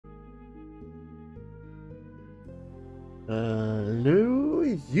Hello,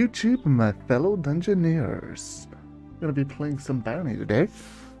 YouTube, my fellow Dungeoneers. We're going to be playing some Barony today.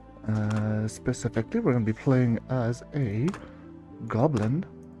 Specifically, we're going to be playing as a Goblin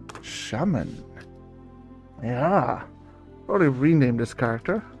Shaman. Yeah, already renamed this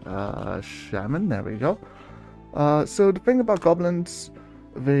character. Shaman, there we go. So the thing about goblins,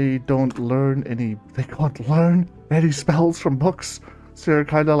 they can't learn any spells from books. So you're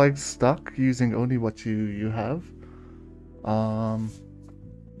kind of like stuck using only what you have.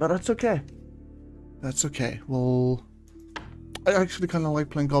 But that's okay. That's okay. Well, I actually kind of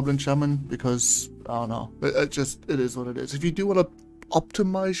like playing Goblin Shaman because, I don't know, it is what it is. If you do want to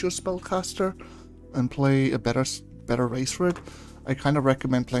optimize your spellcaster and play a better race for it, I kind of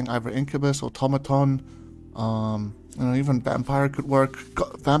recommend playing either Incubus, Automaton, even Vampire could work.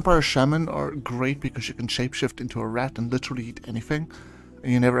 Vampire Shaman are great because you can shapeshift into a rat and literally eat anything,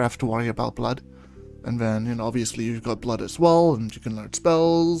 and you never have to worry about blood. And then, obviously you've got blood as well, and you can learn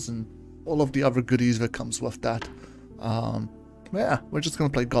spells, and all of the other goodies that comes with that. Yeah, we're just gonna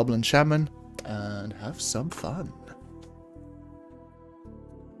play Goblin Shaman, and have some fun.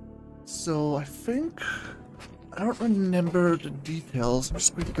 So, I don't remember the details. I'm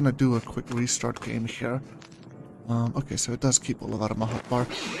just really gonna do a quick restart game here. Okay, so it does keep all of that in my hotbar.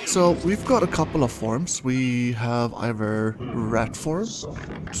 So, we've got a couple of forms. We have either rat form,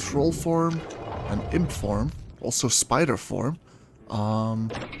 troll form, an imp form, also spider form. I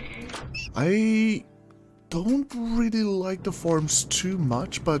don't really like the forms too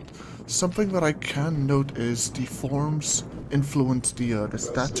much, but something that I can note is the forms influence the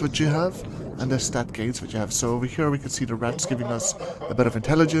stats that you have and the stat gains that you have. So over here we can see the rats giving us a bit of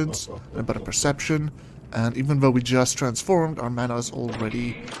intelligence, a bit of perception, and even though we just transformed, our mana is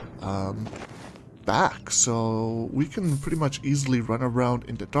already back, so we can pretty much easily run around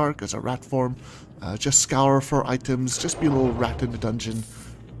in the dark as a rat form, just scour for items, just be a little rat in the dungeon.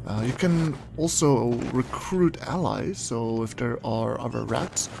 You can also recruit allies, so if there are other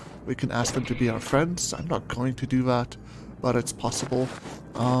rats, we can ask them to be our friends. I'm not going to do that, but it's possible.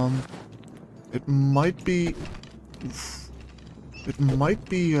 It might be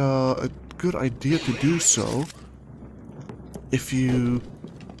a good idea to do so if you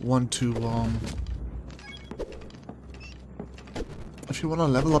want to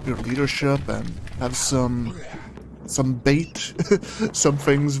level up your leadership and have some bait, some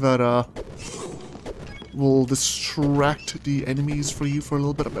things that will distract the enemies for you for a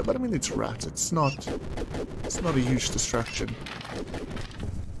little bit. But I mean, it's rats. It's not a huge distraction.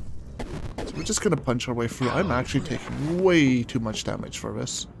 So we're just gonna punch our way through. I'm actually taking way too much damage for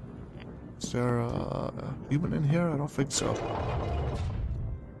this. Is there a human in here? I don't think so.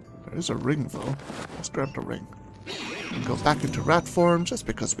 There is a ring though. Let's grab the ring. And go back into rat form just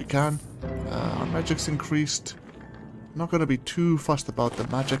because we can. Our magic's increased. I'm not going to be too fussed about the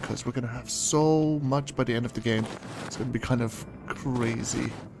magic because we're going to have so much by the end of the game. It's going to be kind of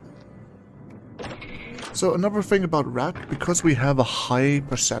crazy. So another thing about rat, because we have a high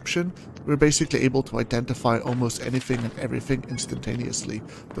perception, we're basically able to identify almost anything and everything instantaneously.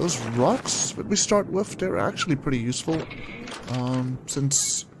 Those rocks that we start with, they're actually pretty useful.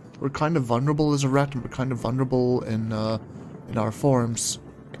 Since we're kind of vulnerable as a rat and we're kind of vulnerable in our forms,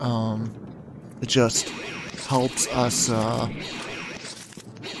 it just helps us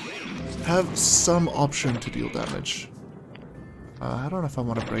have some option to deal damage. I don't know if I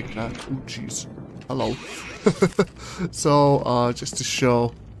want to break that. Ooh, jeez. Hello. So, just to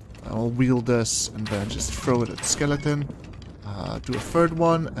show, I'll wield this and then just throw it at the skeleton. Do a third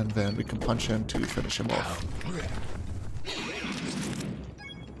one, and then we can punch him to finish him off.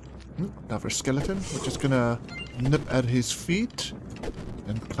 Another skeleton. We're just gonna nip at his feet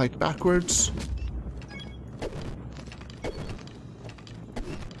and kite backwards.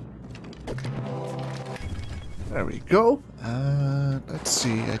 There we go. Let's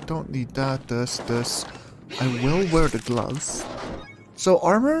see. I don't need that. This. I will wear the gloves. So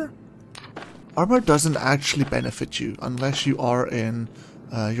armor doesn't actually benefit you unless you are in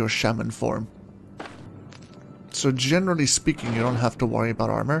your shaman form. So generally speaking, you don't have to worry about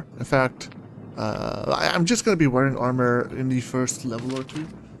armor. In fact, I'm just going to be wearing armor in the first level or two.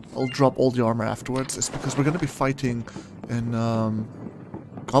 I'll drop all the armor afterwards. It's because we're going to be fighting in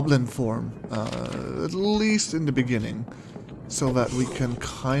Goblin form, at least in the beginning, so that we can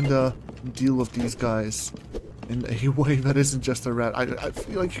kinda deal with these guys in a way that isn't just a rat. I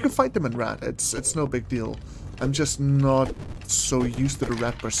feel like you can fight them in rat, it's no big deal. I'm just not so used to the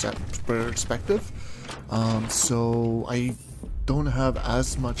rat perspective, so I don't have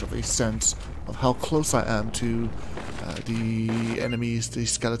as much of a sense of how close I am to the enemies, the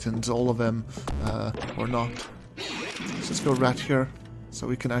skeletons, all of them, or not. Let's just go rat here, so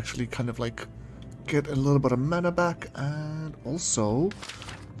we can actually kind of like get a little bit of mana back, and also,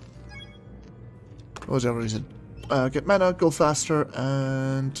 for whatever reason, get mana, go faster,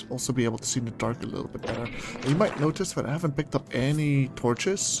 and also be able to see in the dark a little bit better. You might notice that I haven't picked up any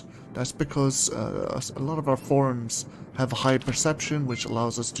torches. That's because a lot of our forms have a high perception, which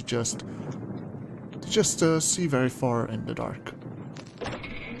allows us to just see very far in the dark.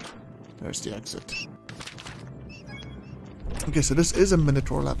 There's the exit. Okay, so this is a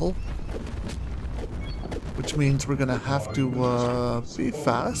Minotaur level, which means we're gonna have to be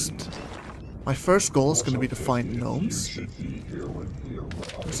fast. My first goal is going to be to find gnomes.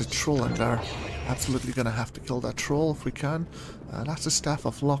 There's a troll in there. Absolutely going to have to kill that troll if we can. That's a staff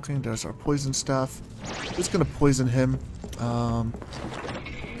of locking. There's our poison staff. Just going to poison him.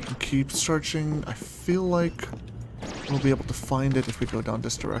 Keep searching. I feel like we'll be able to find it if we go down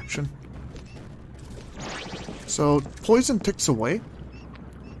this direction. So poison ticks away.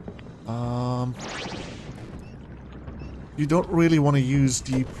 You don't really want to use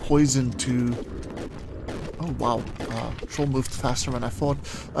the poison to... Oh wow, troll moved faster than I thought.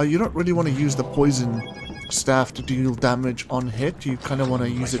 You don't really want to use the poison staff to deal damage on hit. You kind of want to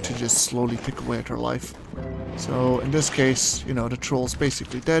use it to just slowly tick away at her life. So in this case, you know, the troll's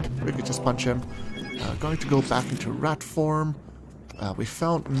basically dead. We could just punch him. Going to go back into rat form. We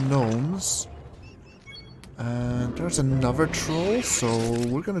found gnomes. And there's another troll, so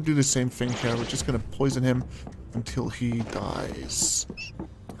we're going to do the same thing here. We're just going to poison him until he dies.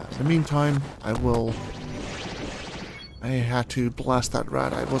 In the meantime, I had to blast that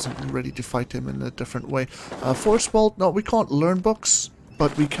rat. I wasn't ready to fight him in a different way. Force bolt, no, we can't learn books,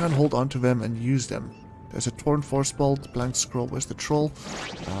 but we can hold onto them and use them. There's a torn force bolt, blank scroll, where's the troll?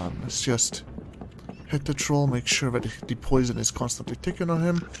 Let's just hit the troll, make sure that the poison is constantly ticking on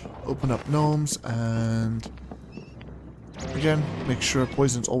him, open up gnomes, and again, make sure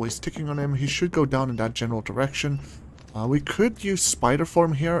poison's always ticking on him. He should go down in that general direction. We could use spider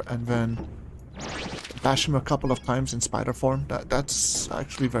form here and then bash him a couple of times in spider form. That's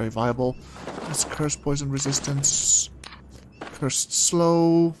actually very viable. Let's curse poison resistance. Cursed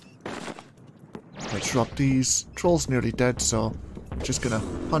slow. Let's drop these. Troll's nearly dead, so we're just gonna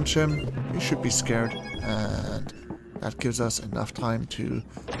punch him. He should be scared, and that gives us enough time to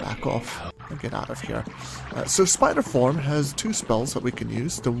back off and get out of here. So spider form has two spells that we can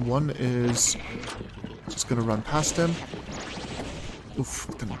use. The one is just gonna run past him. Oof,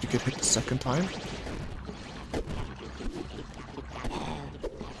 didn't need to get hit the second time.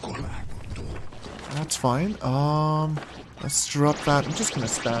 That's fine. Let's drop that. I'm just gonna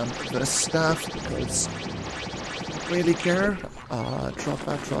spam the staff because I don't really care. Drop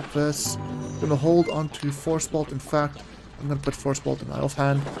that, drop this. I'm gonna hold onto Force Bolt. In fact, I'm gonna put Force Bolt in my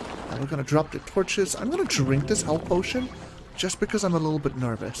offhand. And we're gonna drop the torches. I'm gonna drink this health potion just because I'm a little bit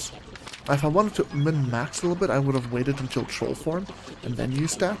nervous. If I wanted to min-max a little bit, I would have waited until troll form and then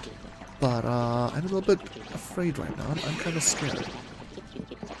used that. But I'm a little bit afraid right now. I'm kind of scared.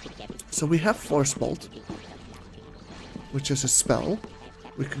 So we have Force Bolt, which is a spell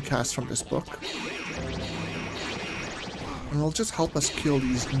we can cast from this book. And it'll just help us kill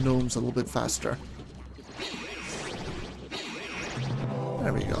these gnomes a little bit faster.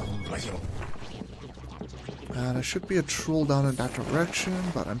 There we go. There should be a troll down in that direction,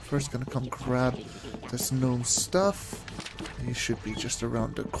 but I'm first gonna come grab this gnome stuff. He should be just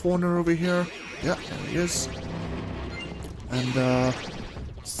around the corner over here. Yeah, there he is. And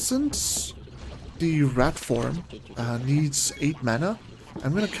since the rat form needs 8 mana,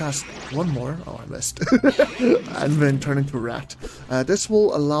 I'm gonna cast one more. Oh, I missed. And then turn into a rat. This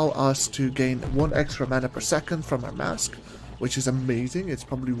will allow us to gain 1 extra mana per second from our mask, which is amazing. It's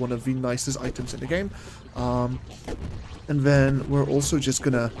probably one of the nicest items in the game. And then we're also just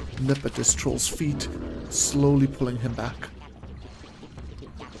gonna nip at this troll's feet, slowly pulling him back.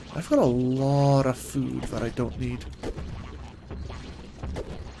 I've got a lot of food that I don't need.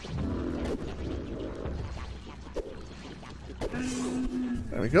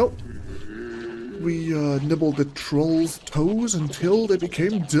 There we go. We nibbled the troll's toes until they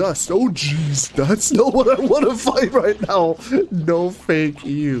became dust. Oh jeez, that's not what I want to fight right now. No fake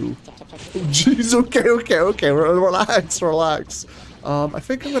you. Oh jeez, okay. Relax. I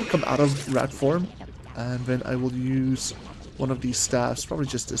think I'm gonna come out of rat form, and then I will use one of these staffs, probably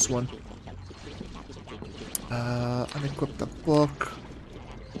just this one. Unequip the book,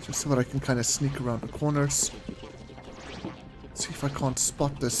 just so that I can kind of sneak around the corners. See if I can't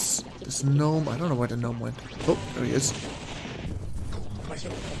spot this gnome. I don't know where the gnome went. Oh, there he is.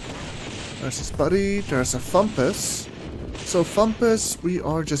 There's his buddy. There's a Fumpus. So Fumpus, we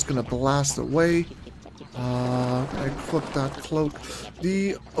are just gonna blast away. I equip that cloak.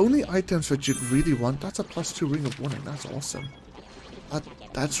 The only items that you'd really want, that's a +2 ring of warning. That's awesome.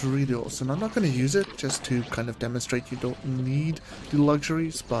 That's really awesome. I'm not going to use it just to kind of demonstrate you don't need the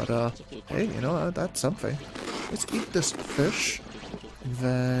luxuries, but hey, you know, that's something. Let's eat this fish, and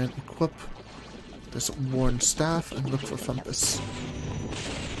then equip this worn staff and look for Thumpus.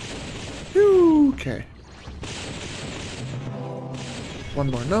 Okay.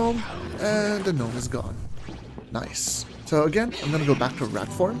 One more gnome, and the gnome is gone. Nice. So again, I'm going to go back to rat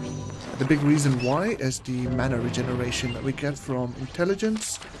form. The big reason why is the mana regeneration that we get from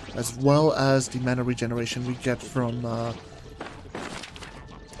intelligence, as well as the mana regeneration we get from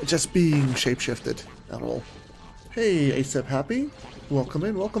just being shapeshifted at all. Hey, ASAP Happy. Welcome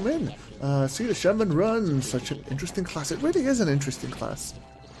in, welcome in. See the Shaman run. Such an interesting class. It really is an interesting class.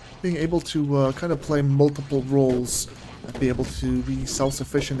 Being able to kind of play multiple roles and be able to be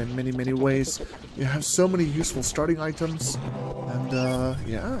self-sufficient in many, many ways. You have so many useful starting items. And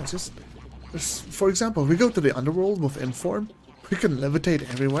yeah, just... For example, if we go to the underworld with Inform, we can levitate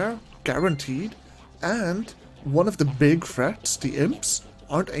everywhere, guaranteed. And one of the big threats, the imps,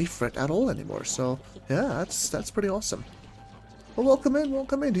 aren't a threat at all anymore. So yeah, that's pretty awesome. Well, welcome in,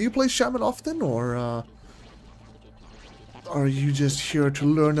 welcome in. Do you play Shaman often, or are you just here to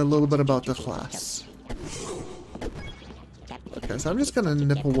learn a little bit about the class? Okay, so I'm just gonna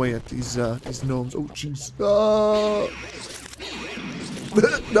nip away at these gnomes. Oh jeez.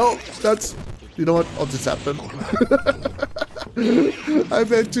 No, that's... You know what? I'll just zap them. I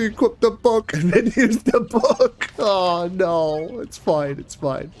meant to equip the book and then use the book. Oh no, it's fine, it's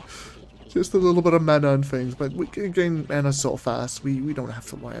fine. Just a little bit of mana and things, but we can gain mana so fast. We don't have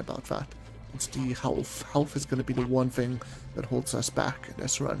to worry about that. It's the health. Health is going to be the one thing that holds us back in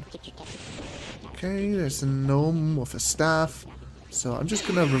this run. Okay, there's a gnome with a staff. So I'm just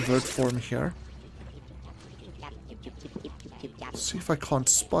going to revert form here. See if I can't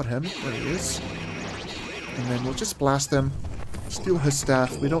spot him. There he is. And then we'll just blast him. Steal his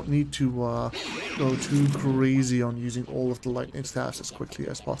staff. We don't need to go too crazy on using all of the lightning staffs as quickly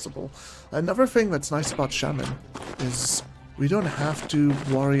as possible. Another thing that's nice about Shaman is we don't have to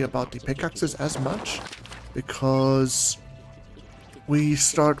worry about the pickaxes as much, because we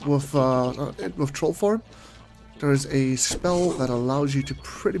start with troll form. There is a spell that allows you to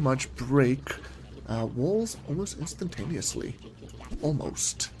pretty much break walls almost instantaneously.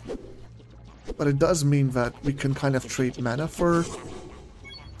 Almost. But it does mean that we can kind of trade mana for...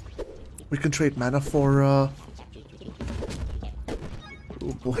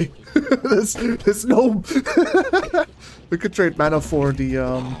 oh boy. this gnome! We could trade mana for the,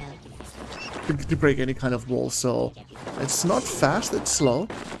 to break any kind of wall, so... It's not fast, it's slow,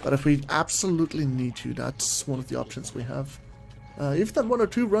 but if we absolutely need to, that's one of the options we have. You've done 1 or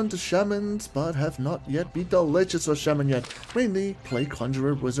 2 runs to Shamans, but have not yet beat the Liches or Shaman yet. Mainly play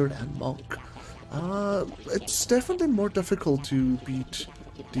Conjurer, Wizard, and Monk. It's definitely more difficult to beat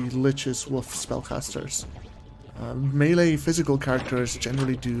the Liches with Spellcasters. Melee physical characters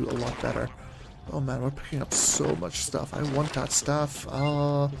generally do a lot better. Oh man, we're picking up so much stuff. I want that stuff.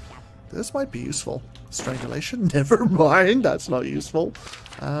 This might be useful. Strangulation? Never mind, that's not useful.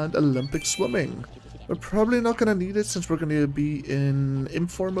 And Olympic swimming. We're probably not going to need it since we're going to be in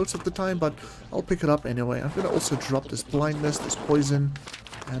Inform most of the time, but I'll pick it up anyway. I'm going to also drop this blindness, this poison,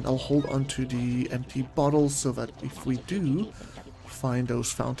 and I'll hold onto the empty bottles so that if we do find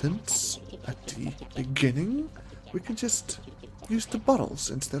those fountains at the beginning, we can just use the bottles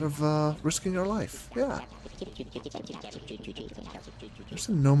instead of risking our life. Yeah. There's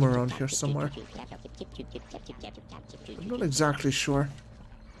a gnome around here somewhere. I'm not exactly sure.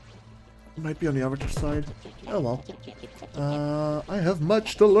 It might be on the other side. Oh well. I have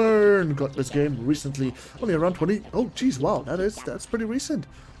much to learn. Got this game recently. Only around 20. Oh geez, wow, that's pretty recent.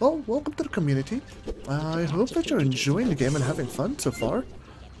 Well, welcome to the community. I hope that you're enjoying the game and having fun so far.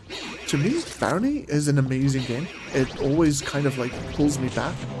 To me, Barony is an amazing game. It always kind of like pulls me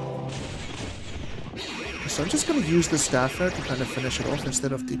back. So I'm just going to use the staff there to kind of finish it off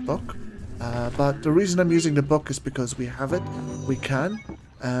instead of the book. But the reason I'm using the book is because we have it, we can,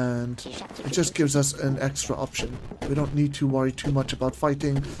 and it just gives us an extra option. We don't need to worry too much about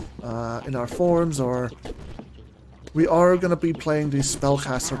fighting in our forms, or... We are going to be playing the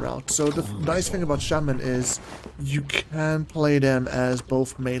spellcaster route. So the nice thing about Shaman is you can play them as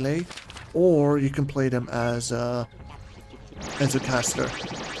both melee, or you can play them as a caster.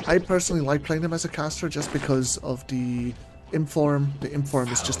 I personally like playing them as a caster just because of the Inform. The Inform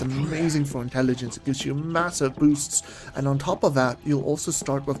is just amazing for intelligence. It gives you massive boosts, and on top of that, you'll also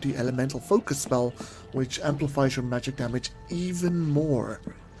start with the Elemental Focus spell, which amplifies your magic damage even more.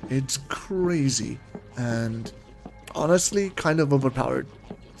 It's crazy and honestly kind of overpowered.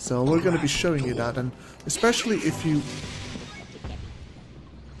 So we're going to be showing you that, and especially if you...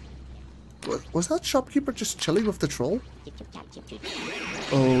 Was that shopkeeper just chilling with the troll?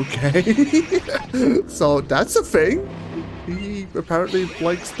 Okay. So that's a thing. He apparently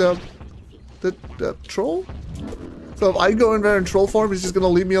likes the troll. So if I go in there in troll form, he's just gonna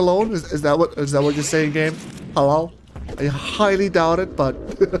leave me alone. Is that what you're saying, game? Hello? I highly doubt it, but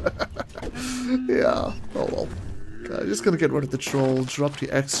yeah. Oh well. Okay, just gonna get rid of the troll. Drop the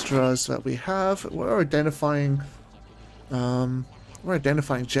extras that we have. We're identifying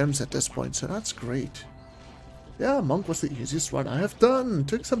gems at this point, so that's great. Yeah, Monk was the easiest run I have done.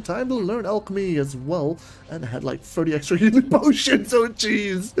 Took some time to learn alchemy as well, and had like 30 extra healing potions. Oh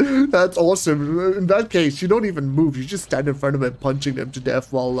jeez, that's awesome. In that case, you don't even move. You just stand in front of them, punching them to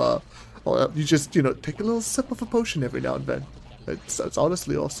death while you just, you know, take a little sip of a potion every now and then. It's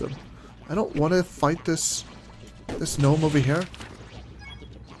honestly awesome. I don't want to fight this gnome over here,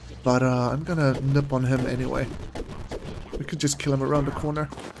 but I'm gonna nip on him anyway. We could just kill him around the corner.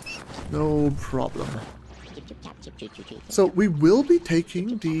 No problem. So we will be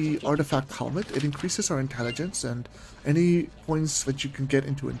taking the artifact helmet. It increases our intelligence, and any points that you can get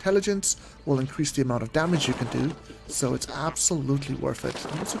into intelligence will increase the amount of damage you can do. So it's absolutely worth it.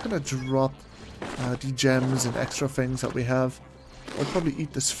 I'm also going to drop the gems and extra things that we have. I'll probably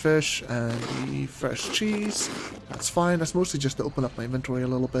eat this fish and the fresh cheese. That's fine. That's mostly just to open up my inventory a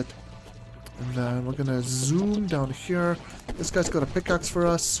little bit. And then we're going to zoom down here. This guy's got a pickaxe for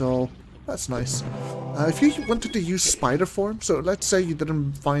us, so that's nice. If you wanted to use spider form, so let's say you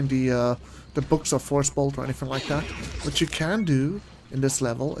didn't find the books of Force Bolt or anything like that, what you can do in this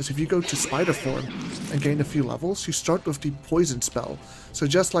level is if you go to spider form and gain a few levels, you start with the poison spell. So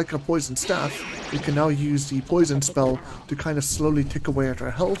just like a poison staff, you can now use the poison spell to kind of slowly tick away at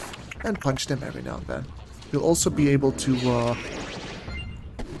their health and punch them every now and then. You'll also be able to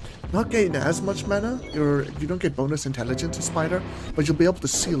not gain as much mana. You don't get bonus intelligence as spider, but you'll be able to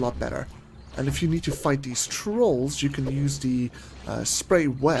see a lot better. And if you need to fight these trolls, you can use the spray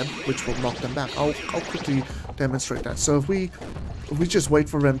web, which will knock them back. I'll quickly demonstrate that. So if we just wait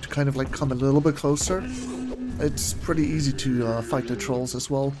for them to kind of like come a little bit closer, it's pretty easy to fight the trolls as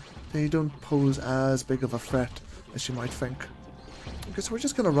well. They don't pose as big of a threat as you might think. Okay, so we're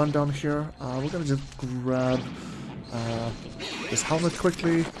just gonna run down here. We're gonna just grab this helmet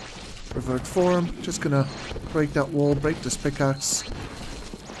quickly. Revert form. Just gonna break that wall, break this pickaxe.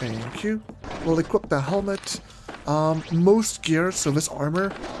 Thank you. We'll equip the helmet. Most gear, so this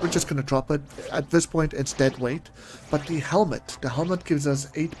armor, we're just gonna drop it. At this point, it's dead weight. But the helmet gives us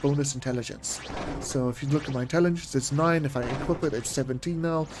 8 bonus intelligence. So if you look at my intelligence, it's 9. If I equip it, it's 17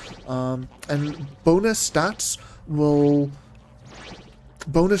 now. And bonus stats will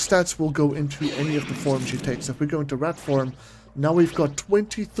go into any of the forms you take. So if we go into rat form, now we've got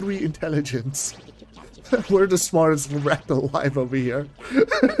 23 intelligence. We're the smartest rat alive over here.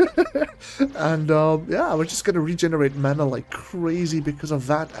 And yeah, we're just gonna regenerate mana like crazy because of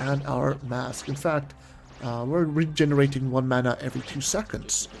that and our mask. In fact, we're regenerating 1 mana every 2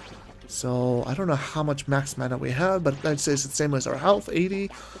 seconds. So I don't know how much max mana we have, but let's say it's the same as our health, 80.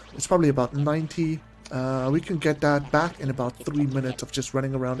 It's probably about 90. We can get that back in about 3 minutes of just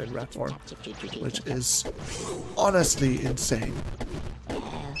running around in rat form, which is honestly insane.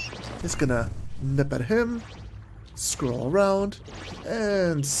 Just gonna nip at him, scroll around,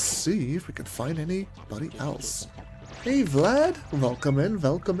 and see if we can find anybody else. Hey Vlad, welcome in,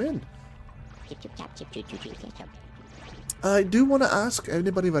 welcome in. I do want to ask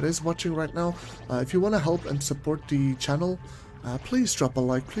anybody that is watching right now, if you want to help and support the channel, please drop a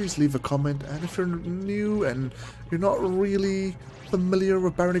like, please leave a comment, and if you're new and you're not really familiar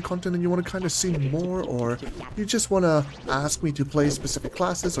with Barony content and you want to kind of see more, or you just want to ask me to play specific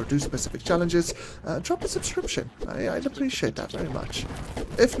classes or do specific challenges, drop a subscription. I'd appreciate that very much.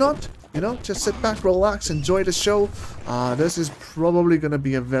 If not, you know, just sit back, relax, enjoy the show. This is probably going to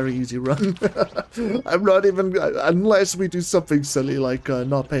be a very easy run. I'm not even, unless we do something silly like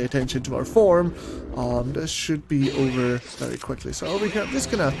not pay attention to our form, this should be over very quickly. So over here, I'm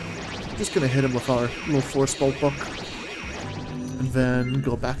just gonna hit him with our little Force Bolt book, and then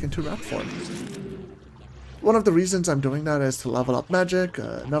go back into rat form. One of the reasons I'm doing that is to level up magic.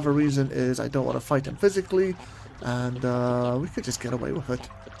 Another reason is I don't want to fight him physically, and we could just get away with it.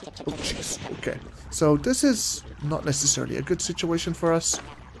 Oh jeez, okay. So this is not necessarily a good situation for us.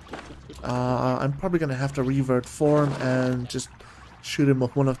 I'm probably going to have to revert form and just shoot him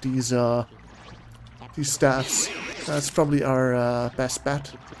with one of these staffs. That's probably our best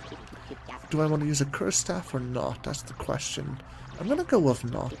bet. Do I want to use a curse staff or not? That's the question. I'm gonna go with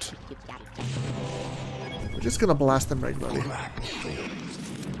not. We're just gonna blast them regularly.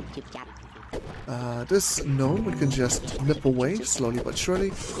 This gnome we can just nip away slowly but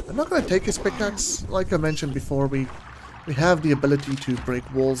surely. I'm not gonna take his pickaxe. Like I mentioned before, we have the ability to break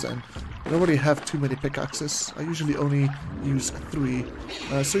walls, and we don't really have too many pickaxes. I usually only use 3.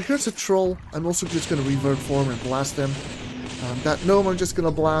 So here's a troll. I'm also just gonna revert form and blast them. That gnome I'm just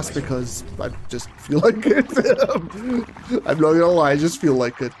gonna blast because I just feel like it. I'm not gonna lie, I just feel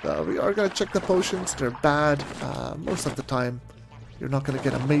like it. We are gonna check the potions. They're bad. Most of the time you're not gonna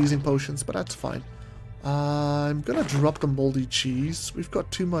get amazing potions, but that's fine. I'm gonna drop the moldy cheese. We've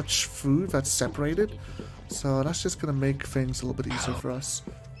got too much food that's separated, so that's just gonna make things a little bit easier for us.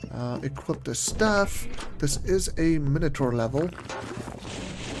 Equip the staff. This is a Minotaur level,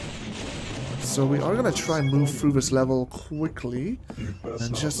 so we are gonna try and move through this level quickly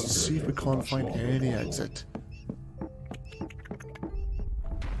and just see if we can't find any exit.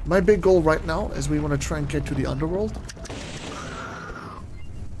 My big goal right now is we want to try and get to the underworld.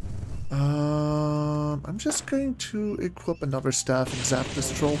 I'm just going to equip another staff and zap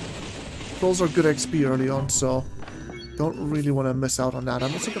this troll. Trolls are good XP early on, so don't really want to miss out on that.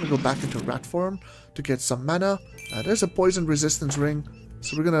 I'm also going to go back into rat form to get some mana. There's a poison resistance ring,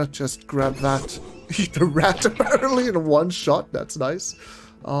 so we're going to just grab that. Eat the rat apparently in one shot. That's nice.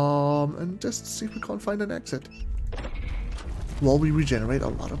 And just see if we can't find an exit while we regenerate a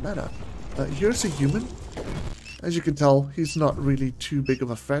lot of mana. Here's a human. As you can tell, he's not really too big of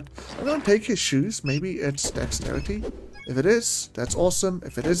a threat. I'm going to take his shoes. Maybe it's dexterity. If it is, that's awesome.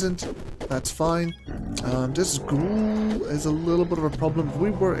 If it isn't, that's fine. This ghoul is a little bit of a problem. If we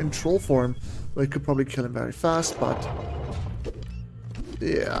were in troll form, we could probably kill him very fast, but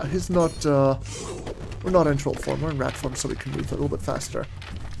yeah, he's not, we're not in troll form. We're in rat form, so we can move a little bit faster.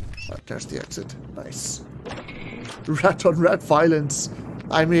 There's the exit. Nice. Rat on rat violence.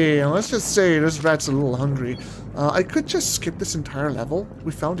 I mean, let's just say this rat's a little hungry. I could just skip this entire level.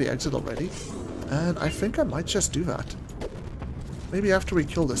 We found the exit already. And I think I might just do that. Maybe after we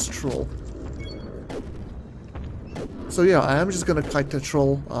kill this troll. So yeah, I am just gonna kite the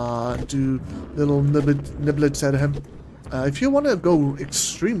troll, do little niblets at him. If you want to go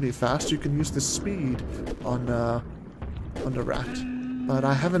extremely fast, you can use the speed on the rat. But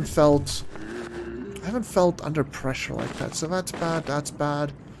I haven't felt under pressure like that, so that's bad, that's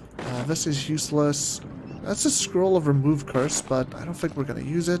bad. This is useless. That's a scroll of remove curse, but I don't think we're going to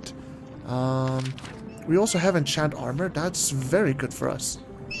use it. We also have enchant armor. That's very good for us.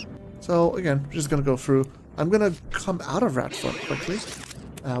 So again, we're just going to go through. I'm going to come out of rat form quickly.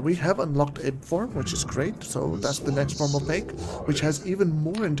 We have unlocked imp form, which is great. So that's the next form we'll take, which has even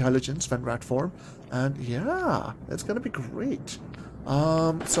more intelligence than rat form. And yeah, it's going to be great.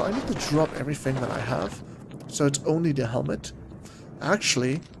 So I need to drop everything that I have. So it's only the helmet.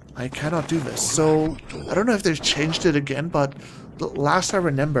 Actually, I cannot do this. So I don't know if they've changed it again, but last I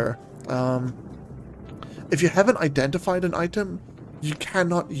remember, if you haven't identified an item, you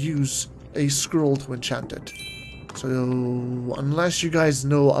cannot use a scroll to enchant it. So unless you guys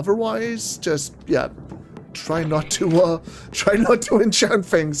know otherwise, just yeah, try not to enchant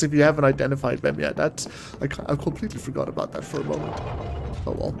things if you haven't identified them yet. That's I completely forgot about that for a moment.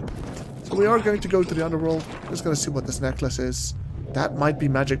 Oh well. So we are going to go to the underworld. Just gonna see what this necklace is. That might be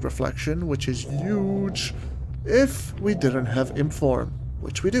magic reflection, which is huge. If we didn't have imp form,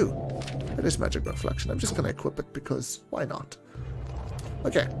 which we do, it is magic reflection. I'm just gonna equip it because why not?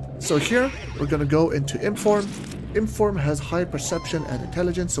 Okay, so here we're gonna go into imp form. Imp form has high perception and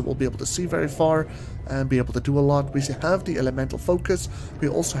intelligence, so we'll be able to see very far and be able to do a lot. We have the elemental focus. We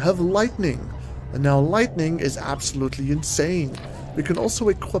also have lightning. And now lightning is absolutely insane. We can also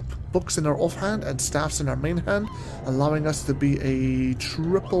equip books in our offhand and staffs in our main hand, allowing us to be a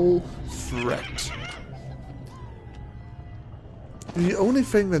triple threat. The only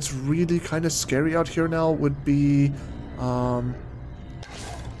thing that's really kind of scary out here now would be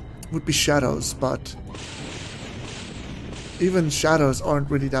shadows, but even shadows aren't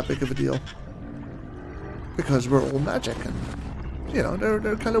really that big of a deal because we're all magic, and you know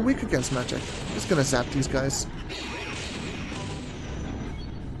they're kind of weak against magic. I'm just gonna zap these guys.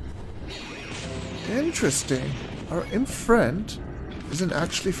 Interesting. Our imp friend isn't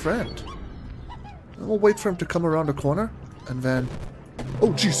actually friend. We'll wait for him to come around the corner, and then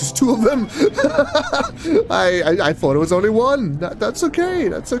oh Jesus, 2 of them! I thought it was only 1. That's okay.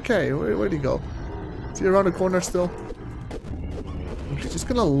 That's okay. Where'd he go? Is he around the corner still? Okay, just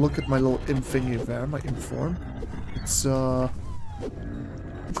gonna look at my little imp thingy there, my imp form. It's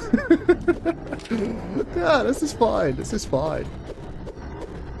yeah, this is fine. This is fine.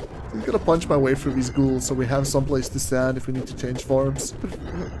 I'm gonna punch my way through these ghouls so we have someplace to stand if we need to change forms.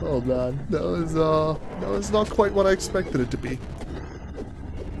 Oh man, that was not quite what I expected it to be.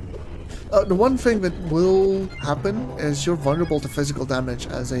 The one thing that will happen is you're vulnerable to physical damage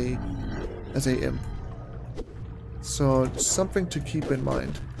as a imp. So it's something to keep in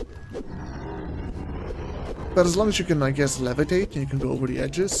mind. But as long as you can, I guess, levitate and you can go over the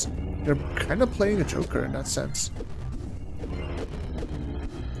edges, you're kind of playing a Joker in that sense.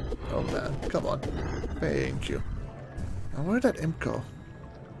 Oh man, come on. Thank you. Now where'd that imp go?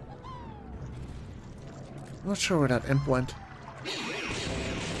 I'm not sure where that imp went.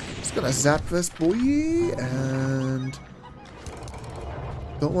 Just gonna zap this boy, and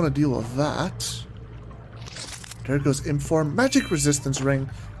don't want to deal with that. There goes imp form. Magic resistance ring.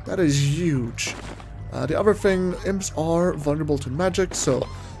 That is huge. The other thing, imps are vulnerable to magic, so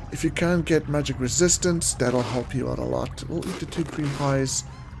if you can get magic resistance, that'll help you out a lot. We'll eat the 2 cream pies,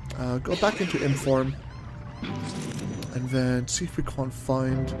 go back into imp form, and then see if we can't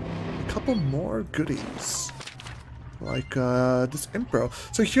find a couple more goodies. Like this imp bro.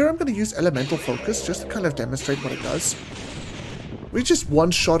 So here I'm going to use elemental focus just to kind of demonstrate what it does. We just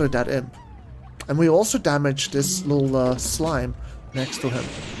one-shotted that imp. And we also damaged this little slime next to him.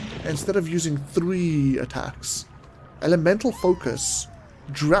 Instead of using 3 attacks. Elemental focus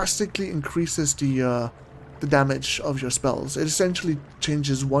drastically increases the damage of your spells. It essentially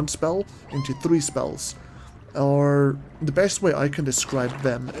changes 1 spell into 3 spells. Or the best way I can describe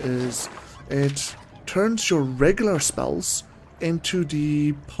them is it turns your regular spells into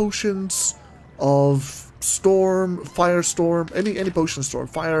the potions of storm, firestorm, any potion storm,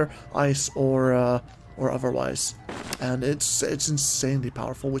 fire, ice, or otherwise. And it's insanely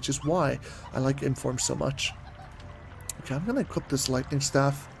powerful, which is why I like Inform so much. Okay, I'm gonna equip this lightning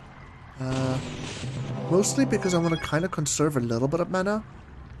staff. Mostly because I want to kind of conserve a little bit of mana.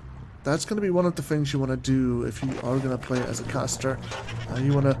 That's going to be one of the things you want to do if you are going to play as a caster.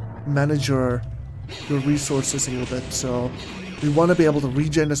 You want to manage your resources a little bit. So we want to be able to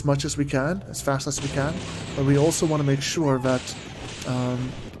regen as much as we can, as fast as we can. But we also want to make sure that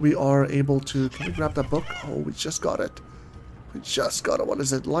we are able to... Can we grab that book? Oh, we just got it. We just got it. What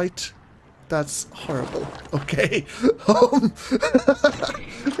is it? Light? That's horrible. Okay.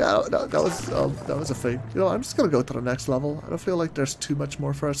 Yeah, that was a thing. You know, I'm just gonna go to the next level. I don't feel like there's too much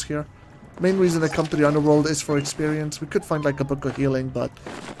more for us here. Main reason I come to the underworld is for experience. We could find like a book of healing, but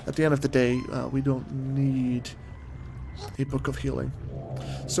at the end of the day, we don't need a book of healing.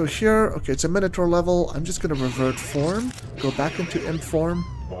 So here, okay, it's a Minotaur level. I'm just gonna revert form, go back into imp form.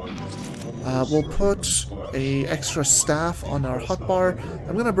 We'll put a extra staff on our hotbar.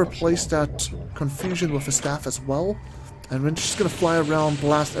 I'm gonna replace that confusion with a staff as well. And we're just gonna fly around,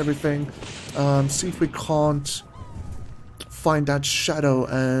 blast everything, see if we can't find that shadow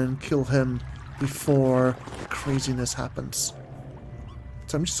and kill him before craziness happens.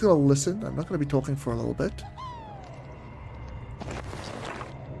 So I'm just gonna listen. I'm not gonna be talking for a little bit.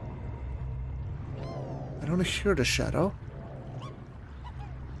 I don't hear the shadow.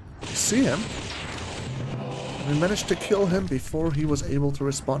 I see him. We managed to kill him before he was able to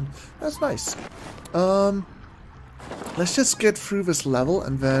respond. That's nice. Let's just get through this level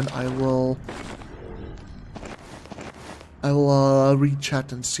and then I will read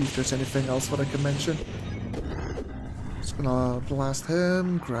chat and see if there's anything else that I can mention. Just gonna blast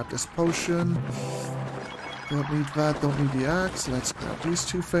him, grab this potion. Don't need that, don't need the axe. Let's grab these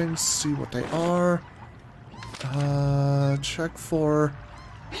 2 things, see what they are. Check for...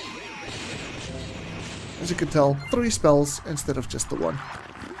 As you can tell, 3 spells instead of just the 1.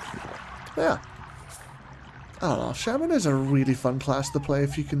 Yeah. I don't know. Shaman is a really fun class to play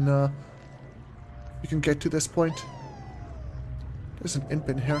if you can get to this point. There's an imp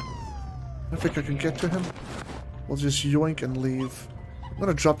in here. I think I can get to him. We'll just yoink and leave. I'm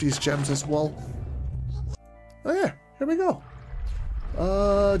gonna drop these gems as well. Oh yeah, here we go.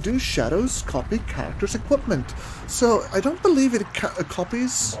 Do shadows copy characters' equipment? So, I don't believe it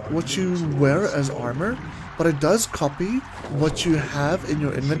copies what you wear as armor, but it does copy what you have in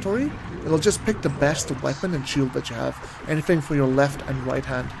your inventory. It'll just pick the best weapon and shield that you have. Anything for your left and right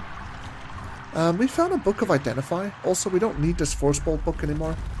hand. We found a book of Identify. Also, we don't need this Force Bolt book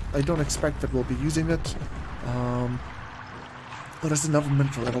anymore. I don't expect that we'll be using it. But there's another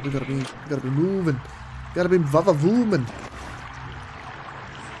mental level. We gotta be moving. Gotta be vava-vooming.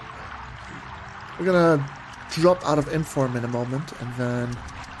 We're gonna drop out of Inform in a moment, and then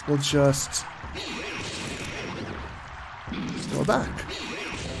we'll just go back.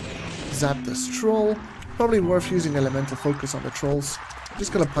 Zap this troll. Probably worth using elemental focus on the trolls. I'm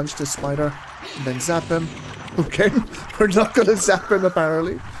just gonna punch this spider, and then zap him. Okay, we're not gonna zap him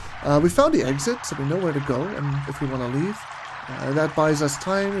apparently. We found the exit, so we know where to go, and if we want to leave. That buys us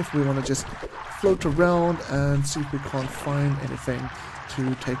time if we want to just float around and see if we can't find anything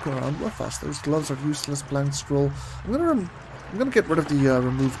to take around with us. Those gloves are useless. Blank scroll. I'm gonna get rid of the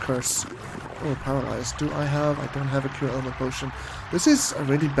remove curse. Oh, paralyzed. Do I have? I don't have a cure element potion. This is a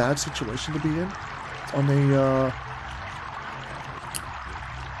really bad situation to be in on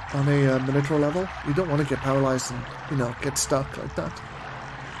a minotaur level. You don't want to get paralyzed and, you know, get stuck like that.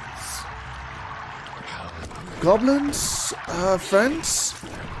 Goblins, friends,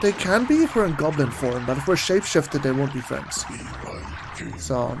 they can be if we're in goblin form, but if we're shapeshifted, they won't be friends.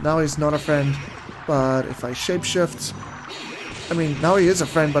 So now he's not a friend, but if I shapeshift, I mean, now he is a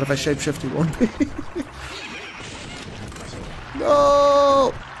friend, but if I shapeshift, he won't be.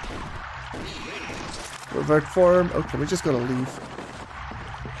 No! Revert form. Okay, we just gotta leave.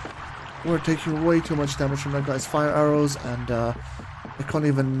 We're taking way too much damage from that guy's fire arrows, and I can't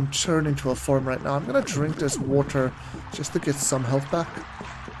even turn into a form right now. I'm gonna drink this water just to get some health back.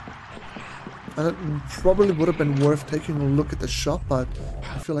 And it probably would have been worth taking a look at the shop, but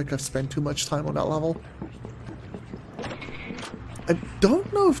I feel like I've spent too much time on that level. I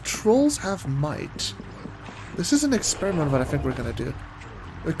don't know if trolls have might. This is an experiment that I think we're gonna do.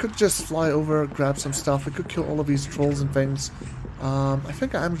 We could just fly over, grab some stuff. We could kill all of these trolls and things. I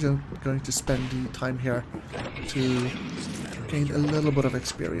think I'm going to spend the time here to gain a little bit of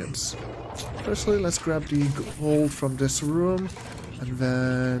experience. Firstly, let's grab the gold from this room, and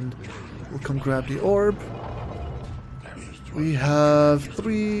then we'll come grab the orb. We have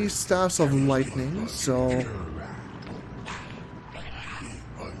 3 staffs of lightning, so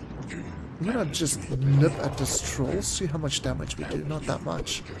I'm gonna just nip at this troll, see how much damage we do. Not that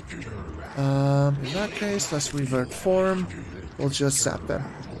much. In that case, let's revert form. We'll just zap them.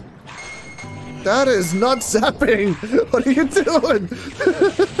 That is not zapping! What are you doing?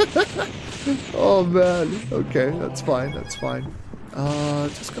 Oh man. Okay, that's fine, that's fine.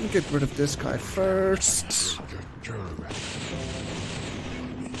 Just gonna get rid of this guy first.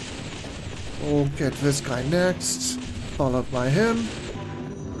 We'll get this guy next, followed by him.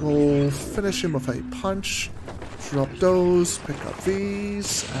 We'll finish him with a punch, drop those, pick up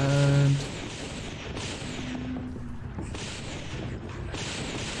these, and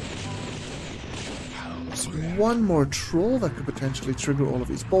there's one more troll that could potentially trigger all of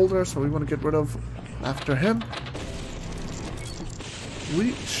these boulders, so we want to get rid of after him.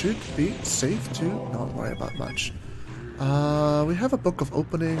 We should be safe to not worry about much. We have a Book of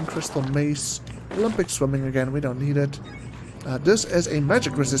Opening, Crystal Mace, Olympic Swimming again, we don't need it. This is a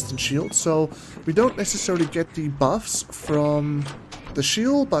magic resistant shield, so we don't necessarily get the buffs from the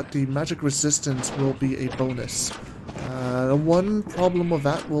shield, but the magic resistance will be a bonus. One problem with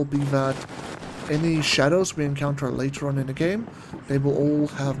that will be that any shadows we encounter later on in the game, they will all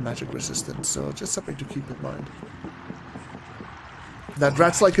have magic resistance, so just something to keep in mind. That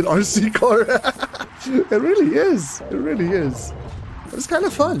rat's like an RC car. It really is. It really is. But it's kind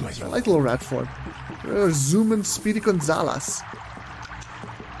of fun. I like little rat form. Zooming Speedy Gonzalez.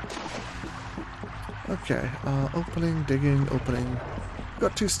 Okay, opening, digging, opening.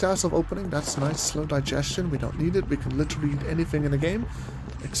 Got 2 stars of opening, that's nice. Slow digestion, we don't need it. We can literally eat anything in the game,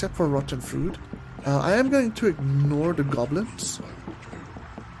 except for rotten food. I am going to ignore the goblins.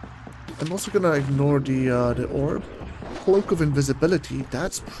 I'm also going to ignore the orb. Cloak of Invisibility,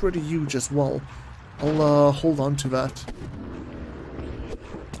 that's pretty huge as well. I'll hold on to that.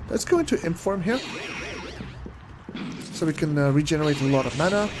 Let's go into Imp form here. So we can regenerate a lot of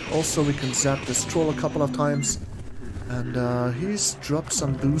mana. Also, we can zap this troll a couple of times. And he's dropped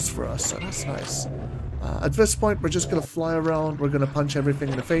some boost for us, so that's nice. At this point, we're just going to fly around. We're going to punch everything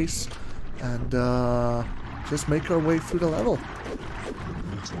in the face. And just make our way through the level.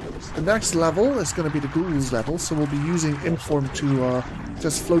 The next level is going to be the ghouls level. So we'll be using Imp form to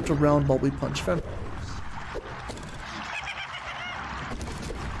just float around while we punch them.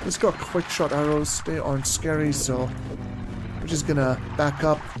 It's got quick shot arrows, they aren't scary, so we're just gonna back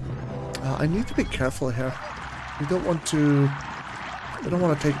up. I need to be careful here. We don't want to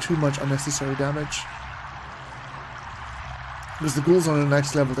take too much unnecessary damage. Because the ghouls on the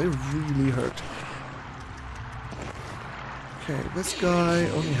next level, they really hurt. Okay, this guy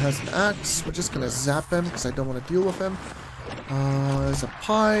only has an axe. We're just gonna zap him because I don't want to deal with him. There's a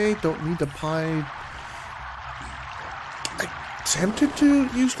pie, don't need the pie. Tempted to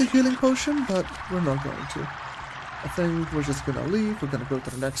use the healing potion, but we're not going to. I think we're just gonna leave. We're gonna go to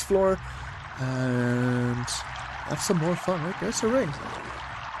the next floor and have some more fun. Right, there's a ring.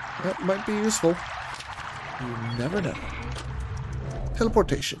 That might be useful. You never know.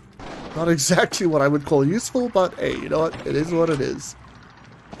 Teleportation. Not exactly what I would call useful, but hey, you know what? It is what it is.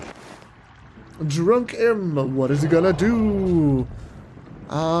 Drunk him. What is he gonna do?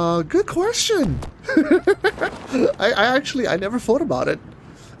 Good question. I never thought about it.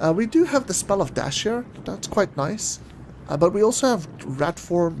 We do have the spell of dash here. That's quite nice. But we also have rat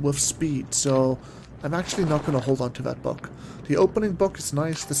form with speed, so I'm actually not going to hold on to that book. The opening book is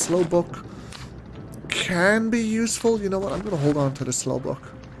nice. The slow book can be useful. You know what? I'm going to hold on to the slow book.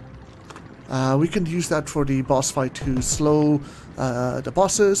 We can use that for the boss fight to slow the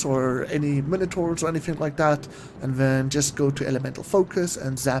bosses or any minotaurs or anything like that, and then just go to elemental focus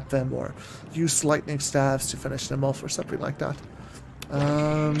and zap them, or use lightning staffs to finish them off or something like that.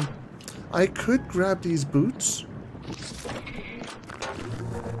 I could grab these boots.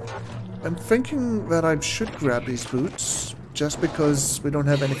 I'm thinking that I should grab these boots just because we don't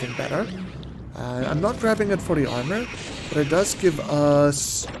have anything better. I'm not grabbing it for the armor, but it does give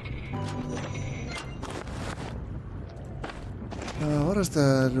us... what is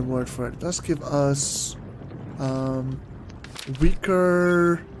the word for it? It does give us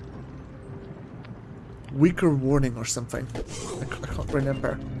weaker warning or something. I can't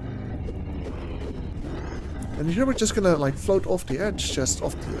remember. And here we're just gonna like float off the edge, just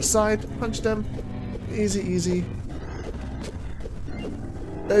off to the side, punch them. Easy, easy.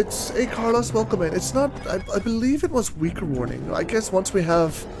 It's hey Carlos, welcome in. It's not, I believe it was weaker warning. I guess once we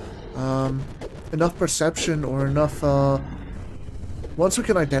have enough perception or enough once we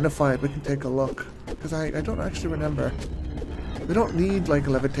can identify it, we can take a look. Because I don't actually remember. We don't need like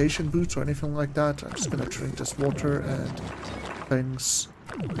levitation boots or anything like that. I'm just gonna drink this water and things.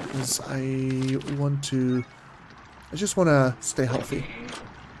 Because I just want to stay healthy.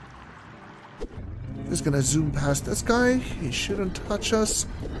 Just gonna zoom past this guy. He shouldn't touch us.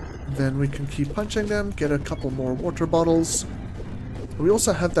 Then we can keep punching them. Get a couple more water bottles. We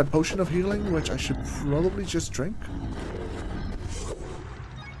also have that potion of healing, which I should probably just drink.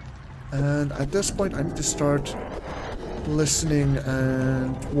 And at this point, I need to start listening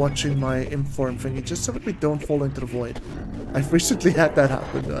and watching my inform thingy, just so that we don't fall into the void. I've recently had that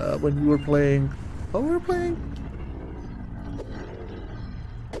happen when we were playing... What we were playing?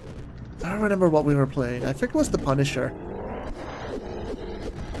 I don't remember what we were playing. I think it was the Punisher.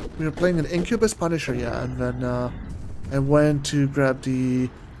 We were playing an Incubus Punisher, yeah, and then I went to grab the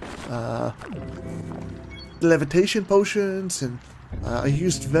levitation potions, and I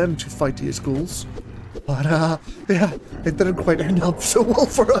used them to fight the ghouls. But, yeah, it didn't quite end up so well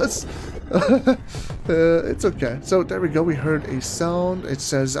for us. It's okay. So, there we go. We heard a sound. It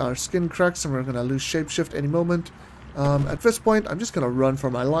says our skin cracks and we're going to lose shapeshift any moment. At this point, I'm just going to run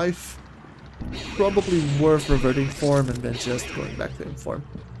for my life. Probably worth reverting form and then just going back to inform.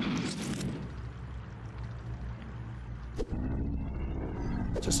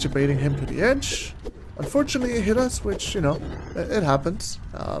 Just debating him to the edge. Unfortunately, it hit us, which, you know, it happens.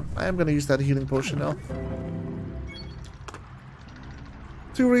 I am going to use that healing potion now.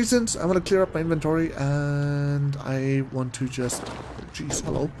 2 reasons. I want to clear up my inventory, and I want to just... Jeez,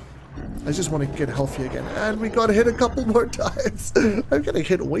 hello. I just want to get healthy again. And we got hit a couple more times. I'm getting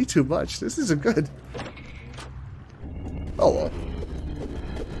hit way too much. This isn't good. Oh, well.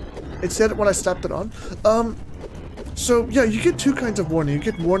 It said it when I slapped it on. So, yeah, you get 2 kinds of warning. You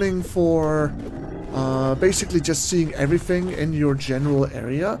get warning for... basically just seeing everything in your general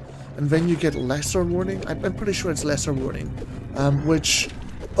area, and then you get lesser warning. I'm pretty sure it's lesser warning, which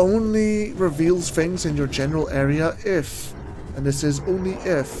only reveals things in your general area if, and this is only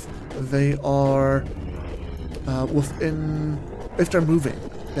if, they are within, if they're moving.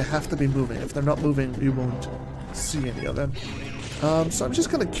 They have to be moving. If they're not moving, you won't see any of them. So I'm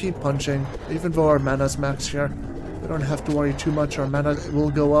just gonna keep punching, even though our mana's max here. We don't have to worry too much. Our mana will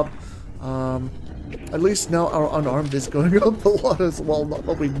go up. At least now our unarmed is going up a lot as well, not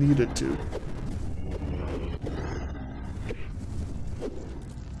what we needed to.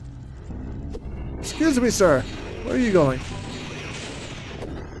 Excuse me, sir. Where are you going?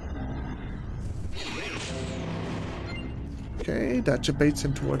 Okay, that debates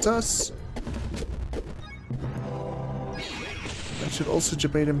him towards us. That should also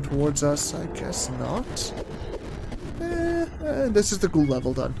debate him towards us. I guess not. This is the ghoul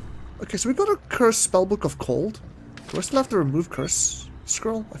level done. Okay, so we got a curse spellbook of cold. Do I still have to remove curse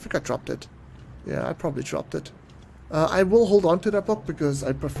scroll? I think I dropped it. Yeah, I probably dropped it. I will hold on to that book because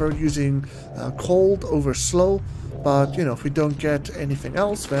I prefer using cold over slow. But, you know, if we don't get anything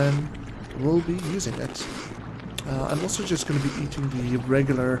else, then we'll be using it. I'm also just going to be eating the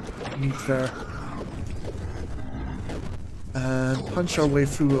regular meat there. And punch our way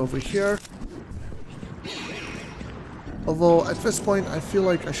through over here. Although, at this point, I feel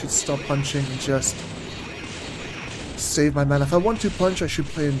like I should stop punching and just save my mana. If I want to punch, I should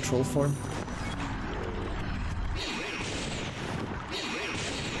play in troll form.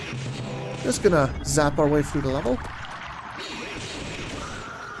 Just gonna zap our way through the level.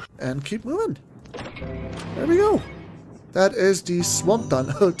 And keep moving. There we go. That is the swamp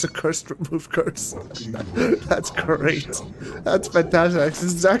done. Oh, it's a cursed remove curse. That's great. That's fantastic. That's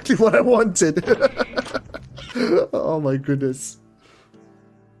exactly what I wanted. Oh my goodness.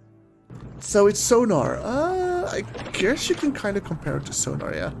 So it's sonar. I guess you can kind of compare it to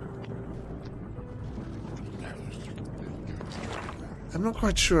sonar, yeah. I'm not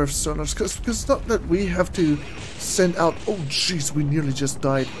quite sure if sonar's, because it's not that we have to send out. Oh jeez, we nearly just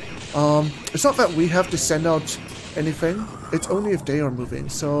died. It's not that we have to send out anything. It's only if they are moving.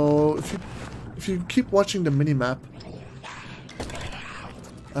 So if you keep watching the minimap,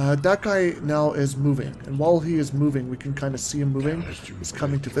 that guy now is moving, and while he is moving, we can kind of see him moving. He's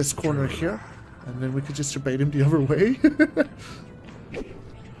coming to this corner here, and then we could just bait him the other way.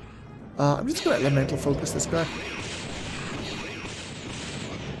 I'm just gonna elemental focus this guy.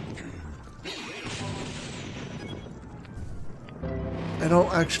 I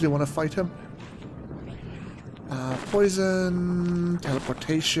don't actually want to fight him. Poison,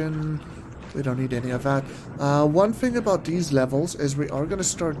 teleportation, we don't need any of that. One thing about these levels is we are going to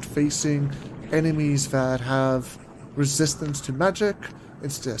start facing enemies that have resistance to magic.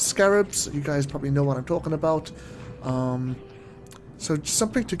 It's the scarabs. You guys probably know what I'm talking about. So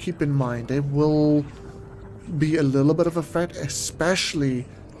something to keep in mind. They will be a little bit of a threat, especially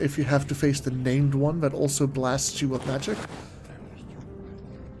if you have to face the named one that also blasts you with magic.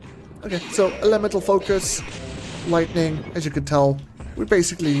 Okay, so elemental focus, lightning. As you can tell, we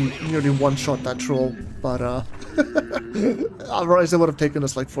basically nearly one-shot that troll, but otherwise it would have taken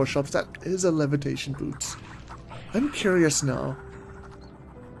us like 4 shots. That is a levitation boots. I'm curious now.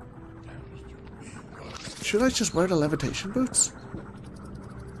 Should I just wear the levitation boots?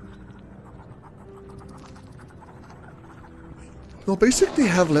 We'll basically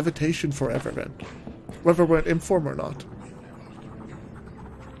have levitation forever then, whether we're an inform or not.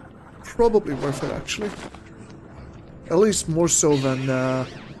 Probably worth it, actually. At least more so than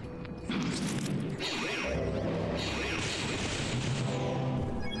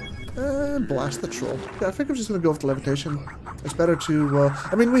and blast the troll. Yeah, I think I'm just gonna go with the levitation. It's better to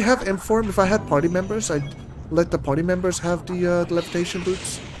I mean, we have inform. If I had party members, I'd let the party members have the levitation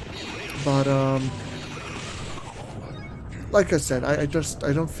boots, but like I said, I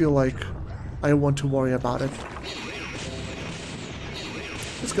don't feel like I want to worry about it.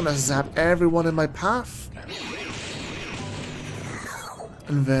 Just gonna zap everyone in my path.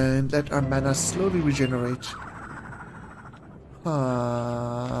 And then let our mana slowly regenerate.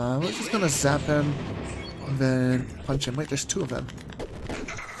 We're just gonna zap him. And then punch him. Wait, there's 2 of them.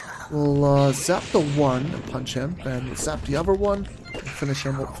 We'll zap the one and punch him. Then we'll zap the other one and finish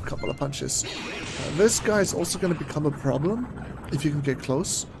him with a couple of punches. This guy is also gonna become a problem if you can get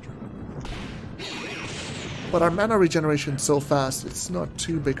close. But our mana regeneration is so fast, it's not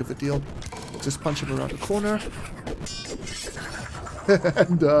too big of a deal. Just punch him around the corner.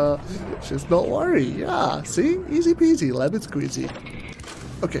 And just don't worry. Yeah, see? Easy peasy, lemon squeezy.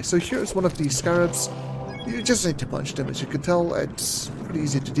 Okay, so here's one of these scarabs. You just need to punch them. As you can tell, it's pretty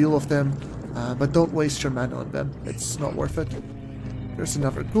easy to deal with them. But don't waste your mana on them. It's not worth it. There's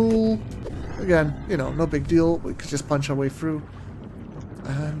another ghoul. Again, you know, no big deal. We could just punch our way through.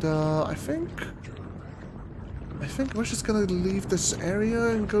 And I think we're just gonna leave this area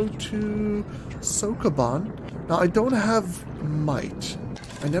and go to Sokoban. Now, I don't have might.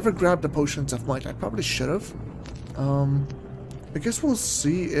 I never grabbed the potions of might. I probably should have. I guess we'll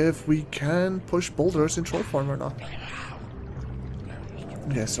see if we can push boulders in troll form or not.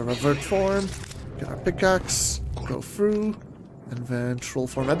 Okay, so revert form, get our pickaxe, go through, and then troll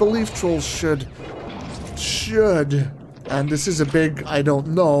form. I believe trolls should, and this is a big I don't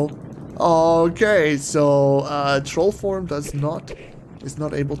know. Okay, so troll form is not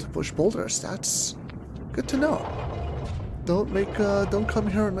able to push boulders. That's good to know. Don't come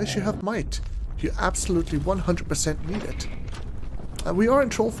here unless you have might. You absolutely 100% need it. We are in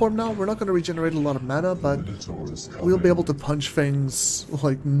troll form now. We're not going to regenerate a lot of mana, but we'll be able to punch things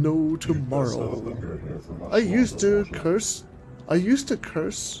like no tomorrow. I used to curse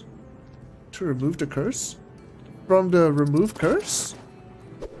to remove the curse from the remove curse.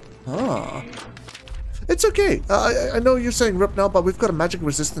 Ah, it's okay. I know you're saying rip now, but we've got a magic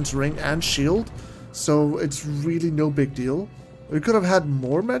resistance ring and shield, so it's really no big deal. We could have had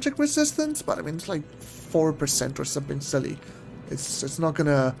more magic resistance, but I mean it's like 4% or something silly. It's not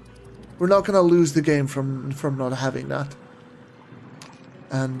gonna. We're not gonna lose the game from not having that.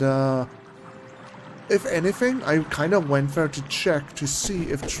 And if anything, I kind of went there to check to see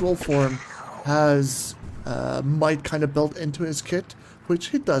if troll form has might kind of built into his kit, which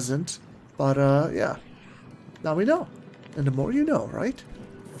he doesn't. But, yeah. Now we know. And the more you know, right?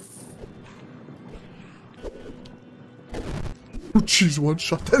 Oh, jeez, one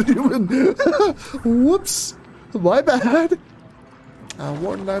shot that human. Whoops. My bad.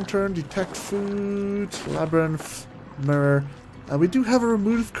 Warden Lantern, Detect Food, Labyrinth, Mirror. We do have a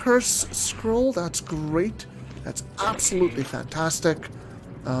Remove Curse scroll. That's great. That's absolutely fantastic.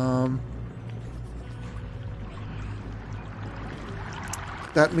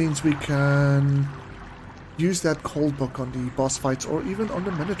 That means we can use that cold book on the boss fights or even on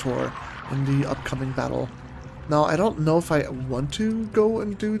the Minotaur in the upcoming battle. Now, I don't know if I want to go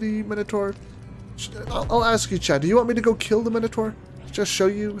and do the Minotaur. I'll ask you, Chad, do you want me to go kill the Minotaur? Just show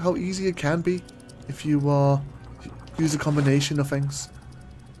you how easy it can be if you use a combination of things.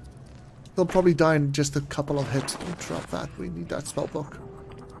 He'll probably die in just a couple of hits. Drop that. We need that spellbook.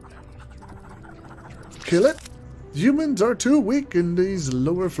 Kill it. Humans are too weak in these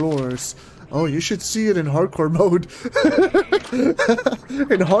lower floors. Oh, you should see it in hardcore mode.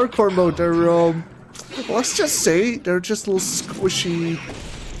 In hardcore mode, they're let's just say they're just little squishy.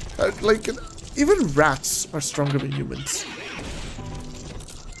 Like even rats are stronger than humans.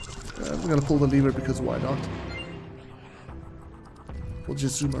 I'm gonna pull the lever because why not? We'll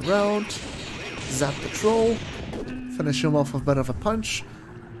just zoom around, zap the troll, finish him off with a bit of a punch,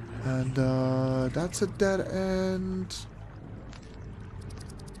 and that's a dead end.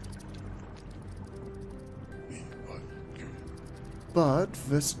 But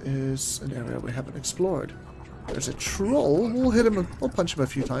this is an area we haven't explored. There's a troll. We'll hit him. We'll punch him a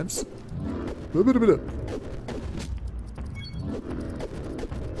few times.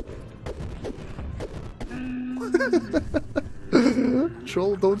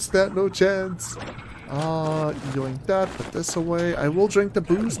 Troll don't stand no chance. Yoink that, put this away. I will drink the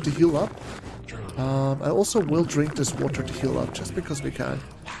booze to heal up. I also will drink this water to heal up, just because we can.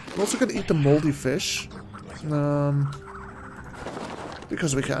 I'm also gonna eat the moldy fish.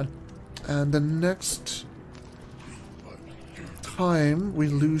 Because we can. And the next time we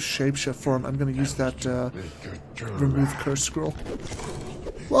lose shapeshift form, I'm gonna use that remove curse scroll.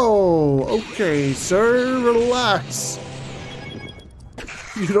 Whoa, okay, sir, relax.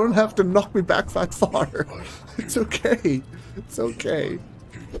 You don't have to knock me back that far. It's okay. It's okay.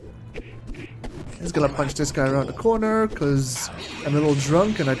 He's gonna punch this guy around the corner because I'm a little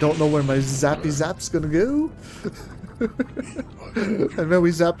drunk and I don't know where my zappy zap's gonna go. And then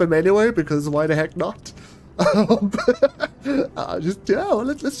we zap him anyway because why the heck not?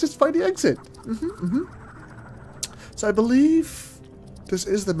 Let's just find the exit. So I believe this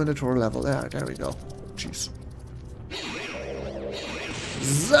is the Minotaur level. Yeah, there we go. Jeez.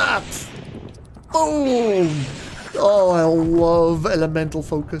 Zap! Boom! Oh, I love elemental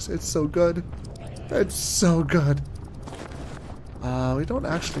focus. It's so good. It's so good. We don't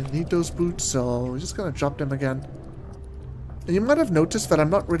actually need those boots, so we're just gonna drop them again. And you might have noticed that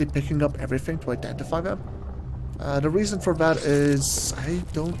I'm not really picking up everything to identify them. The reason for that is I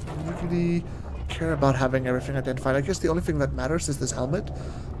don't really care about having everything identified. I guess the only thing that matters is this helmet,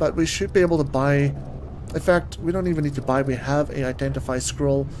 but we should be able to buy. In fact, we don't even need to buy. We have a identify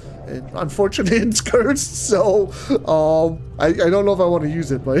scroll. Unfortunately, it's cursed, so I don't know if I want to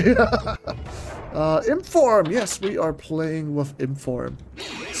use it, but Inform. Yes, we are playing with Inform.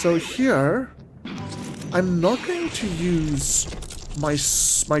 So here, I'm not going to use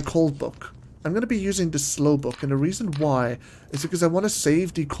my cold book. I'm going to be using the slow book, and the reason why is because I want to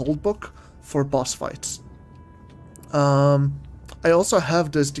save the cold book for boss fights. I also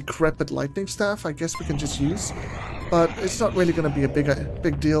have this decrepit lightning staff. I guess we can just use, but it's not really going to be a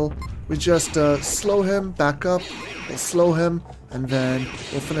big deal. We just slow him, back up, we'll slow him, and then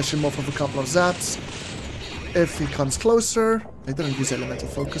we'll finish him off with a couple of zaps. If he comes closer, I didn't use elemental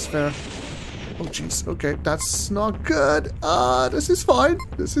focus there. Oh jeez, okay, that's not good. This is fine.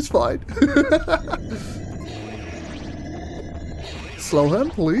 This is fine. Slow him,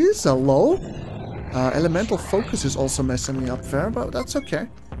 please. Hello. Elemental focus is also messing me up there, but that's okay.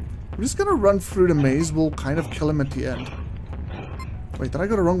 I'm just gonna run through the maze. We'll kind of kill him at the end. Wait, did I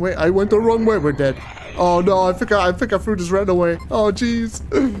go the wrong way? I went the wrong way. We're dead. Oh no, I think I threw this rat away. Oh jeez.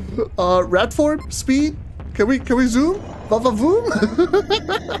 Rat form, speed. Can we zoom? Va-va-voom?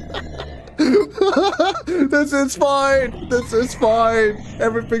 This is fine. This is fine.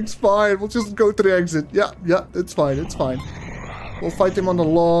 Everything's fine. We'll just go to the exit. Yeah, it's fine. It's fine. We'll fight him on the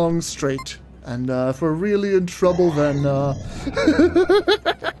long straight. And if we're really in trouble, then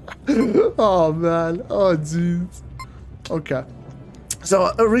oh man. Oh jeez. Okay.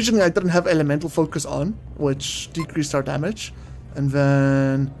 So originally I didn't have elemental focus on, which decreased our damage. And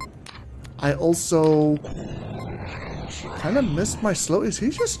then I also kind of missed my slow. Is he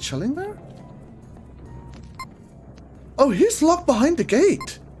just chilling there? Oh, he's locked behind the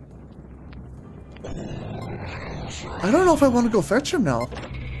gate. I don't know if I want to go fetch him now.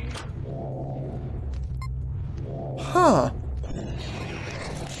 Huh.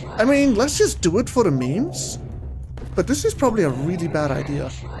 I mean, let's just do it for the memes. But this is probably a really bad idea.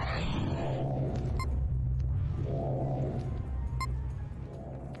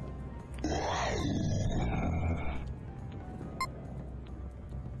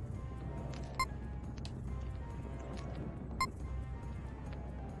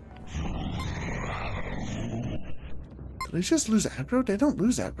 Did they just lose aggro? They don't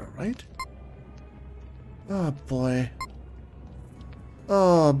lose aggro, right? Oh boy.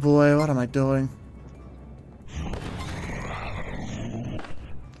 Oh boy, what am I doing?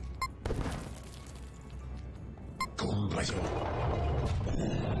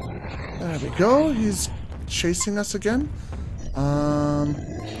 There we go, he's chasing us again. I'm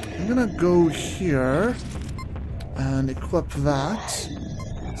gonna go here and equip that.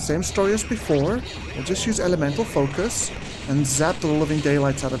 Same story as before. We'll just use elemental focus and zap the living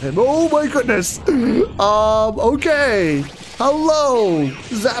daylights out of him. Oh my goodness! Okay. Hello!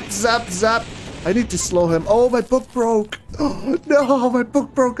 Zap, zap, zap. I need to slow him. Oh, my book broke. Oh, no, my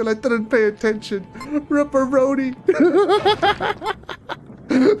book broke and I didn't pay attention. Ripperoni.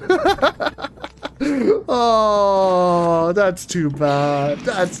 Oh, that's too bad.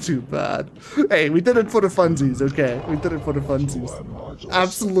 That's too bad. Hey, we did it for the funsies, okay? We did it for the funsies.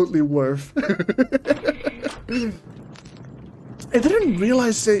 Absolutely worth. I didn't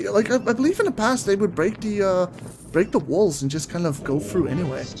realize they, like, I believe in the past they would break the walls and just kind of go through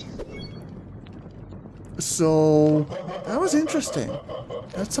anyway. So, that was interesting.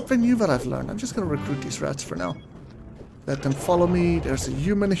 That's something new that I've learned. I'm just gonna recruit these rats for now. Let them follow me. There's a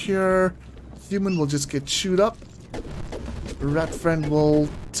human here. Human will just get chewed up. Rat friend will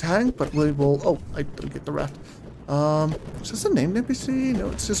tank, but we will... Oh, I didn't get the rat. Is this a named NPC? No,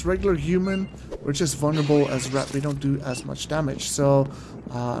 it's just regular human. We're just vulnerable as rat. We don't do as much damage. So,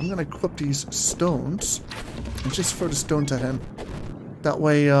 I'm gonna equip these stones and just throw the stones at him. That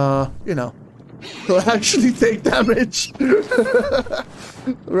way, you know, he'll actually take damage.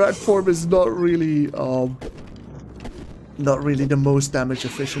 Rat form is not really the most damage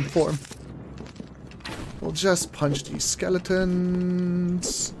efficient form. We'll just punch these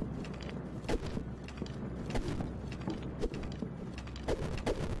skeletons.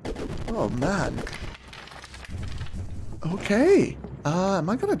 Oh man. Okay. Am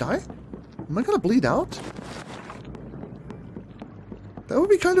I gonna die? Am I gonna bleed out? That would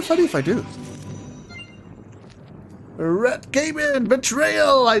be kind of funny if I do. Rat came in!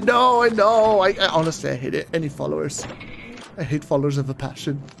 Betrayal! I know! I honestly, I hate it. Any followers. I hate followers of a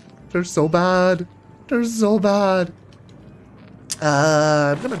passion. They're so bad. They're so bad.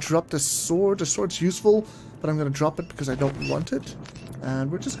 I'm gonna drop the sword. The sword's useful, but I'm gonna drop it because I don't want it.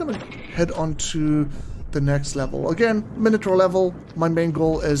 And we're just gonna head on to the next level. Again, Minotaur level. My main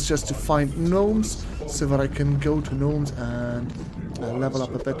goal is just to find gnomes so that I can go to gnomes and level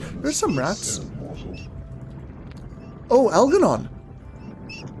up a bit. There's some rats. Oh, Algernon.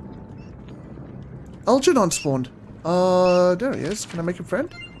 Algernon spawned. There he is. Can I make him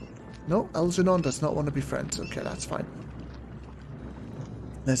friend? No, Algernon does not want to be friends. Okay, that's fine.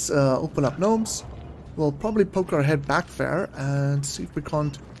 Let's open up gnomes. We'll probably poke our head back there and see if we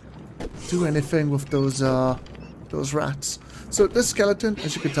can't do anything with those rats. So this skeleton,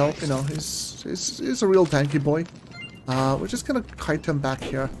 as you can tell, you know, is a real tanky boy. We're just gonna kite him back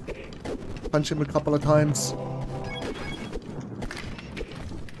here. Punch him a couple of times.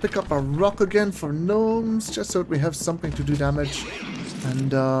 Pick up a rock again for gnomes, just so that we have something to do damage.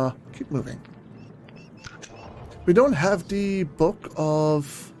 And keep moving. We don't have the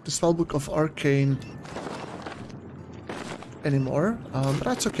spell book of arcane anymore, but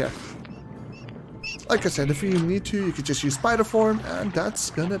that's okay. Like I said, if you need to, you could just use spider form, and that's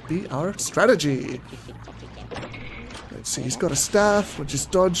gonna be our strategy. Let's see, he's got a staff, we'll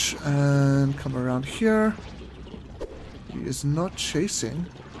just dodge and come around here. He is not chasing.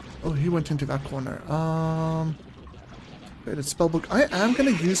 Oh, he went into that corner. Wait, it's spellbook. I am gonna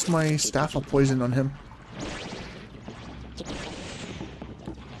use my staff of poison on him.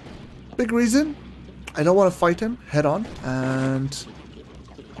 Big reason, I don't want to fight him head on, and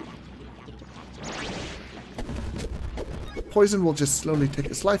poison will just slowly take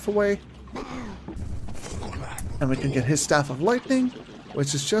his life away. And we can get his staff of lightning,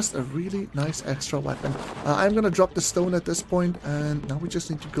 which is just a really nice extra weapon. I'm gonna drop the stone at this point, and now we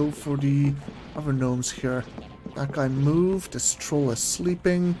just need to go for the other gnomes here. That guy moved, this troll is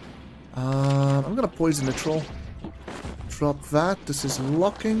sleeping. I'm gonna poison the troll. Drop that. This is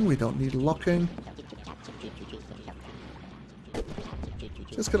locking. We don't need locking.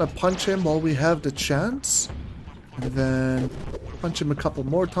 Just gonna punch him while we have the chance. And then punch him a couple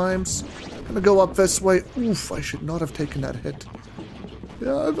more times. Gonna go up this way. Oof, I should not have taken that hit.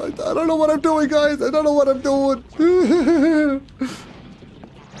 Yeah, I don't know what I'm doing, guys. I don't know what I'm doing.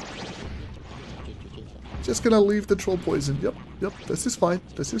 Just gonna leave the troll poison. Yep, this is fine.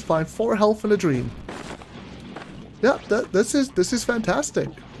 This is fine. 4 health in a dream. Yeah, this is fantastic.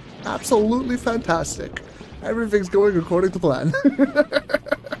 Absolutely fantastic. Everything's going according to plan.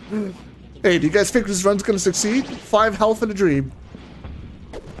 Hey, do you guys think this run's gonna succeed? 5 health in a dream.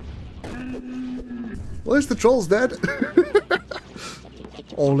 Well, at least the troll's dead.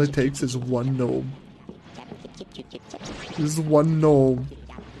 All it takes is 1 gnome. This is 1 gnome.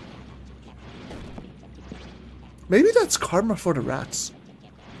 Maybe that's karma for the rats.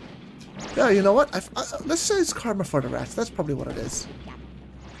 Yeah, you know what? Let's say it's karma for the rats. That's probably what it is.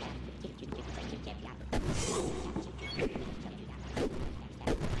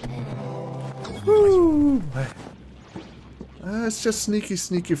 Woo. It's just sneaky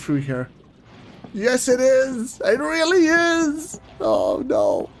through here. Yes, it is. It really is. Oh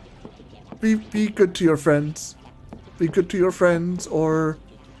no. Be good to your friends. Be good to your friends, or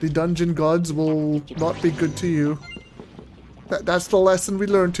the dungeon gods will not be good to you. That's the lesson we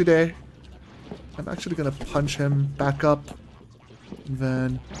learned today. I'm actually gonna punch him back up. And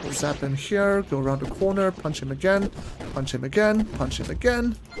then we'll zap him here, go around the corner, punch him again, punch him again, punch him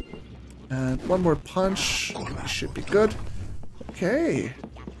again. And 1 more punch. Should be good. Okay.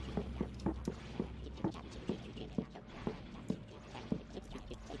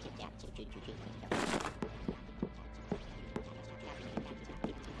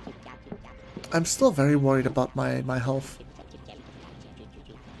 I'm still very worried about my health.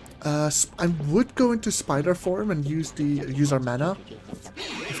 I would go into spider form and use our mana.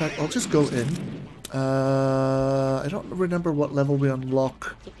 In fact, I'll just go in. I don't remember what level we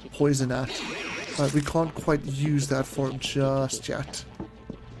unlock poison at, but we can't quite use that form just yet.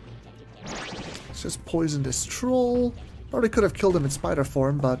 Let's just poison this troll. Probably could have killed him in spider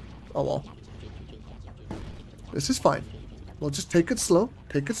form, but oh well. This is fine. We'll just take it slow,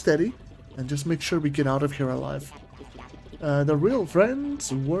 take it steady, and just make sure we get out of here alive. The real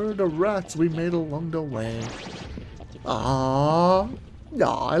friends were the rats we made along the way. Ah, yeah,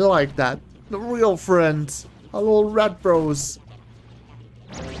 I like that. The real friends. Our little rat bros.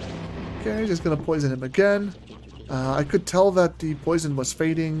 Okay, just gonna poison him again. I could tell that the poison was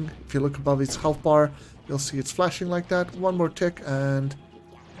fading. If you look above his health bar, you'll see it's flashing like that. 1 more tick and...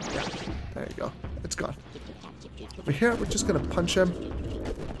 yeah, there you go. It's gone. Over here, we're just gonna punch him.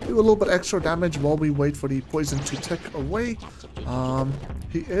 Do a little bit extra damage while we wait for the poison to tick away.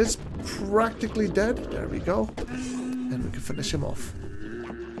 He is practically dead. There we go. And we can finish him off.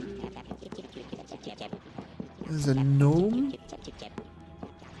 There's a gnome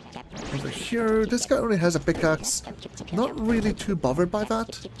over here. This guy only has a pickaxe. Not really too bothered by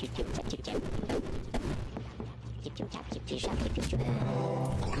that.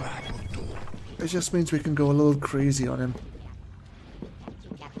 It just means we can go a little crazy on him.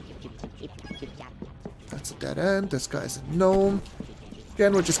 That's a dead end. This guy's a gnome.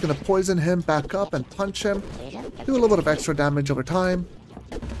 Again, we're just going to poison him back up and punch him. Do a little bit of extra damage over time.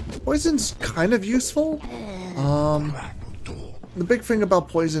 Poison's kind of useful. The big thing about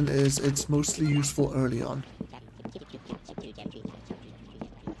poison is it's mostly useful early on.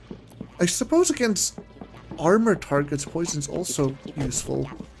 I suppose against armor targets, poison's also useful.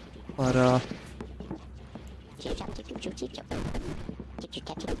 But,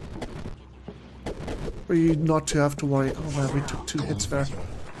 for you not to have to worry. Oh man, we took 2 hits there.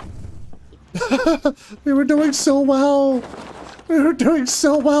 We were doing so well. We were doing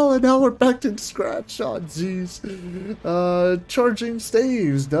so well, and now we're back to scratch. Oh, jeez. Charging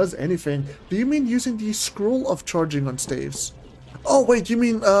staves does anything. Do you mean using the scroll of charging on staves? Oh, wait, you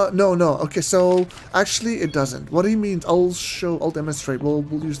mean, no. Okay, so, actually, it doesn't. What he means, I'll demonstrate. We'll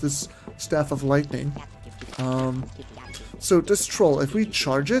use this staff of lightning. So, this troll, if we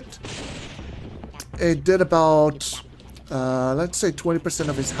charge it, it did about, let's say 20%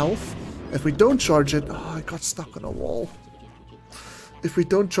 of his health. If we don't charge it, oh, I got stuck on a wall. If we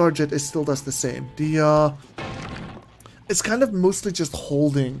don't charge it, it still does the same. It's kind of mostly just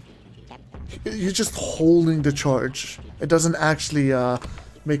holding. You're just holding the charge. It doesn't actually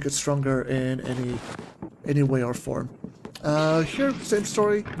make it stronger in any way or form. Here, same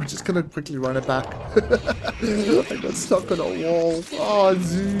story. I'm just gonna quickly run it back. I got stuck on a wall. Oh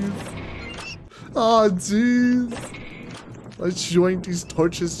jeez. Oh jeez. Let's join these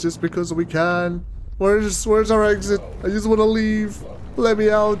torches just because we can. Where's our exit? I just want to leave. Let me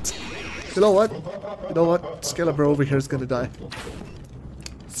out. You know what? Skelebro over here is gonna die.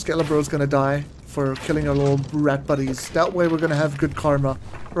 Skelebro's gonna die for killing our little rat buddies. That way we're gonna have good karma.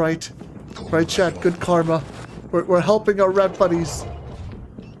 Right? Right, chat? Good karma. We're helping our rat buddies.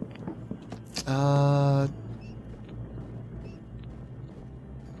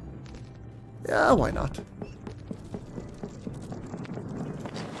 Yeah, why not?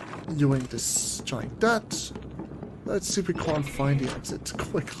 Doing this, trying that. Let's see if we can't find the exit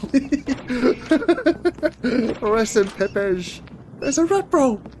quickly. Rest in Pepej. There's a rat,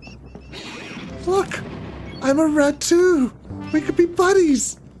 bro. Look, I'm a rat too. We could be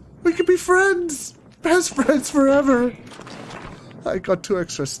buddies. We could be friends. Best friends forever. I got 2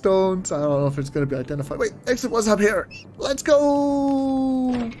 extra stones. I don't know if it's going to be identified. Wait, exit was up here. Let's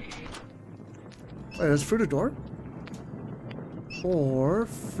go. Wait, is through the door? Or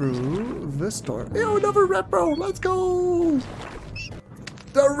through this door? Yo, another rat, bro. Let's go.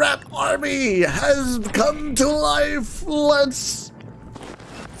 The rat army has come to life. Let's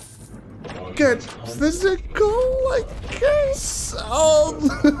get physical, I guess. Oh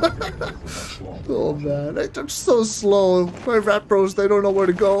man, I'm so slow. My rat bros, they don't know where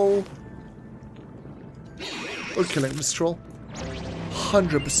to go. We're killing this troll.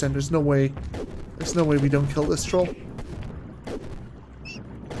 100%. There's no way. There's no way we don't kill this troll.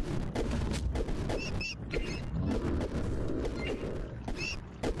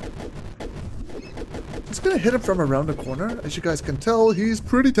 It's gonna hit him from around the corner. As you guys can tell, he's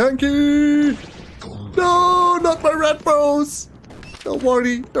pretty tanky. No, not my rat bros. Don't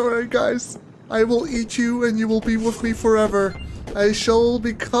worry, guys. I will eat you and you will be with me forever. I shall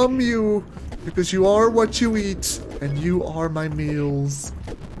become you because you are what you eat and you are my meals.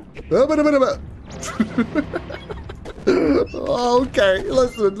 Okay,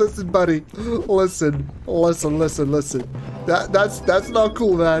 listen, buddy. Listen. That's not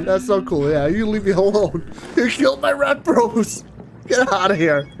cool, man. That's not cool. Yeah, you leave me alone. You killed my rat bros. Get out of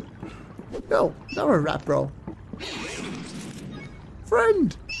here. No, not a rat bro.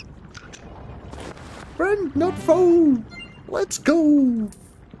 Friend, not foe. Let's go.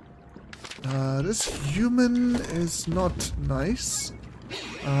 This human is not nice.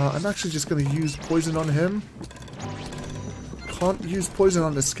 I'm actually just going to use poison on him. Can't use poison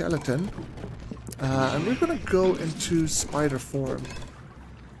on the skeleton. And we're going to go into spider form.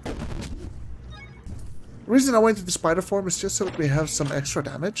 The reason I went into spider form is just so that we have some extra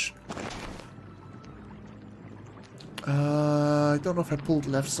damage. I don't know if I pulled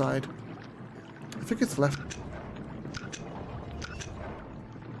left side. I think it's left.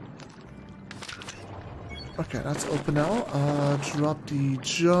 Okay, that's open now. Drop the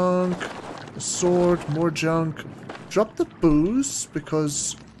junk, the sword, more junk. Drop the booze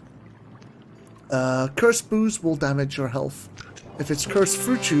because cursed booze will damage your health. If it's cursed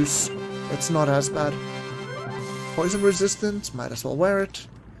fruit juice, it's not as bad. Poison resistance, might as well wear it.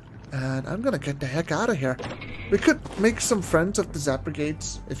 And I'm gonna get the heck out of here. We could make some friends of the Zap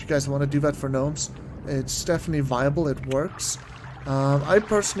Brigades if you guys want to do that for gnomes. It's definitely viable, it works. I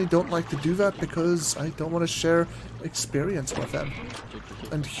personally don't like to do that because I don't want to share experience with them.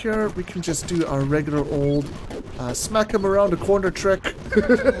 And here we can just do our regular old smack him around the corner trick.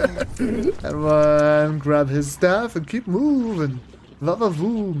 And grab his staff and keep moving.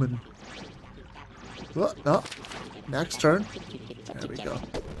 Va-va-voom and... Oh, no. Next turn. There we go.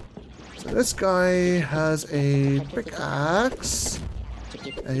 So this guy has a pickaxe.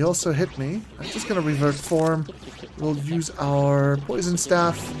 And he also hit me. I'm just going to revert form. We'll use our poison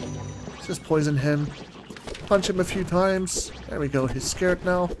staff. Just poison him. Punch him a few times. There we go. He's scared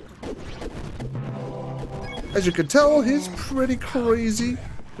now. As you can tell, he's pretty crazy.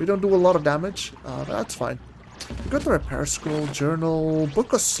 We don't do a lot of damage. But that's fine. We got the repair scroll, journal,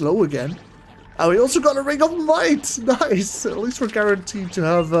 book of slow again. Oh, we also got a ring of might. Nice. At least we're guaranteed to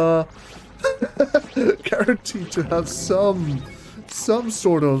have some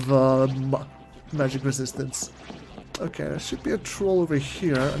sort of magic resistance. Okay, there should be a troll over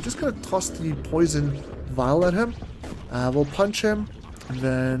here. I'm just gonna toss the poison vial at him. We'll punch him and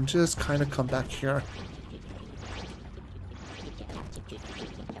then just kind of come back here.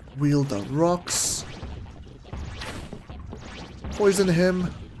 Wield the rocks. Poison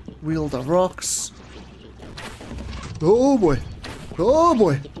him. Wield the rocks. Oh boy. Oh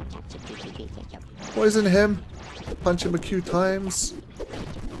boy. Poison him. Punch him a few times.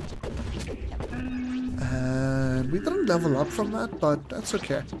 And we didn't level up from that, but that's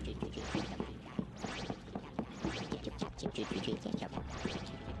okay.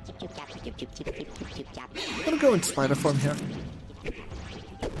 I'm gonna go in spider form here.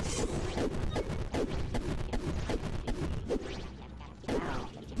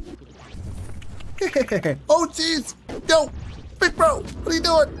 Oh jeez! No! Big bro, what are you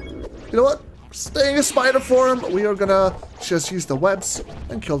doing? You know what? Staying in spider form, we are gonna just use the webs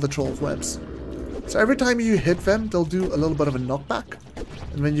and kill the troll with webs. So every time you hit them, they'll do a little bit of a knockback.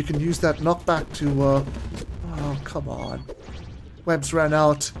 And then you can use that knockback to, oh, come on. Webs ran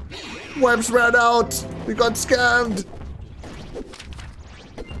out. Webs ran out! We got scammed!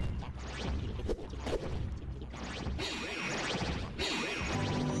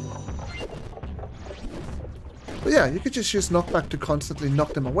 But yeah, you could just use knockback to constantly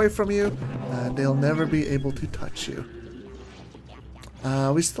knock them away from you, and they'll never be able to touch you.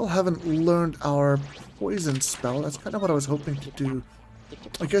 We still haven't learned our poison spell. That's kind of what I was hoping to do.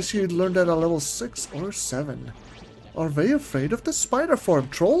 I guess you'd learn that at level 6 or 7. Are they afraid of the spider form?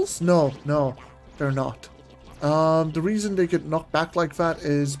 Trolls? No, no, they're not. The reason they get knocked back like that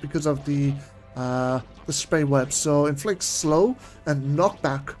is because of the spray web. So inflicts slow and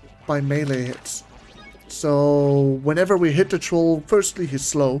knockback by melee hits. So whenever we hit the troll, firstly he's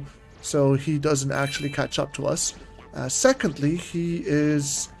slow, so he doesn't actually catch up to us. Secondly, he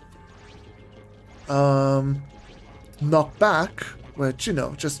is knocked back, which, you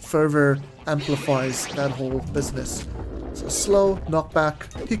know, just further amplifies that whole business. So slow,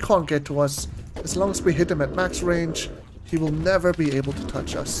 knockback, he can't get to us. As long as we hit him at max range, he will never be able to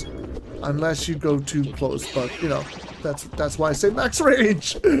touch us. Unless you go too close, but, you know, that's why I say max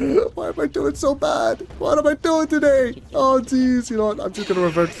range. Why am I doing so bad? What am I doing today? Oh, jeez, you know what, I'm just gonna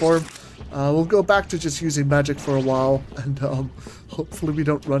revert form. We'll go back to just using magic for a while, and hopefully we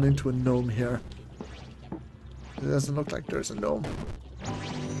don't run into a gnome here. It doesn't look like there's a gnome.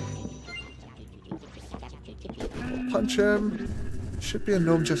 Punch him. Should be a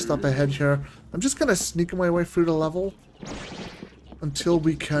gnome just up ahead here. I'm just gonna sneak my way through the level until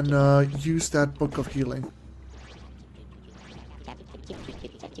we can use that Book of Healing.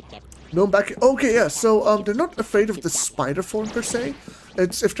 Gnome back. Okay, yeah, so they're not afraid of the spider form per se.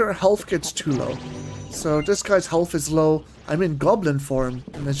 It's if their health gets too low. So this guy's health is low. I'm in goblin form,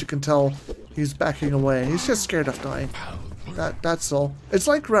 and as you can tell, he's backing away. He's just scared of dying. That's all. It's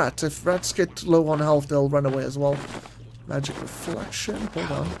like rats. If rats get low on health, they'll run away as well. Magic reflection.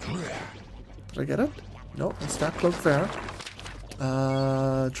 Hold on. Did I get it? No, it's that cloak there.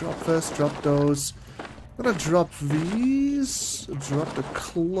 Drop this, drop those. I'm gonna drop these. Drop the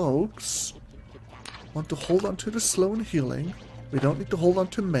cloaks. Want to hold on to the slow and healing. We don't need to hold on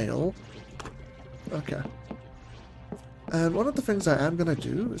to mail. Okay. And one of the things I am gonna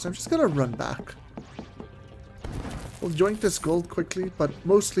do is I'm just gonna run back. We'll join this gold quickly, but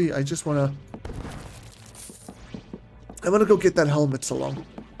mostly I just wanna... I wanna go get that helmet so long.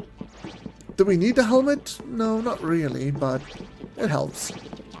 Do we need the helmet? No, not really, but it helps.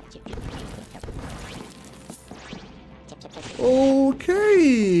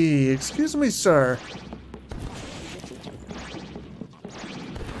 Okay, excuse me, sir.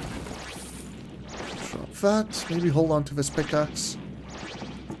 Drop that. Maybe hold on to this pickaxe.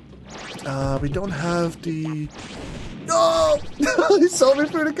 We don't have the... No! He saw me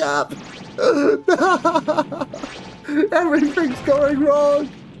through the gap! Everything's going wrong!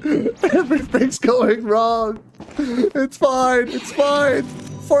 Everything's going wrong! It's fine, it's fine!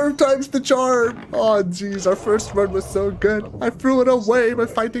 4 times the charm! Oh jeez, our first run was so good. I threw it away by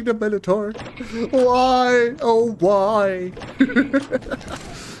fighting the Minotaur. Why? Oh, why?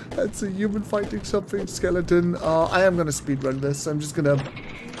 That's a human fighting something skeleton. I am gonna speedrun this. I'm just gonna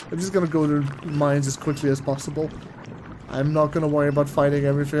go to mines as quickly as possible. I'm not gonna worry about fighting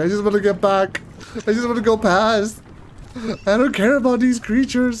everything. I just want to get back. I just want to go past. I don't care about these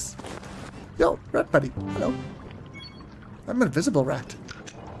creatures. Yo, rat buddy. Hello. I'm an invisible rat.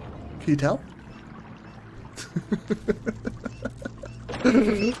 Can you tell?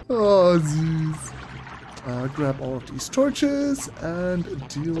 Oh, jeez. Grab all of these torches and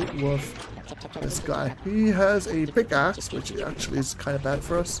deal with this guy. He has a pickaxe, which actually is kind of bad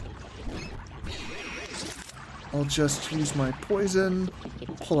for us. I'll just use my poison,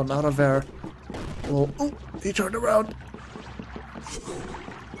 pull him out of there. Well, oh, he turned around.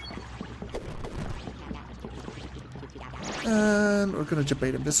 And we're gonna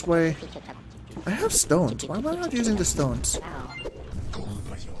debate him this way. I have stones. Why am I not using the stones?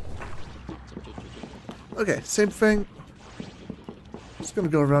 Okay, same thing. Just gonna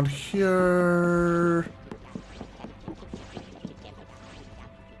go around here.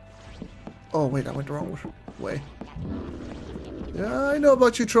 Oh wait, I went the wrong way. Yeah, I know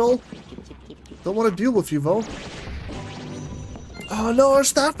about you, troll. Don't want to deal with you, though. Oh no, our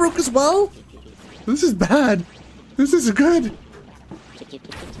staff broke as well? This is bad. This is good.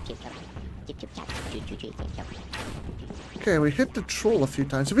 Okay, we hit the troll a few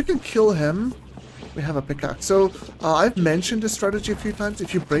times. If we can kill him, We have a pickaxe. So, I've mentioned this strategy a few times.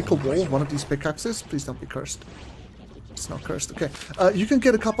 If you break a wall with one of these pickaxes, please don't be cursed. It's not cursed. Okay. You can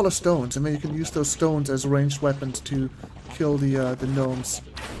get a couple of stones, and then you can use those stones as ranged weapons to kill the gnomes.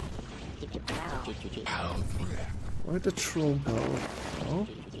 Where'd the troll go? Oh.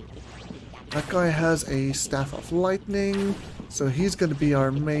 That guy has a staff of lightning, so he's going to be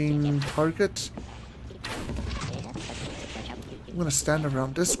our main target. I'm going to stand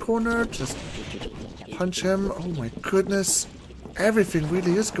around this corner, just punch him. Oh my goodness. Everything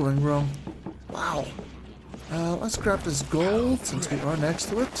really is going wrong. Wow. Let's grab this gold since we are next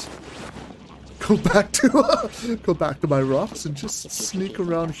to it. Go back to my rocks and just sneak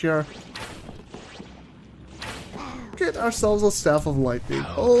around here. Get ourselves a staff of lightning.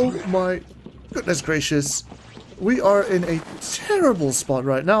 Oh my goodness gracious. We are in a terrible spot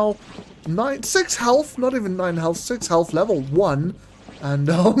right now. 6 health, not even 9 health, 6 health, level 1. And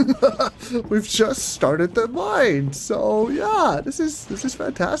we've just started the mine. So yeah, this is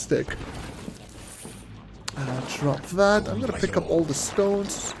fantastic. Drop that. I'm gonna pick up all the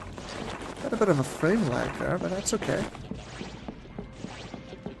stones. Got a bit of a frame lag there, but that's okay.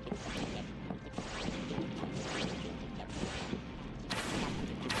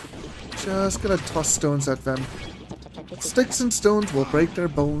 Just gonna toss stones at them. Sticks and stones will break their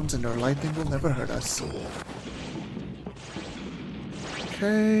bones and their lightning will never hurt us.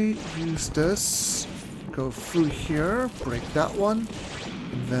 Okay, use this. Go through here, break that one.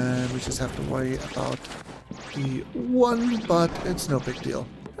 And then we just have to worry about the one, but it's no big deal.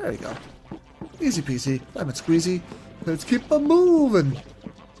 There you go. Easy peasy, lemon squeezy. Let's keep on moving.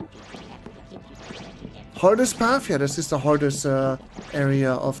 Hardest path? Yeah, this is the hardest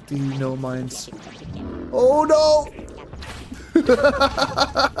area of the no mines. Oh no!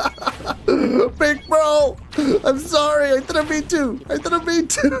 Big bro! I'm sorry, I didn't mean to! I didn't mean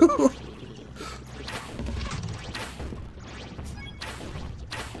to!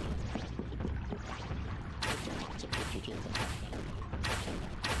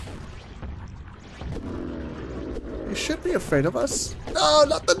 You should be afraid of us. No,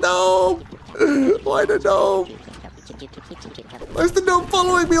 not the gnome! Why the gnome? Where's the gnome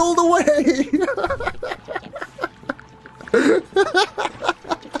following me all the way?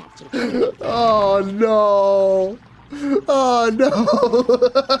 Oh no! Oh no!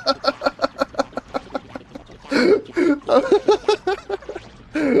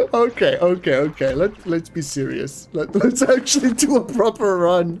 Okay. Let's be serious. Let's actually do a proper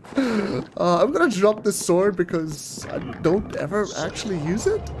run. I'm gonna drop the sword because I don't ever actually use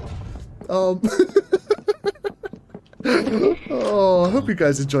it. Oh, I hope you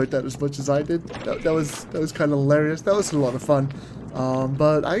guys enjoyed that as much as I did. That was kind of hilarious. That was a lot of fun.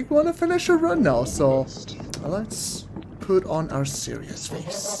 But I want to finish a run now, so let's put on our serious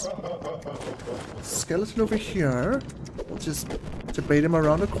face. Skeleton over here. We'll just debate him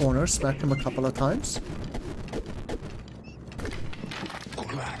around the corner, smack him a couple of times.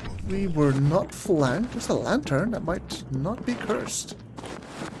 We were not flanked. There's a lantern that might not be cursed.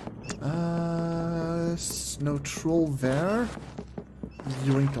 No troll there.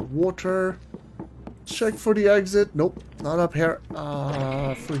 Drink the water. Check for the exit. Nope, not up here.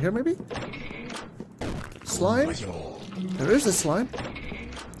 Through here maybe? Slime? There is a slime.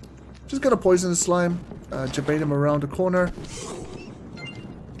 Just gonna poison the slime. Debate him around the corner.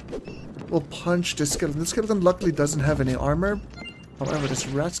 We'll punch the skeleton. The skeleton luckily doesn't have any armor. However, this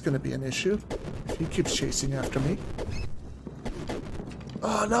rat's gonna be an issue if he keeps chasing after me.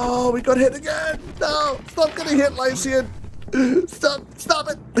 Oh no, we got hit again! No! Stop getting hit, Lycian! Stop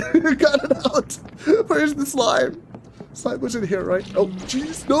it! Got it out! Where's the slime? Slime was in here, right? Oh,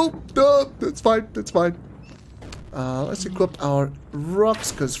 jeez, no! That's fine. Let's equip our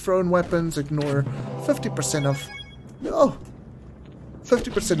rocks, because thrown weapons ignore 50% of... No!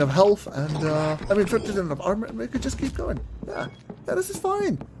 50% of health, and, 50% of armor, and we could just keep going. Yeah, this is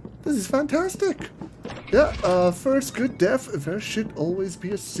fine. This is fantastic. Yeah, first good death, there should always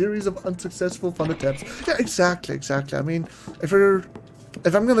be a series of unsuccessful fun attempts. Yeah, exactly. I mean, if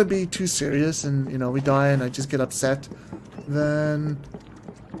I'm gonna be too serious and, we die and I just get upset, then...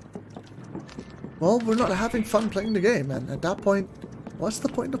 Well, we're not having fun playing the game, and at that point, what's the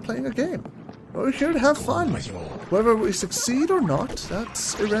point of playing a game? We're here to have fun. Whether we succeed or not,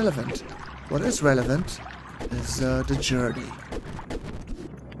 that's irrelevant. What is relevant is the journey.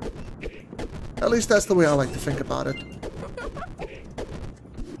 At least that's the way I like to think about it.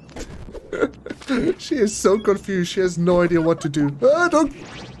 She is so confused. She has no idea what to do. Don't!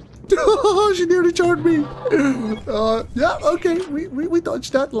 She nearly charged me. Yeah, okay. We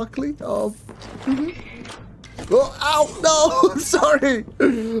dodged that, luckily. Oh, ow! No! Sorry!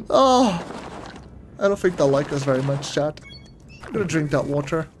 Oh. I don't think they'll like us very much, chat. I'm gonna drink that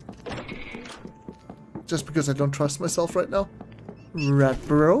water. Just because I don't trust myself right now. Rat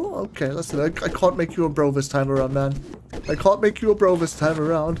bro? Okay, listen, I can't make you a bro this time around, man. I can't make you a bro this time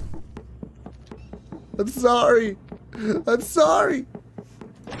around. I'm sorry. I'm sorry.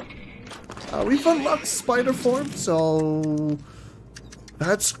 We've unlocked spider form, so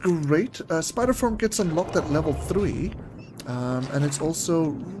that's great. Spider form gets unlocked at level 3. And it's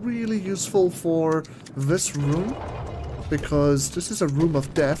also really useful for this room, because this is a room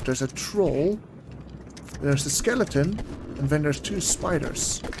of death. There's a troll, there's a skeleton, and then there's 2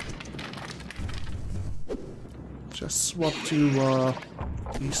 spiders. Just swap to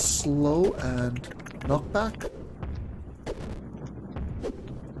be slow and knock back.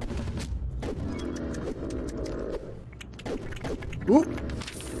 Ooh!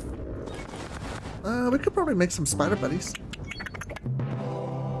 We could probably make some spider buddies.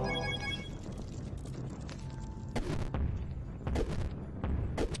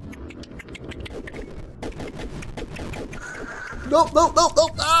 No, no, no, no!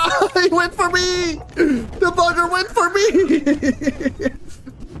 Ah, he went for me! The bugger went for me!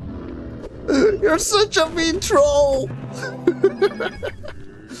 You're such a mean troll!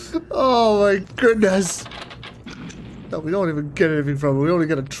 Oh my goodness! No, we don't even get anything from it. We only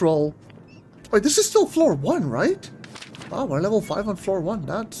get a troll. Wait, this is still floor 1, right? Wow, we're level 5 on floor 1.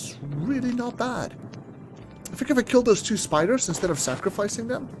 That's really not bad. I think if I killed those 2 spiders instead of sacrificing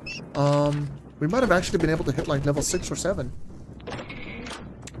them, we might have actually been able to hit like level 6 or 7.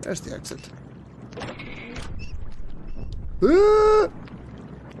 There's the exit. Ah!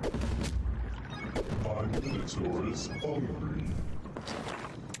 My minotaur is hungry.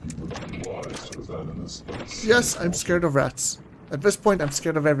 You would be wise to that in this place. Yes, I'm scared of rats. At this point, I'm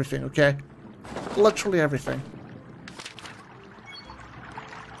scared of everything, okay? Literally everything.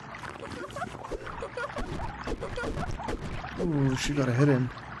 Ooh, she got a hit in.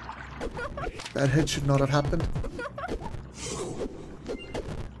 That hit should not have happened.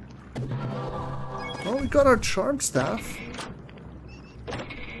 Oh, we got our charm staff.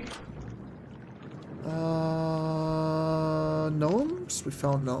 Gnomes? We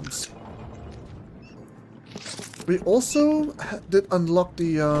found gnomes. We also did unlock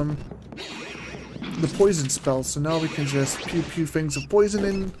the poison spell, so now we can just pew things of poison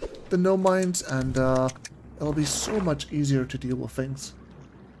in the gnome mines, and it'll be so much easier to deal with things.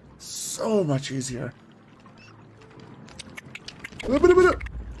 So much easier.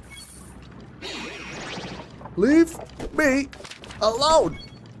 Leave me alone!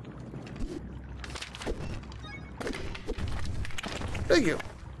 Thank you.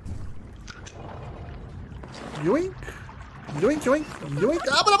 Yoink. Yoink, yoink, yoink.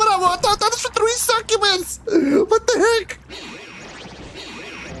 Ah, that was for 3 seconds! What the heck?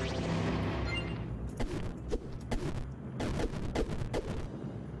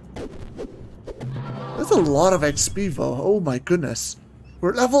 That's a lot of XP though. Oh my goodness.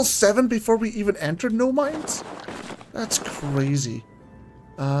 We're level 7 before we even entered No Mines? That's crazy.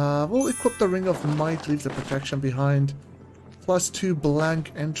 We'll equip the Ring of Might, leave the protection behind. +2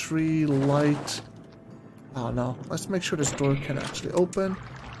 blank entry, light. Oh no, let's make sure this door can actually open.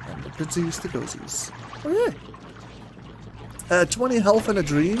 And the goodsies, the gozies. Okay. 20 health and a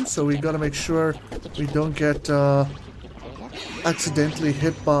dream, so we gotta make sure we don't get accidentally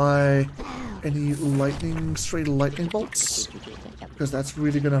hit by any stray lightning bolts. Because that's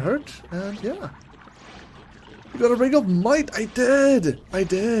really gonna hurt, and yeah. You got a Ring of Might! I did! I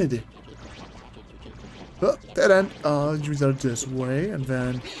did! Oh, dead end. Use that this way, and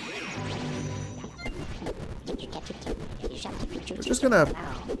then... We're just gonna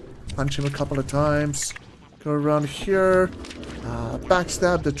punch him a couple of times. Go around here.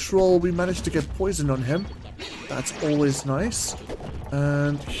 Backstab the troll. We managed to get poison on him. That's always nice.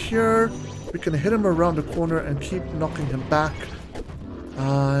 And here, we can hit him around the corner and keep knocking him back.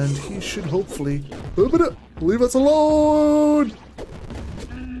 And he should hopefully... Leave us alone!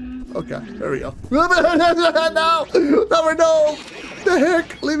 Okay, there we go. No! No, no! The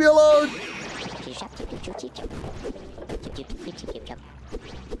heck? Leave me alone!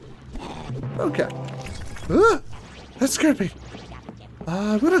 Okay. That scared me.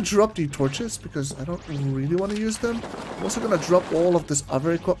 I'm gonna drop the torches because I don't really want to use them. I'm also gonna drop all of this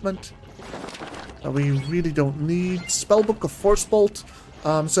other equipment that we really don't need. Spellbook of Force Bolt.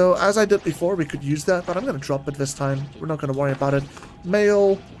 So as I did before, we could use that, but I'm gonna drop it this time. We're not gonna worry about it.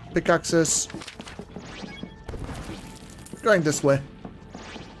 Mail, pickaxes. Going this way.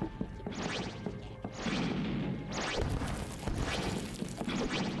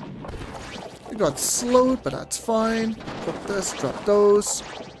 We got slowed, but that's fine. Drop this, drop those.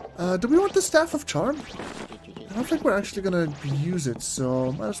 Do we want the Staff of Charm? I don't think we're actually going to use it,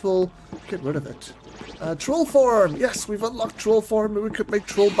 so might as well get rid of it. Troll form! Yes, we've unlocked troll form. We could make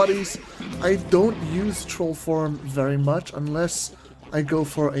troll buddies. I don't use troll form very much unless I go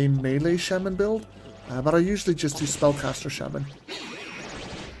for a melee shaman build. But I usually just do spellcaster shaman.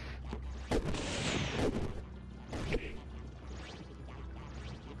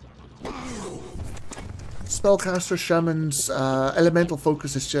 Spellcaster shaman's elemental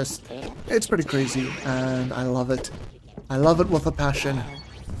focus is just, it's pretty crazy, and I love it. I love it with a passion.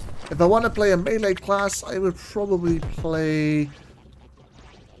 If I want to play a melee class, I would probably play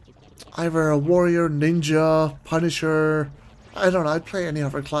either a warrior, ninja, punisher. I don't know, I'd play any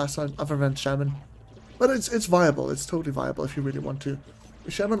other class other than shaman. But it's viable, it's totally viable if you really want to.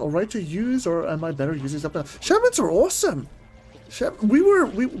 Is shaman alright to use, or am I better using something else? Shamans are awesome!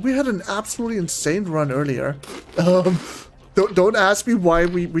 We had an absolutely insane run earlier. Don't ask me why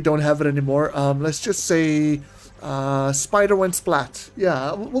we don't have it anymore. Let's just say Spider went splat.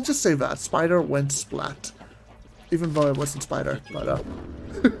 Yeah, we'll just say that. Spider went splat. Even though it wasn't Spider, but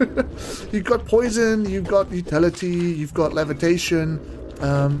you've got poison, you've got utility, you've got levitation.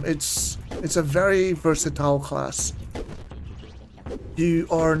 It's a very versatile class. You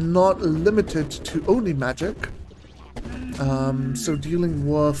are not limited to only magic. So dealing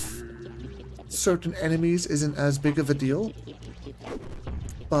with certain enemies isn't as big of a deal.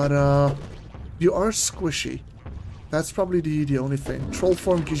 But you are squishy. That's probably the only thing. Troll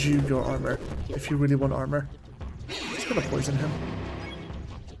form gives you your armor, if you really want armor. Just gonna poison him.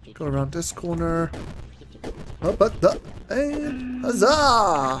 Go around this corner. And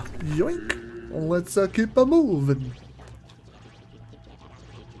huzzah! Yoink! Let's keep a moving.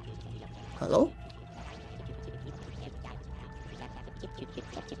 Hello?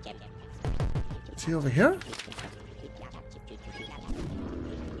 Is he over here?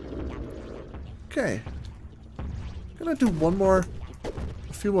 Okay. Gonna do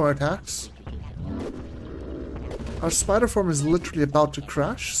a few more attacks. Our spider form is literally about to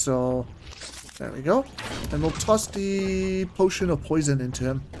crash, so there we go. And we'll toss the potion of poison into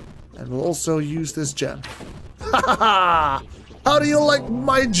him. And we'll also use this gem. Ha ha ha! How do you like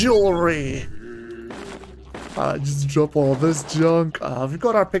my jewelry? Just drop all this junk. We've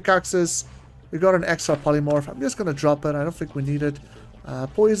got our pickaxes. We got an extra polymorph. I'm just gonna drop it. I don't think we need it.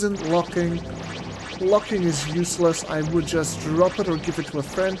 Poison, locking. Locking is useless. I would just drop it or give it to a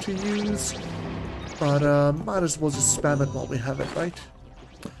friend to use. But might as well just spam it while we have it, right?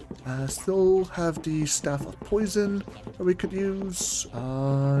 Still have the Staff of Poison that we could use.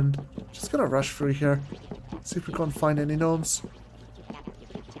 And just gonna rush through here. See if we can't find any gnomes.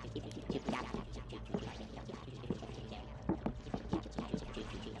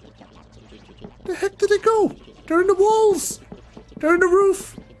 The heck did they go? They're in the walls! They're in the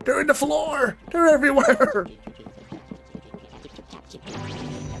roof! They're in the floor! They're everywhere!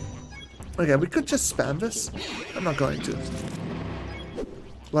 Okay, we could just spam this. I'm not going to.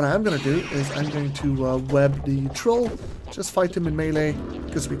 What I am going to do is I'm going to web the troll. Just fight him in melee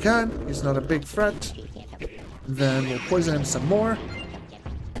because we can. He's not a big threat. Then we'll poison him some more.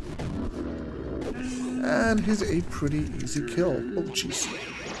 And he's a pretty easy kill. Oh, jeez.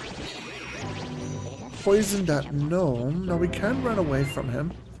 Poison that gnome. Now we can run away from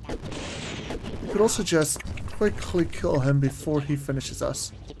him. We could also just quickly kill him before he finishes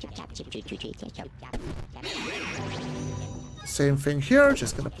us. Same thing here.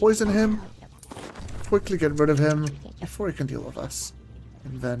 Just gonna poison him. Quickly get rid of him before he can deal with us.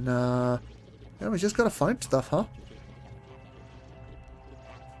 And then, yeah, we just gotta find stuff, huh?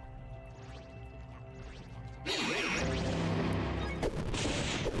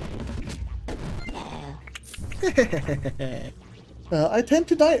 I tend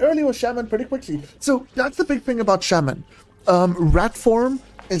to die early with Shaman pretty quickly. So that's the big thing about Shaman. Rat form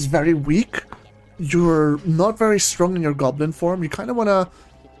is very weak. You're not very strong in your Goblin form. You kind of wanna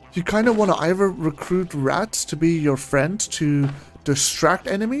either recruit rats to be your friend to distract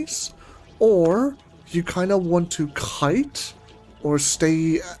enemies, or you kind of want to kite or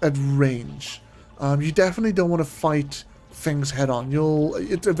stay at range. You definitely don't want to fight things head on.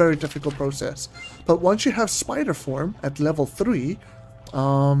 It's a very difficult process. But once you have spider form at level 3,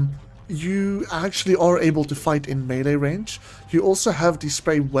 you actually are able to fight in melee range. You also have the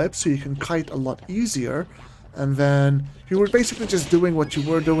spray web, so you can kite a lot easier. And then you were basically just doing what you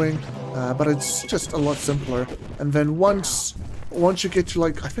were doing, but it's just a lot simpler. And then once you get to,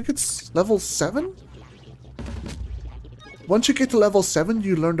 like, I think it's level 7? Once you get to level 7,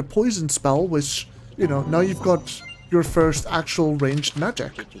 you learn the poison spell, which, you know, now you've got your first actual ranged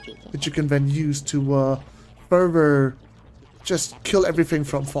magic that you can then use to further just kill everything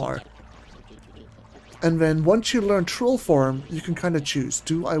from far. And then once you learn troll form, you can kind of choose.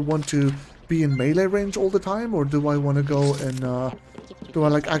 Do I want to be in melee range all the time, or do I want to go in, do I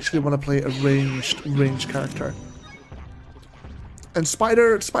like actually want to play a ranged character? And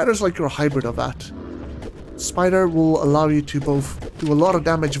Spider's like your hybrid of that. Spider will allow you to both do a lot of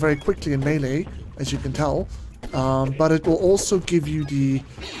damage very quickly in melee, as you can tell, but it will also give you the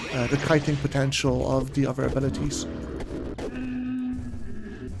kiting potential of the other abilities.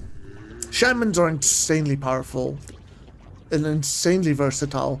 Shamans are insanely powerful and insanely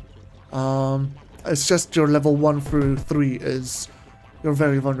versatile. It's just your level 1 through 3 is... You're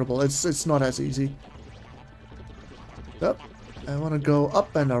very vulnerable. It's not as easy. Yep. I want to go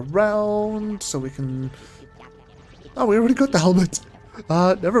up and around so we can... Oh, we already got the helmet.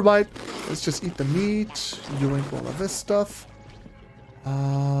 Never mind. Let's just eat the meat. Doing all of this stuff.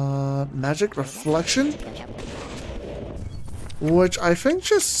 Magic reflection. Which I think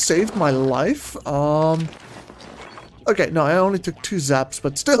just saved my life. Okay, no, I only took 2 zaps,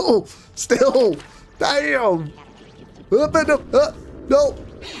 but still, damn. No.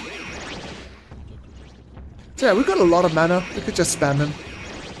 So yeah, we've got a lot of mana. We could just spam him.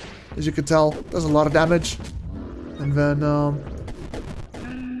 As you can tell, does a lot of damage. And then,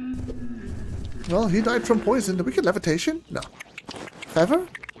 well, he died from poison. Did we get levitation? No. Feather?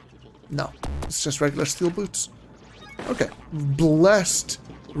 No. It's just regular steel boots. Okay. Blessed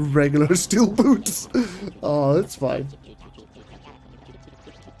regular steel boots. Oh, that's fine.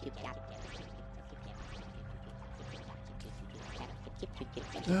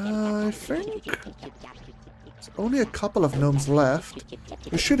 I think there's only a couple of gnomes left.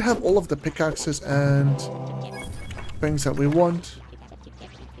 We should have all of the pickaxes and things that we want.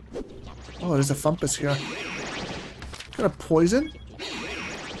 Oh, there's a Fumpus here. Gonna poison.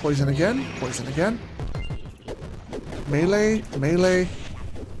 Poison again. Poison again. Melee. Melee.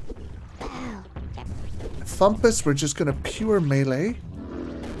 Fumpus, we're just gonna pure melee.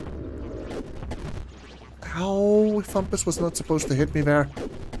 Ow, Fumpus was not supposed to hit me there.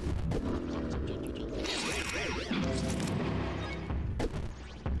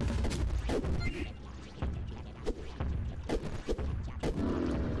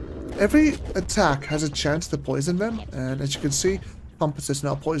 Every attack has a chance to poison them, and as you can see, Fumpus is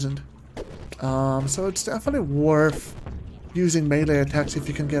now poisoned. So it's definitely worth using melee attacks if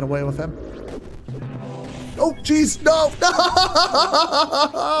you can get away with them. Oh, jeez, no! No!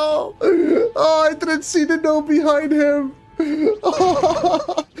 Oh, I didn't see the gnome behind him.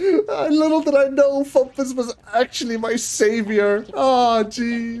 Oh, little did I know Fumpus was actually my savior. Oh,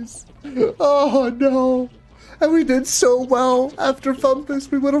 jeez. Oh, no. And we did so well. After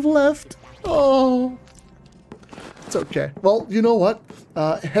Fumpus, we would have left. Oh. It's okay. Well, you know what?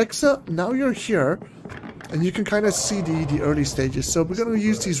 Hexa, now you're here. And you can kind of see the early stages. So we're going to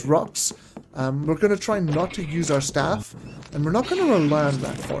use these rocks. We're going to try not to use our staff. And we're not going to rely on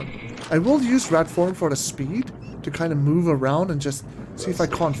rat form. I will use rat form for the speed. To kind of move around and just see if I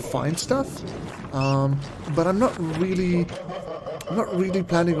can't find stuff. But I'm not really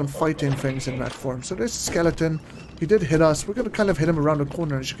planning on fighting things in rat form. So there's a skeleton. He did hit us. We're going to kind of hit him around the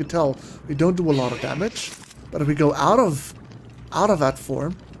corner. As you can tell, we don't do a lot of damage. But if we go out of that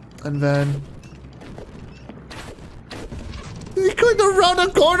form, and then... He couldn't around the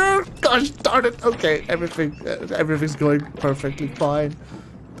corner? Gosh darn it. Okay, everything's going perfectly fine.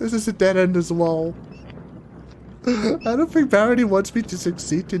 This is a dead end as well. I don't think Barony wants me to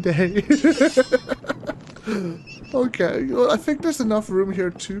succeed today. Okay, well, I think there's enough room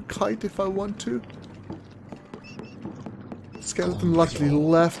here to kite if I want to. Skeleton luckily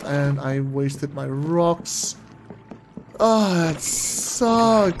left and I wasted my rocks. Oh, that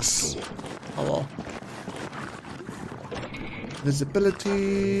sucks. Oh well.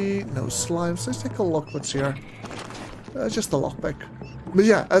 Visibility, no slimes. Let's take a look what's here. Just a lockpick. But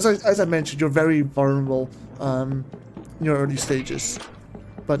yeah, as I mentioned, you're very vulnerable in your early stages.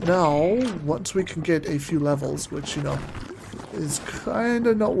 But now, once we can get a few levels, which, you know, is kind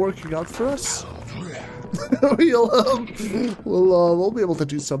of not working out for us, we'll be able to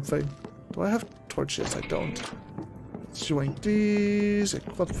do something. Do I have torches? I don't. Showing these,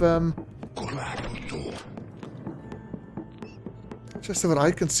 equip them. Just so that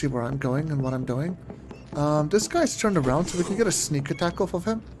I can see where I'm going and what I'm doing. This guy's turned around so we can get a sneak attack off of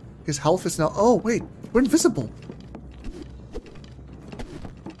him. His health is now... Oh, wait. We're invisible.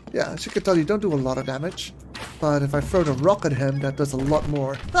 Yeah, as you can tell, you don't do a lot of damage. But if I throw the rock at him, that does a lot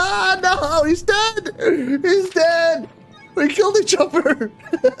more. Ah, no! He's dead! He's dead! We killed each other!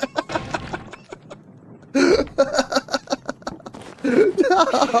 No!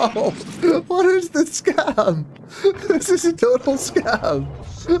 Wow! What is this scam? This is a total scam.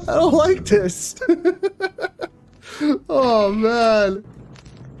 I don't like this. Oh, man.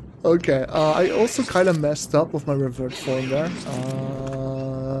 Okay, I also kind of messed up with my revert form there.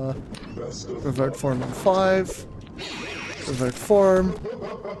 Revert form in 5. Revert form.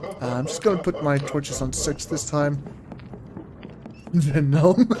 I'm just going to put my torches on 6 this time.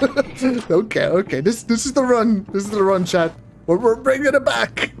 No. Okay. This is the run. This is the run, chat. We're bringing it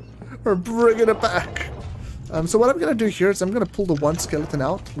back. We're bringing it back. So what I'm going to do here is I'm going to pull the one skeleton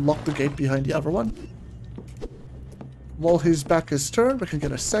out, lock the gate behind the other one. While his back is turned, we can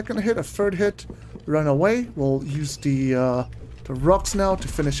get a second hit, a third hit, run away. We'll use the rocks now to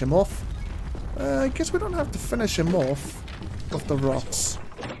finish him off. I guess we don't have to finish him off with the rocks.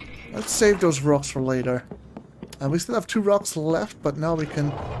 Let's save those rocks for later. We still have 2 rocks left, but now we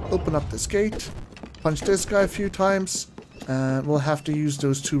can open up this gate, punch this guy a few times, and we'll have to use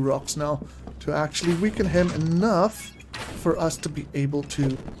those 2 rocks now to actually weaken him enough for us to be able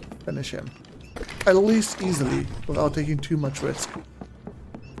to finish him. At least easily, without taking too much risk.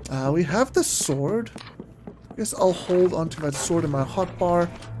 We have the sword. I guess I'll hold onto that sword in my hotbar,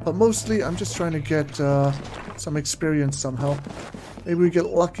 but mostly I'm just trying to get some experience somehow. Maybe we get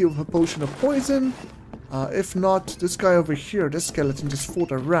lucky with a potion of poison. If not, this guy over here, this skeleton just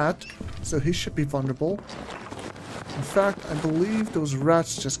fought a rat, so he should be vulnerable. In fact, I believe those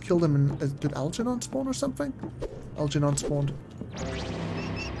rats just killed him in... did Algernon spawn or something? Algernon spawned.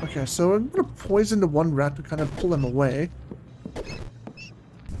 Okay, so I'm going to poison the one rat to kind of pull him away.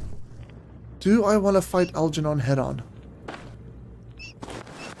 Do I want to fight Algernon head-on?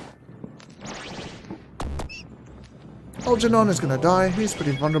 Algernon is going to die. He's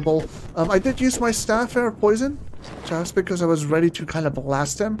pretty vulnerable. I did use my staff air poison, just because I was ready to kind of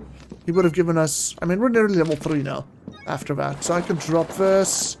blast him. He would have given us... I mean, we're nearly level 3 now, after that. So I can drop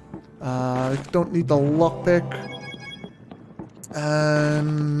this. I don't need the lockpick.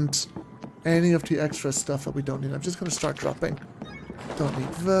 And any of the extra stuff that we don't need. I'm just going to start dropping. Don't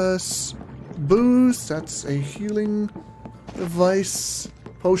need this. Boost, that's a healing device.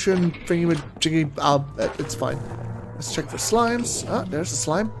 Potion, thingy with jiggy. It's fine. Let's check for slimes. Ah, there's a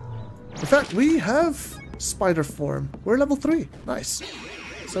slime. In fact, we have spider form. We're level 3. Nice.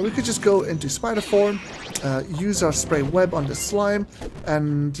 So we could just go into spider form, use our spray web on the slime,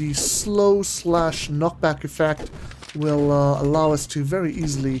 and the slow / knockback effect will allow us to very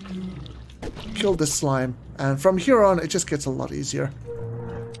easily kill this slime. And from here on, it just gets a lot easier.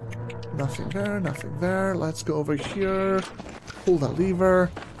 Nothing there, nothing there. Let's go over here, pull the lever,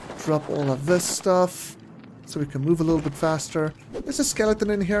 drop all of this stuff, so we can move a little bit faster. There's a skeleton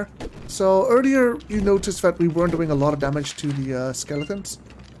in here. So earlier you noticed that we weren't doing a lot of damage to the skeletons.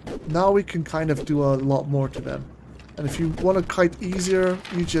 Now we can kind of do a lot more to them. And if you want to kite easier,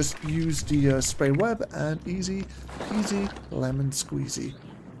 you just use the spray web and easy peasy lemon squeezy.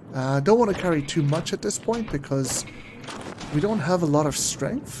 Don't want to carry too much at this point because we don't have a lot of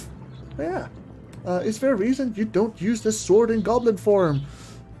strength. But yeah. Is there a reason you don't use this sword in goblin form?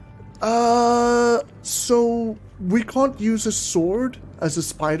 So we can't use a sword as a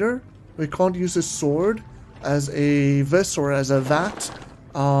spider. We can't use a sword as a this or as a that.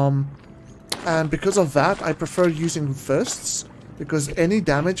 And because of that, I prefer using fists, because any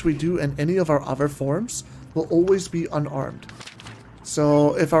damage we do in any of our other forms will always be unarmed.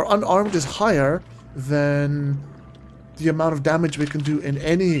 So if our unarmed is higher, then the amount of damage we can do in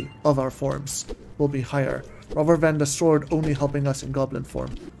any of our forms will be higher, rather than the sword only helping us in goblin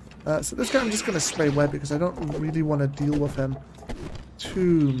form. So this guy I'm just going to spray web because I don't really want to deal with him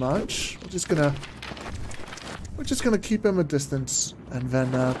too much. We're just gonna keep him a distance and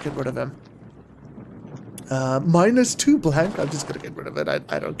then get rid of him. -2 blank. I'm just gonna get rid of it.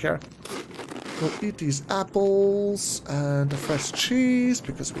 I don't care. We'll eat these apples and the fresh cheese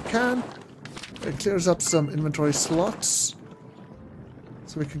because we can. It clears up some inventory slots,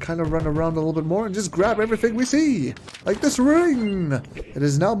 so we can kind of run around a little bit more and just grab everything we see. Like this ring. It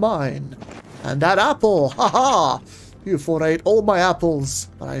is now mine. And that apple. Haha. You thought I ate all my apples,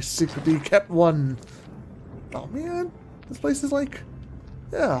 but I secretly kept one. Oh man. This place is like...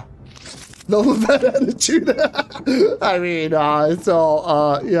 yeah. No bad attitude. I mean,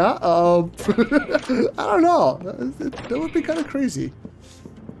 so, yeah. I don't know. That would be kind of crazy.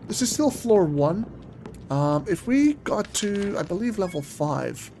 This is still floor 1. If we got to, I believe, level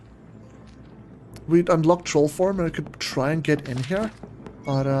 5, we'd unlock troll form and we could try and get in here.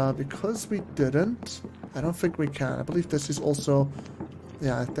 But because we didn't, I don't think we can. I believe this is also,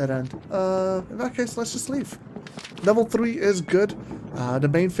 yeah, dead end. In that case, let's just leave. Level 3 is good. The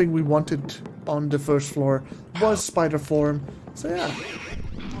main thing we wanted on the first floor was spider form. So yeah,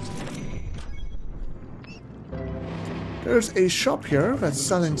 There's a shop here that's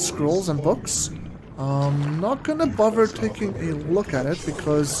selling scrolls and books. I'm not gonna bother taking a look at it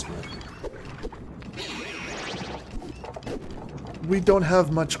because we don't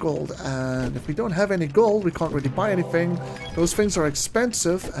have much gold, and if we don't have any gold, we can't really buy anything. Those things are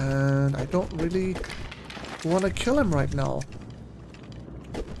expensive, and I don't really want to kill him right now.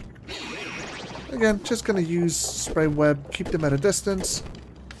 Again, just gonna use spray web, keep them at a distance.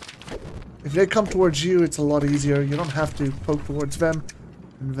 If they come towards you, it's a lot easier. You don't have to poke towards them.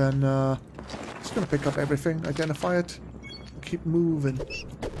 And then, just gonna pick up everything, identify it, keep moving.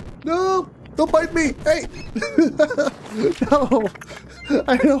 No! Don't bite me! Hey! No!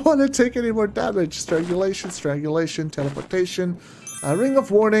 I don't want to take any more damage. Strangulation, teleportation. Ring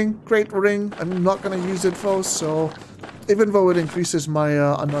of Warning. Great ring. I'm not going to use it though, so even though it increases my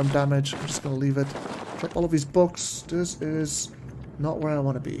unarmed damage, I'm just going to leave it. Drop all of these books. This is not where I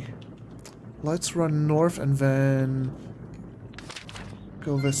want to be. Let's run north and then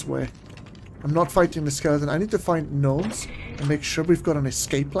go this way. I'm not fighting the skeleton. I need to find gnomes and make sure we've got an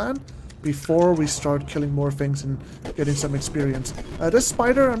escape plan before we start killing more things and getting some experience. This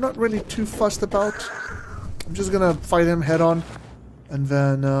spider, I'm not really too fussed about. I'm just gonna fight him head on. And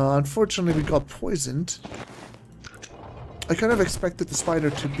then, unfortunately, we got poisoned. I kind of expected the spider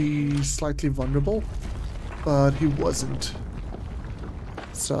to be slightly vulnerable, but he wasn't.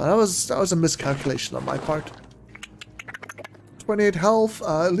 So that was a miscalculation on my part. 28 health,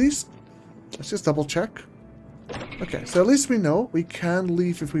 at least. Let's just double check. Okay, so at least we know we can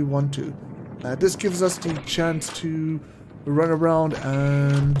leave if we want to. This gives us the chance to run around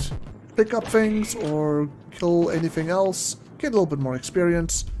and pick up things or kill anything else, get a little bit more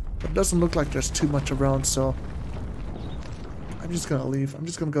experience. It doesn't look like there's too much around, so I'm just gonna leave. I'm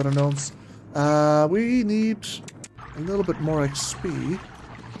just gonna go to gnomes. We need a little bit more XP.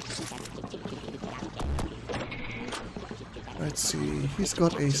 Let's see, he's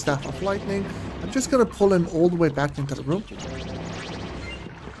got a Staff of Lightning. I'm just gonna pull him all the way back into the room.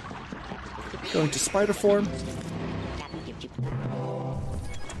 Going to spider form.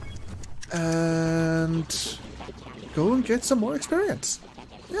 And go and get some more experience.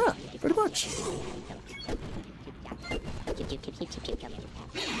 Yeah, pretty much.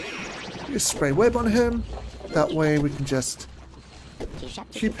 Use spray web on him. That way we can just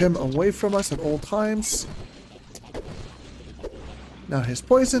keep him away from us at all times. Now he's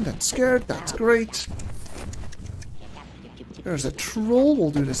poisoned and scared. That's great. There's a troll.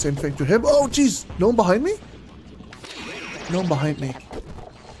 We'll do the same thing to him. Oh, jeez. Gnome behind me? Gnome behind me.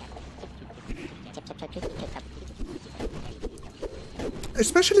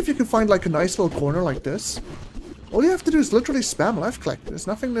 Especially if you can find like a nice little corner like this. All you have to do is literally spam left click. There's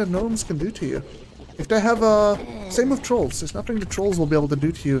nothing the gnomes can do to you. If they have same with trolls. There's nothing the trolls will be able to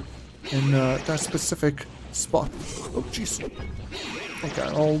do to you in that specific spot. Oh, jeez.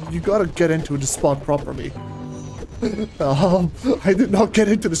 Okay, well, you gotta get into the spot properly. I did not get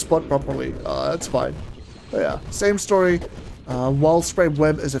into the spot properly. That's fine. But yeah, same story. While spray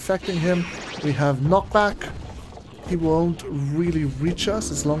web is affecting him, we have knockback. He won't really reach us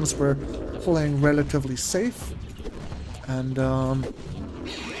as long as we're playing relatively safe. And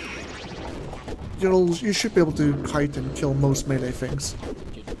you should be able to kite and kill most melee things.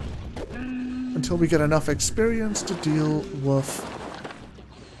 Until we get enough experience to deal with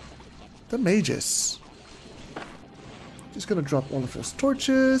the mages. Just gonna drop all of those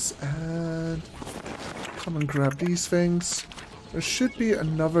torches and come and grab these things. There should be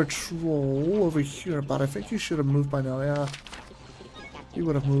another troll over here, but I think he should have moved by now. Yeah, he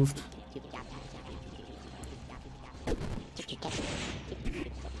would have moved.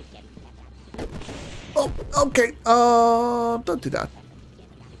 Oh, okay. Don't do that.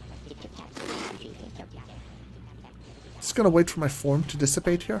 Just gonna wait for my form to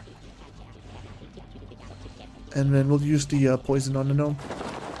dissipate here. And then we'll use the poison on the gnome.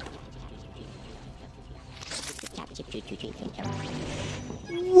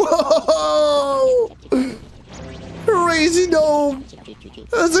 Whoa! Crazy gnome!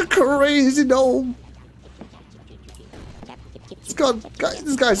 That's a crazy gnome! This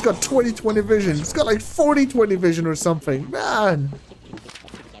guy's got 20/20 vision. He's got like 40/20 vision or something. Man!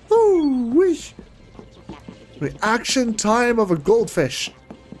 Ooh, wish. Reaction time of a goldfish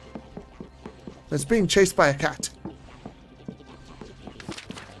that's being chased by a cat.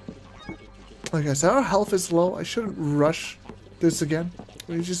 Like I said, our health is low. I shouldn't rush this again.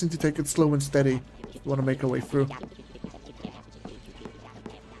 We just need to take it slow and steady if we want to make our way through.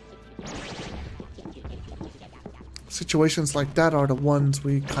 Situations like that are the ones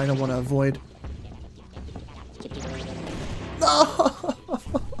we kind of want to avoid. No!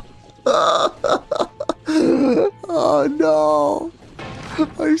 Oh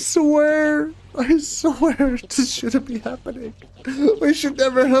swear this shouldn't be happening. We should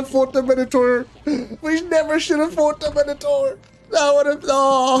never have fought the Minotaur. We never should have fought the Minotaur. That would have,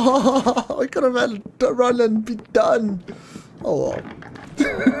 oh, we could have had to run and be done. Oh well.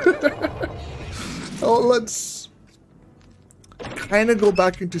 Oh, let's kind of go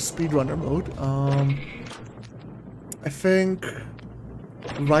back into speedrunner mode. I think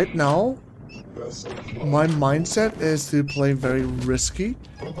right now my mindset is to play very risky.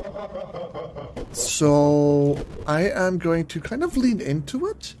 So I am going to kind of lean into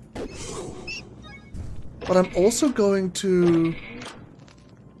it. But I'm also going to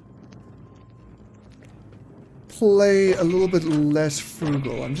play a little bit less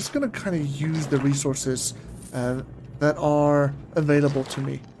frugal. I'm just going to kind of use the resources that are available to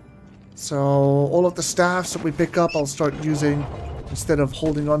me. So all of the staffs that we pick up, I'll start using instead of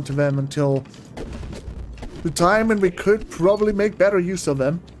holding on to them until the time when we could probably make better use of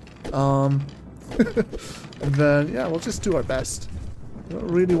them. And then, yeah, we'll just do our best. I don't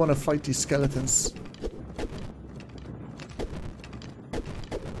really want to fight these skeletons.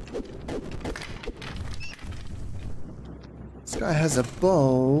 This guy has a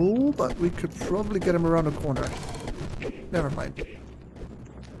bow, but we could probably get him around the corner. Never mind.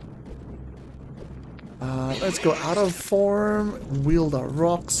 Let's go out of form, wield our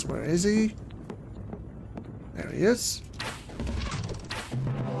rocks. Where is he? There he is.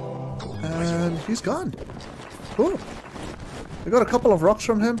 And he's gone. Cool. We got a couple of rocks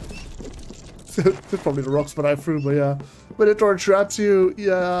from him. They're probably the rocks that I threw, but yeah. Minotaur traps you.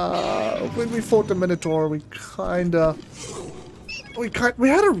 Yeah. When we fought the Minotaur, we had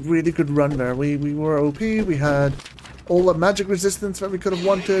a really good run there. We were OP. We had all the magic resistance that we could have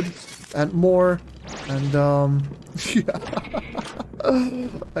wanted and more. And yeah.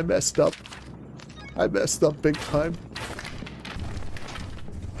 I messed up. I messed up big time.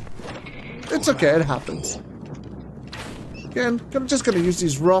 It's okay, it happens. Again, I'm just gonna use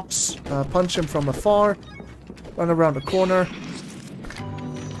these rocks, punch him from afar, run around the corner.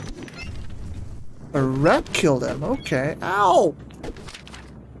 A rat killed him, okay. Ow!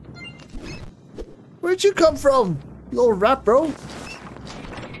 Where'd you come from, little rat bro?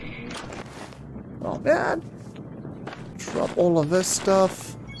 Oh man. Drop all of this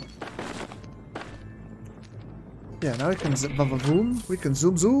stuff. Yeah, now we can zoom. We can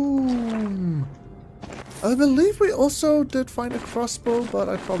zoom. I believe we also did find a crossbow, but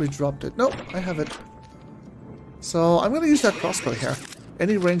I probably dropped it. Nope, I have it. So I'm going to use that crossbow here.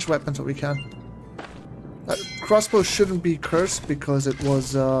 Any ranged weapons that we can. That crossbow shouldn't be cursed because it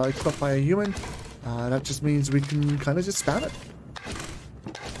was equipped by a human. That just means we can kind of just spam it.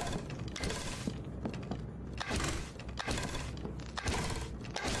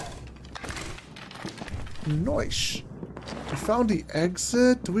 Nice. We found the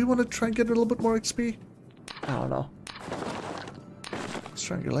exit. Do we want to try and get a little bit more XP? I don't know.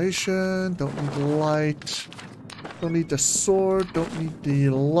 Strangulation. Don't need the light. Don't need the sword. Don't need the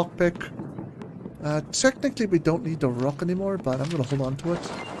lockpick. Technically, we don't need the rock anymore, but I'm going to hold on to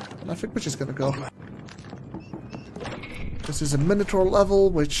it. And I think we're just going to go. This is a Minotaur level,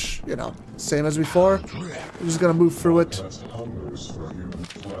 which, you know, same as before. We're just going to move through it.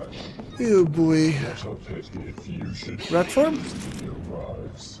 Oh boy. Rat form?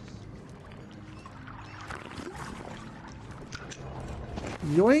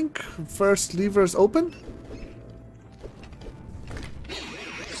 Yoink. First lever is open.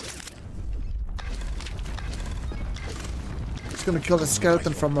 Just gonna kill the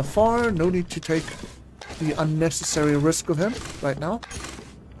skeleton from afar. No need to take the unnecessary risk of him right now.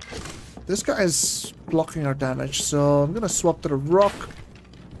 This guy is blocking our damage, so I'm gonna swap to the rock.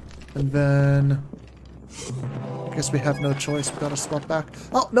 And then I guess we have no choice. We gotta swap back.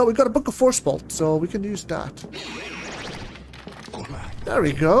 Oh no, we got a Book of Force Bolt, so we can use that. There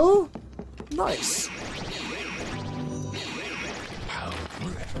we go. Nice.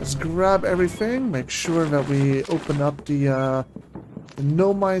 Let's grab everything. Make sure that we open up the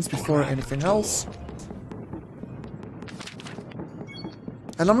no mines before anything else.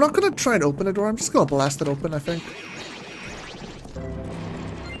 And I'm not gonna try and open the door. I'm just gonna blast it open, I think.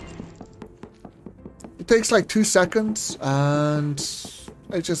 It takes like 2 seconds, and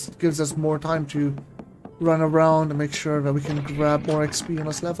it just gives us more time to run around and make sure that we can grab more XP on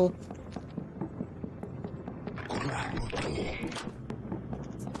this level.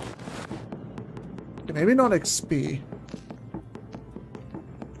 Okay, maybe not XP.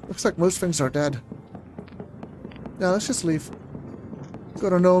 Looks like most things are dead. Yeah, let's just leave.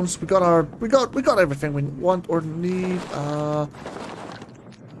 Got our gnomes. We got everything we want or need.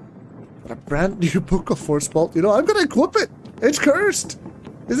 A brand new Book of Force Bolt. You know, I'm gonna equip it. It's cursed.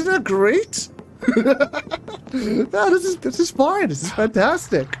 Isn't that great? No, this is fine. This is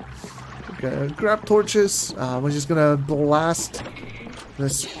fantastic. Okay, grab torches. We're just gonna blast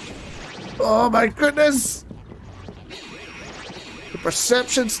this. Oh my goodness! The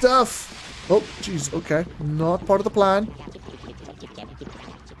perception stuff. Oh, jeez. Okay, not part of the plan.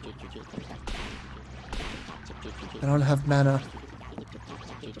 I don't have mana.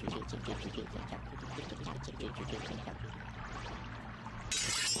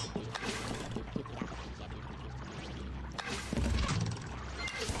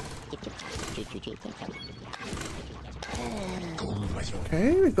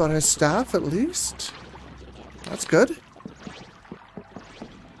 Okay, we got his staff at least. That's good.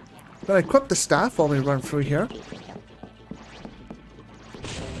 Gonna equip the staff while we run through here.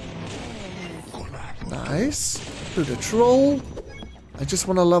 Nice. Do the troll. I just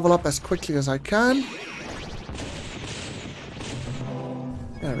want to level up as quickly as I can.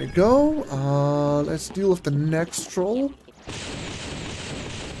 There we go. Let's deal with the next troll.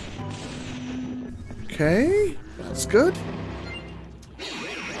 Okay, that's good.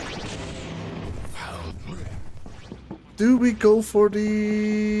 Do we go for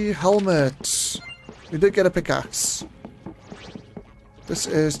the helmet? We did get a pickaxe. This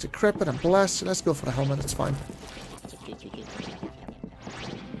is decrepit and blessed. Let's go for the helmet, it's fine.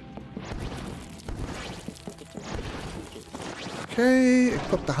 Okay,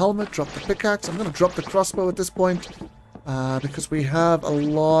 equip the helmet, drop the pickaxe. I'm going to drop the crossbow at this point because we have a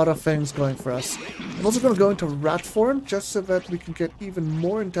lot of things going for us. I'm also going to go into rat form just so that we can get even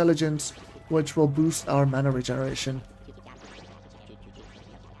more intelligence, which will boost our mana regeneration.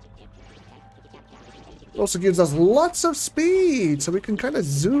 It also gives us lots of speed, so we can kind of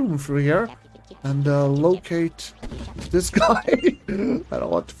zoom through here and locate this guy. I don't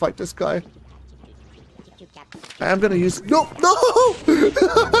want to fight this guy. I'm gonna use... No! No!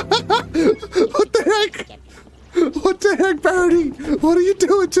 What the heck? What the heck, Barony? What are you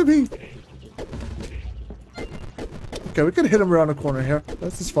doing to me? Okay, we can hit him around the corner here.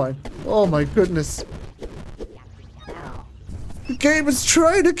 This is fine. Oh my goodness. The game is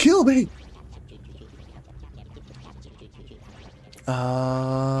trying to kill me!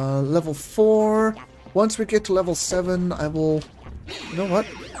 Level 4. Once we get to level 7, I will... You know what?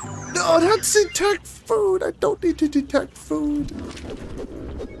 No, that's detect food! I don't need to detect food.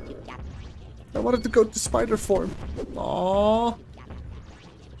 I wanted to go to spider form. Aww.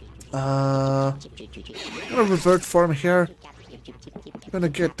 I'm gonna revert form here. I'm gonna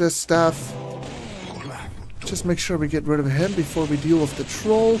get this staff. Just make sure we get rid of him before we deal with the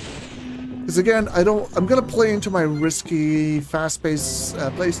troll. Because again, I'm gonna play into my risky, fast-paced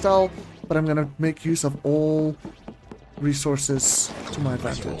playstyle, but I'm gonna make use of all resources to my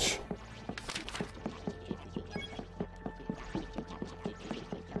advantage.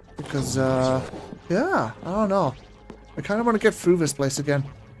 Because, yeah, I don't know. I kind of want to get through this place again.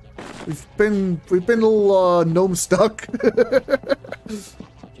 We've been a little gnome stuck.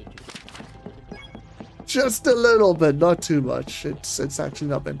 Just a little bit, not too much. It's actually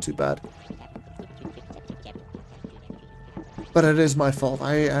not been too bad. But it is my fault.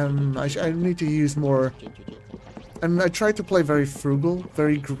 I need to use more. And I try to play very frugal,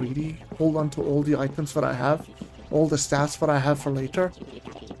 very greedy. Hold on to all the items that I have, all the stats that I have for later.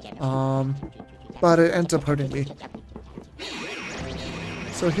 But it ends up hurting me.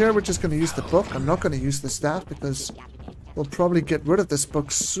 So here we're just going to use the book. I'm not going to use the staff because we'll probably get rid of this book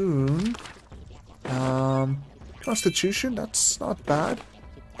soon. Constitution, that's not bad.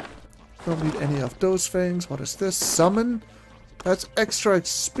 Don't need any of those things. What is this? Summon. That's extra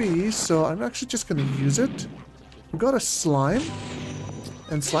XP, so I'm actually just going to use it. We got a slime.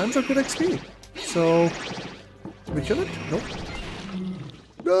 And slimes are good XP. So, did we kill it? Nope.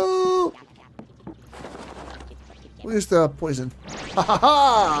 No! Where's the poison? Ha ha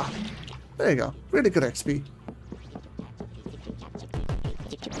ha! There you go. Really good XP.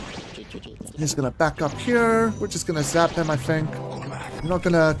 He's gonna back up here. We're just gonna zap him, I think. I'm not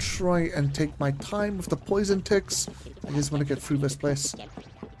gonna try and take my time with the poison ticks. I just want to get through this place.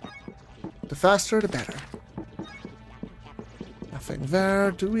 The faster, the better. Nothing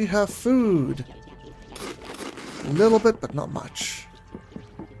there. Do we have food? A little bit, but not much.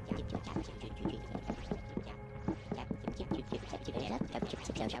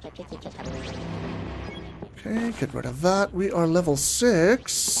 Okay, get rid of that. We are level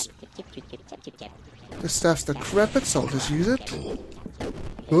 6. This staff's decrepit, so I'll just use it.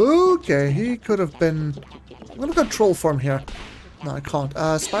 Okay, he could have been... I'm gonna control form here. No, I can't.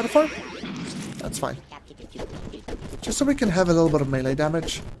 Spider form? That's fine. Just so we can have a little bit of melee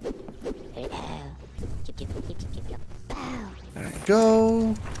damage. There you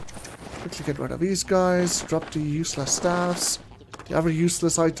go. Quickly get rid of these guys. Drop the useless staffs. The other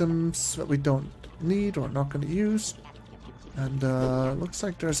useless items that we don't need or not going to use. And looks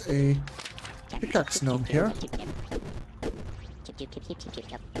like there's a pickaxe gnome here.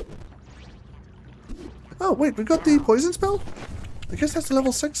 Oh wait, we got the poison spell? I guess that's a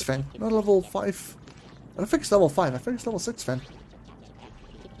level 6 thing, not a level 5. I don't think it's level 5, I think it's level 6 thing.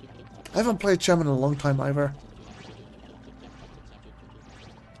 I haven't played Shaman in a long time either.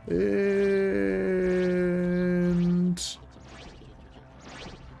 And...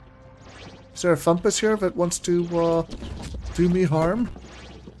 is there a Fumpus here that wants to do me harm?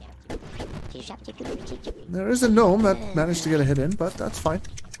 There is a gnome that managed to get a hit in, but that's fine.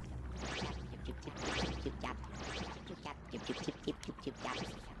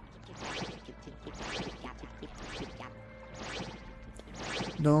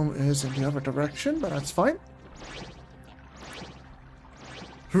 Gnome is in the other direction, but that's fine.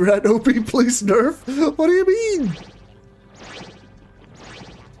 Red OP, please nerf? What do you mean?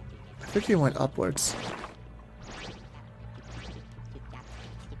 I think he went upwards.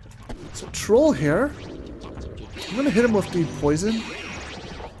 It's a troll here. I'm gonna hit him with the poison.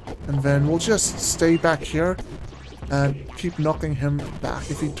 And then we'll just stay back here and keep knocking him back.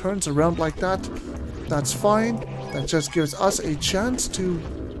 If he turns around like that, that's fine. That just gives us a chance to...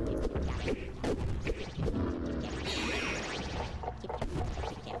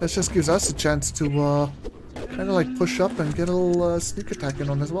 that just gives us a chance to kind of like push up and get a little sneak attack in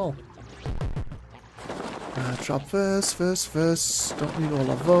on as well. Drop this. Don't need all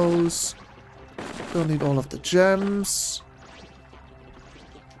of those. Don't need all of the gems.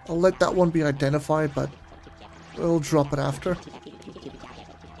 I'll let that one be identified, but we'll drop it after.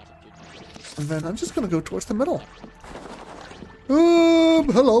 And then I'm just gonna go towards the middle.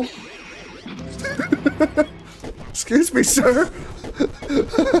 Hello. Excuse me, sir.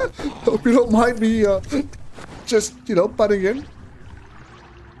 Hope you don't mind me, just, you know, butting in.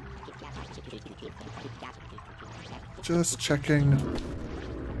 Just checking.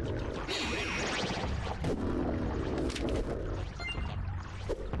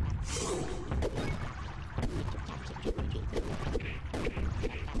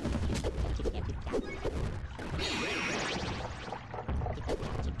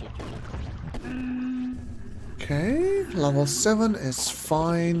 Okay, level 7 is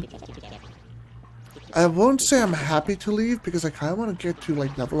fine. I won't say I'm happy to leave because I kind of want to get to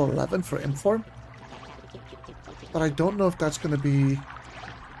like level 11 for Inform. But I don't know if that's going to be...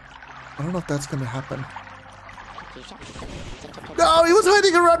 I don't know if that's going to happen. No, he was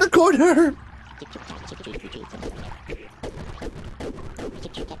hiding around the corner!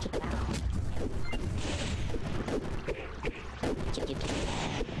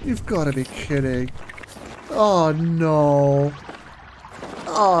 You've got to be kidding. Oh no.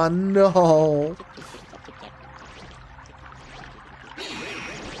 Oh no.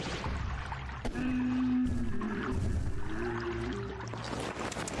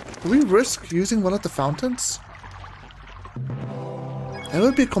 Do we risk using one of the fountains? It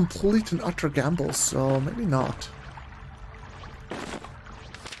would be a complete and utter gamble, so maybe not.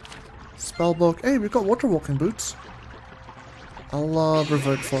 Spellbook. Hey, we've got water walking boots. I'll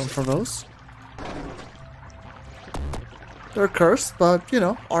revert form for those. They're cursed, but, you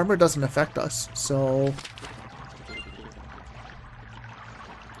know, armor doesn't affect us, so...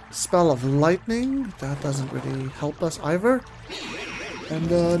 Spell of Lightning, that doesn't really help us either. And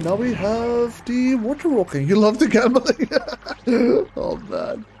now we have the water walking. You love the gambling? Oh,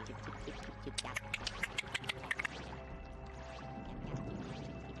 man.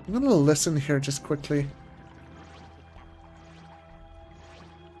 I'm gonna listen here just quickly.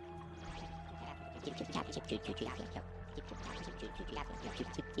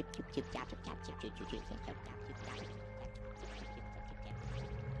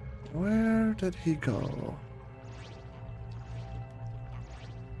 Where did he go?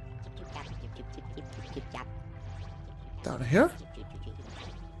 Down here?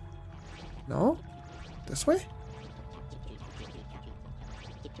 No? This way?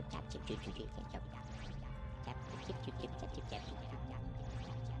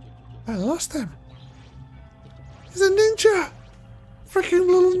 I lost him. He's a ninja! Freaking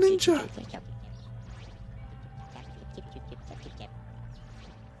little ninja!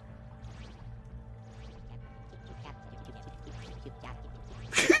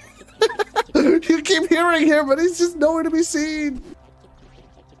 You keep hearing him, but he's just nowhere to be seen.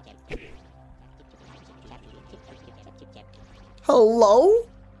 Hello?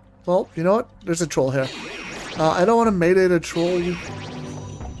 Well, you know what? There's a troll here. I don't want to melee the troll.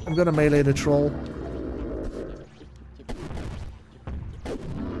 I'm gonna melee the troll.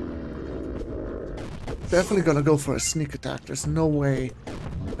 Definitely gonna go for a sneak attack. There's no way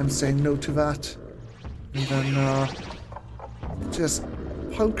I'm saying no to that. And then just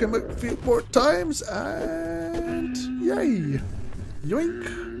poke him a few more times and yay!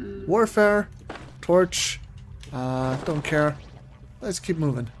 Yoink! Warfare, torch. Don't care. Let's keep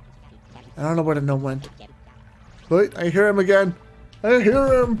moving. I don't know where the gnome went. Wait, I hear him again. I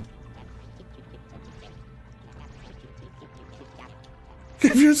hear him.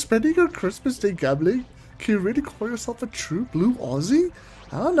 If you're spending your Christmas Day gambling, can you really call yourself a true blue Aussie?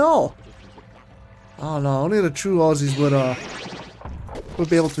 I don't know. I don't know. Only the true Aussies would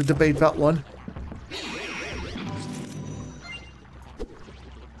be able to debate that one.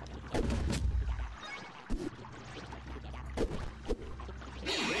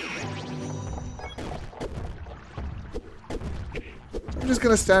 I'm just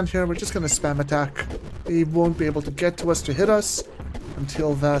gonna stand here. We're just gonna spam attack. He won't be able to get to us to hit us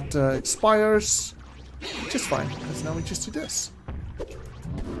until that expires. Which is fine, because now we just do this.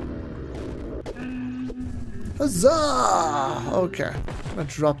 Huzzah! Okay, I'm gonna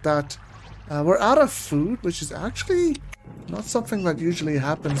drop that. We're out of food, which is actually not something that usually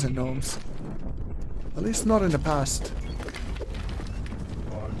happens in gnomes. At least not in the past.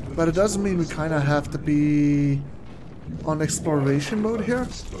 But it does mean we kind of have to be on exploration mode here.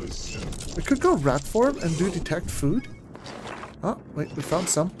 We could go rat form and do detect food. Oh, wait, we found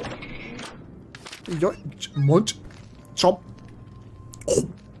some. Munch. Chomp.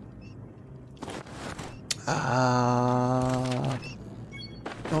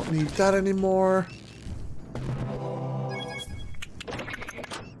 Don't need that anymore.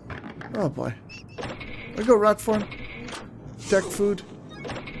 Oh boy. We go rat form. Detect food.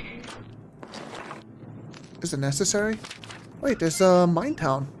 Is it necessary? Wait, there's a mine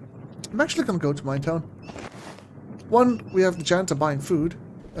town. I'm actually gonna go to mine town. 1, we have the chance of buying food.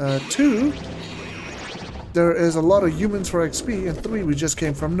 2, there is a lot of humans for XP. And 3, we just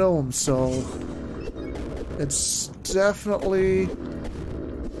came from gnomes, so it's definitely...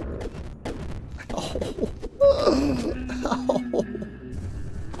 Ow.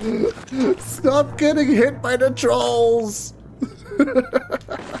 Stop getting hit by the trolls!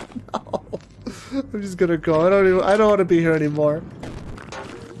 No. I'm just gonna go. I don't want to be here anymore.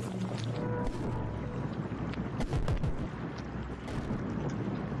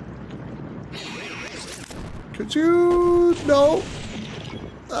 Could you? No.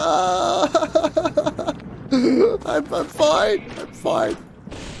 I'm fine. I'm fine.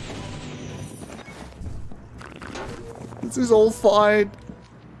 This is all fine.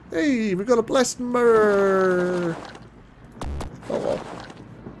 Hey, we got a blessed myrrh. Oh well.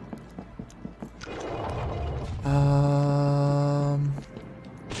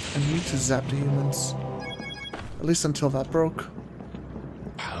 I need to zap the humans. At least until that broke.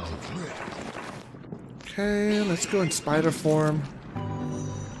 Okay, let's go in spider form.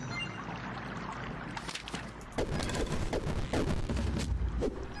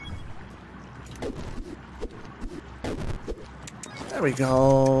 There we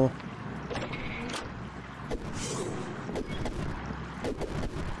go.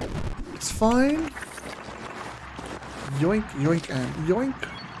 It's fine. Yoink, yoink, and yoink.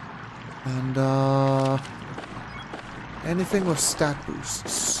 And, anything with stat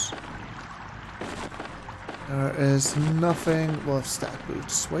boosts. There is nothing with stat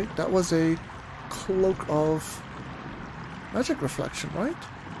boosts. Wait, that was a cloak of magic reflection, right?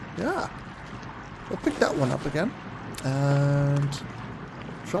 Yeah. We'll pick that one up again. And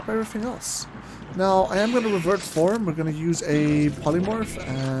drop everything else. Now, I am going to revert form. We're going to use a polymorph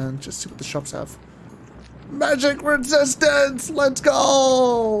and just see what the shops have. Magic resistance! Let's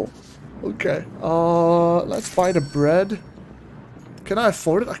go! Okay. Let's buy the bread. Can I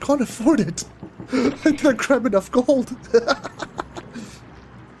afford it? I can't afford it. I didn't grab enough gold.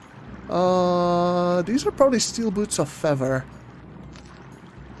 These are probably steel boots of feather.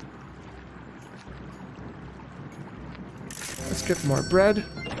 Let's get more bread.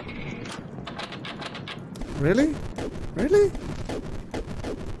 Really? Really?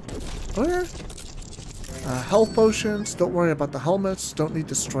 Oh yeah. Health potions. Don't worry about the helmets. Don't need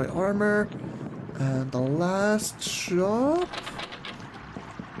destroy armor. And the last shop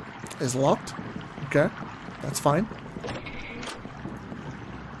is locked. Okay, that's fine.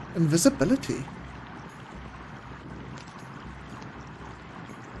 Invisibility.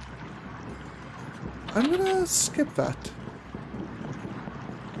 I'm gonna skip that.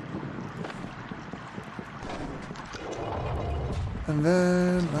 And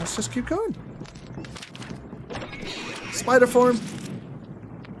then let's just keep going. Spider form.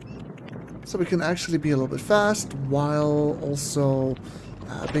 So we can actually be a little bit fast while also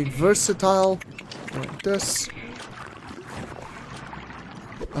being versatile. Doing this.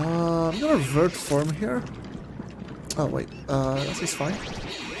 I'm gonna revert form here. Oh wait, this is fine.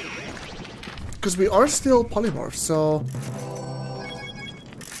 Because we are still polymorphs, so...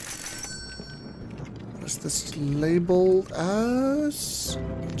 What is this labeled as?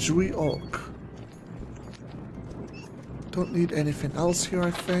 Dewy Oak. Don't need anything else here,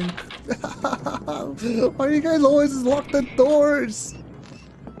 I think. Why do you guys always lock the doors?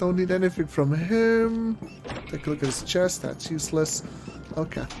 Don't need anything from him. Take a look at his chest, that's useless.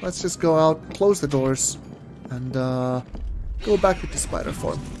 Okay, let's just go out, close the doors, and go back into spider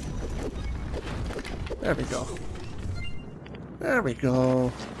form. There we go. There we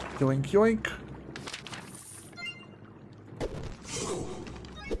go. Yoink, yoink.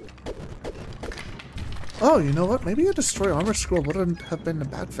 Oh, you know what? Maybe a destroy armor scroll wouldn't have been a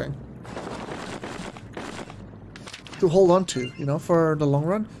bad thing to hold on to, you know, for the long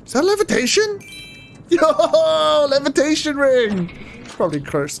run. Is that levitation? Yo, levitation ring! It's probably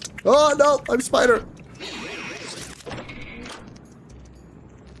cursed. Oh no, I'm spider.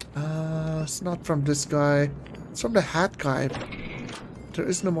 It's not from this guy. It's from the hat guy. There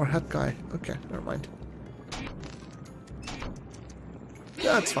is no more hat guy. Okay, never mind.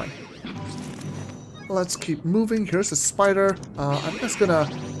 Yeah, it's fine. Let's keep moving. Here's a spider. I'm just gonna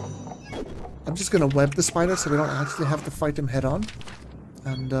web the spider so we don't actually have to fight him head on.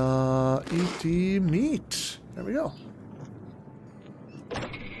 And eat the meat. There we go.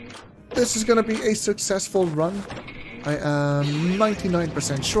 This is gonna be a successful run. I am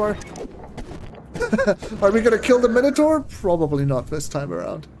 99% sure. Are we gonna kill the Minotaur? Probably not this time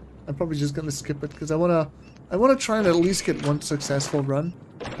around. I'm probably just gonna skip it because I wanna try and at least get one successful run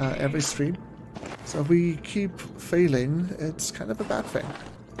every stream. So if we keep failing, it's kind of a bad thing.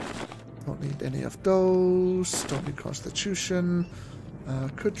 Don't need any of those. Don't need Constitution.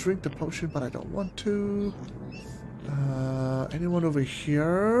 Could drink the potion, but I don't want to. Anyone over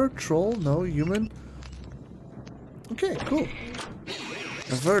here? Troll? No. Human? Okay, cool.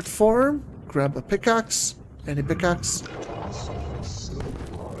 Avert form. Grab a pickaxe. Any pickaxe.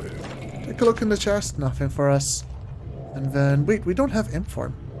 Take a look in the chest. Nothing for us. And then, wait, we don't have imp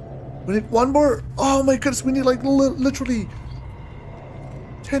form. We need one more. Oh my goodness, we need like literally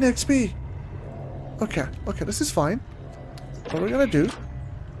 10 XP. Okay, okay, this is fine. What we're gonna do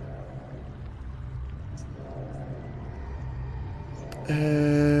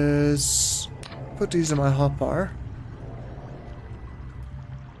is put these in my hotbar.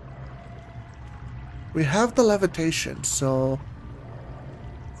 We have the levitation, so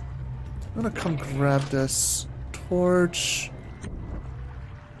I'm gonna come grab this torch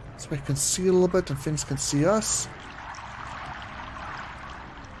so we can see a little bit and things can see us.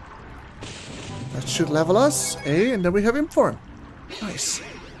 That should level us, and then we have Inform. Nice.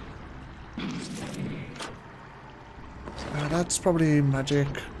 That's probably magic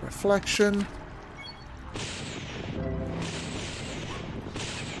reflection.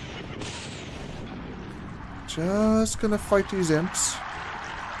 Just gonna fight these imps.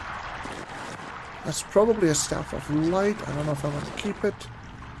 That's probably a Staff of Light. I don't know if I want to keep it.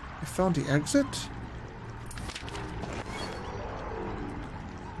 I found the exit.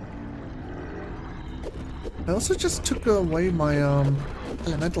 I also just took away my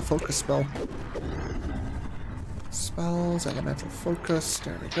elemental focus spell. Spells, elemental focus.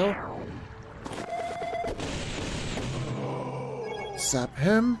 There we go. Zap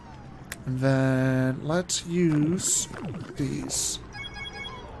him. And then let's use these.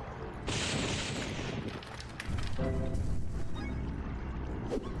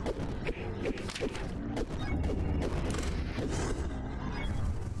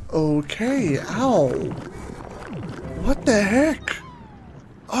 Okay, ow. What the heck?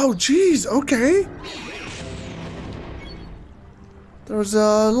 Oh, jeez, okay. There was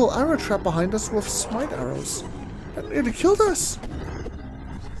a little arrow trap behind us with smite arrows. That nearly killed us.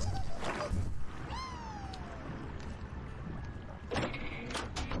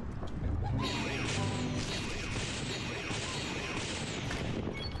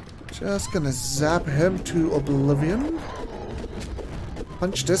 Just gonna zap him to oblivion.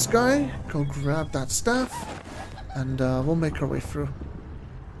 Punch this guy. Go grab that staff. And we'll make our way through.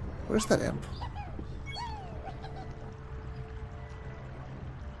 Where's that imp?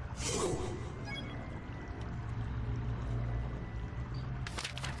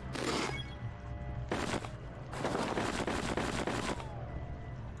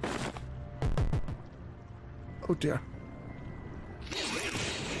 Oh dear.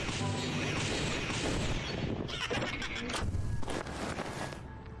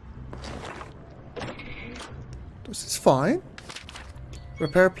 This is fine.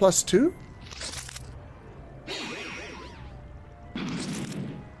 Repair +2.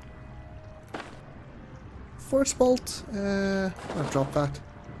 Force Bolt. I'll drop that.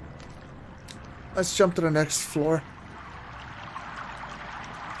 Let's jump to the next floor.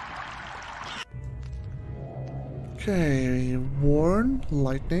 Okay, Warn,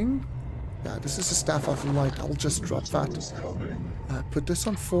 Lightning. Yeah, this is a Staff of Light. I'll just drop that. Put this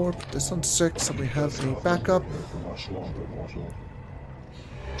on 4, put this on 6, and we have a backup.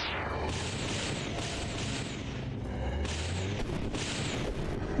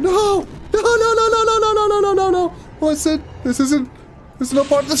 No! No, no, no, no, no, no, no, no, no, no, no! What's it? This is not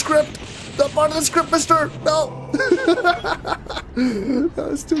part of the script! Not part of the script, mister! No! That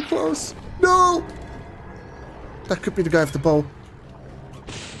was too close. No! That could be the guy with the bow.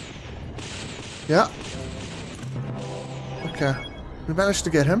 Yeah. Okay. We managed to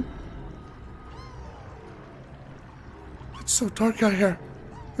get him. It's so dark out here.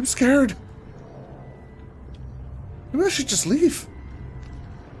 I'm scared. Maybe I should just leave.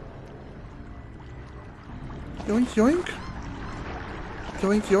 Yoink, yoink.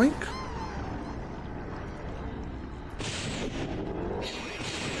 Yoink, yoink.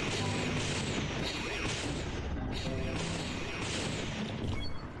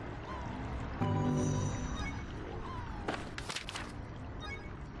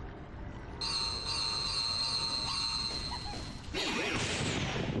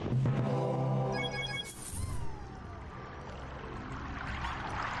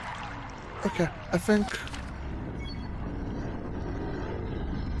 Okay, I think...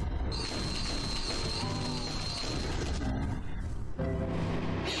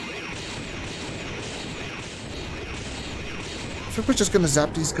 I think we're just gonna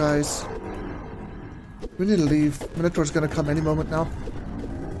zap these guys. We need to leave. Minotaur's gonna come any moment now.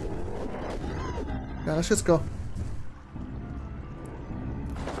 Yeah, let's just go.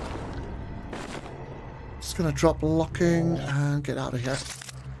 Just gonna drop locking and get out of here.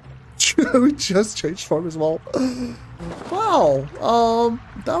 We just changed form as well. Wow.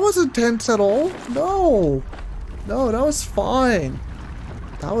 That wasn't tense at all. No. No, that was fine.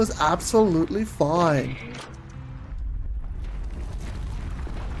 That was absolutely fine.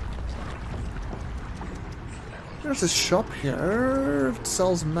 There's a shop here. It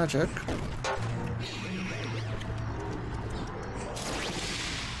sells magic.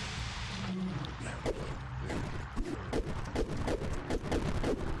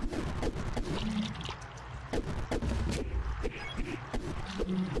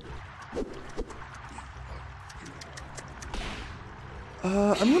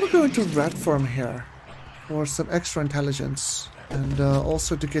 I'm gonna go into rat form here for some extra intelligence, and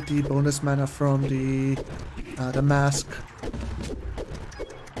also to get the bonus mana from the mask.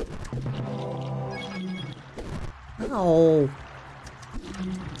 Ow!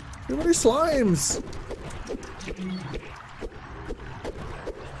 Too many slimes!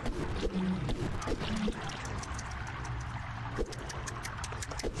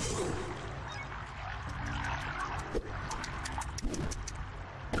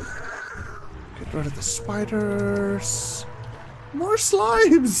 Get rid of the spiders. More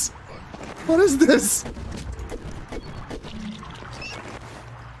slimes! What is this?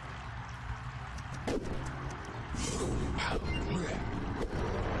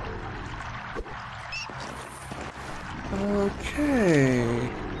 Okay.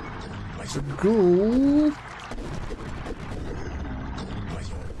 There's a ghoul.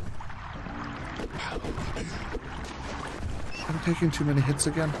 I'm taking too many hits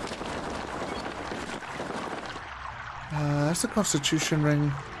again. That's the Constitution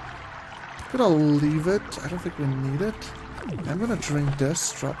ring. But I'll leave it. I don't think we need it. I'm gonna drink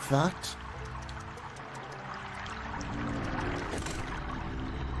this, drop that.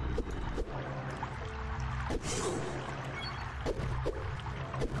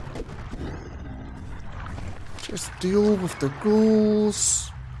 Just deal with the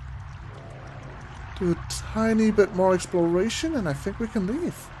ghouls. Do a tiny bit more exploration and I think we can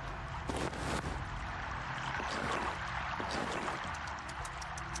leave.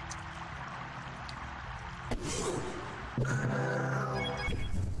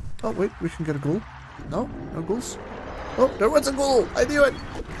 Oh wait, we can get a ghoul. No, no ghouls. Oh, there was a ghoul! I knew it!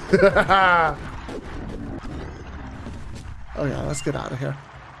 Oh yeah, let's get out of here.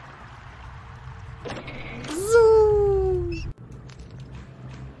 Zoom!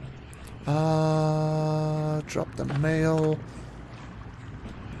 Drop the mail.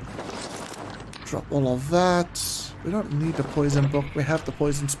 Drop all of that. We don't need the poison book, we have the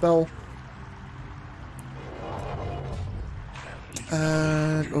poison spell.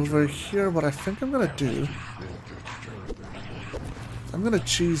 And over here, what I think I'm gonna do, I'm gonna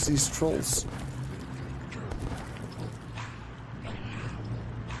cheese these trolls.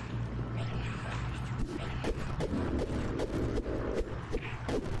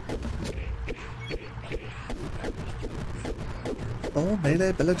 all melee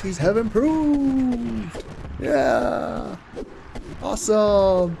abilities have improved. Yeah.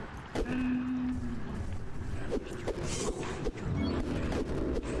 Awesome.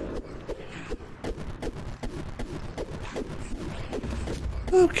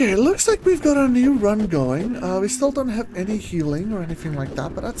 Okay, looks like we've got a new run going. We still don't have any healing or anything like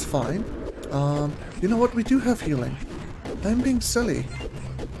that, but that's fine. You know what? We do have healing. I'm being silly.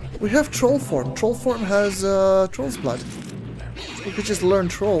 We have troll form. Troll form has troll's blood. We could just learn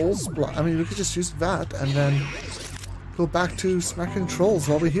trolls blood. I mean, we could just use that and then go back to smacking trolls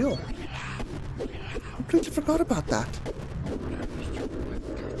while we heal. Completely forgot about that.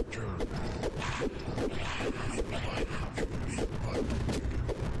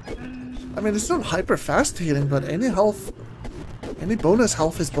 I mean, it's not hyper fast healing, but any health, any bonus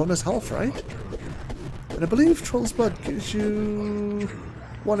health is bonus health, right? And I believe Troll's Blood gives you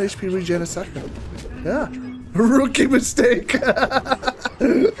 1 HP regen a second. Yeah. Rookie mistake!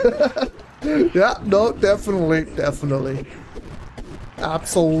 Yeah, no, definitely, definitely.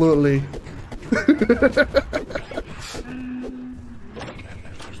 Absolutely.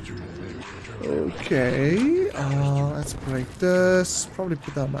 Okay, let's break this. Probably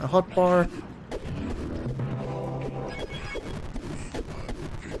put that on my hotbar.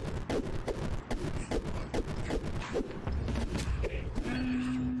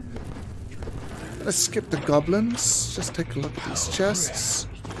 Let's skip the goblins. Just take a look at these chests.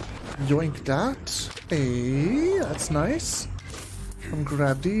 Yoink that. Hey, that's nice. Come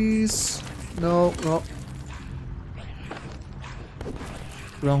grab these. No, no.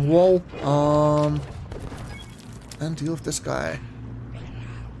 Wrong wall. And deal with this guy.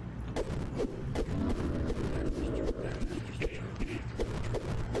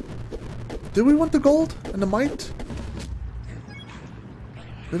 Do we want the gold and the might?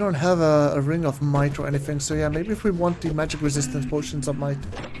 We don't have a ring of might or anything, so yeah, maybe if we want the magic resistance potions of might,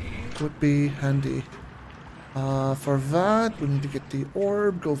 would be handy. For that, we need to get the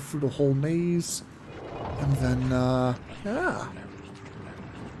orb, go through the whole maze, and then, yeah.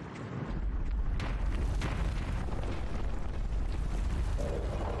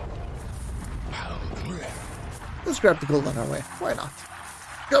 Let's grab the gold on our way. Why not?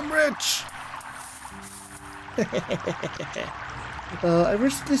 Come rich! I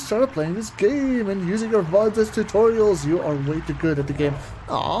recently started playing this game and using your VODs as tutorials. You are way too good at the game.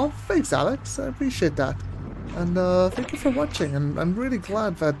 Aw, thanks Alex. I appreciate that. And thank you for watching. And I'm really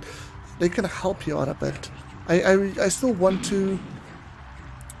glad that they can help you out a bit. I still want to...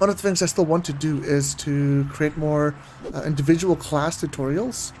 One of the things I still want to do is to create more individual class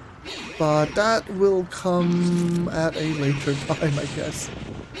tutorials. But that will come at a later time, I guess.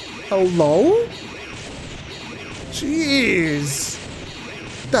 Hello? Jeez!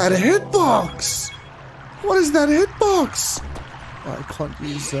 That hitbox! What is that hitbox? Oh, I can't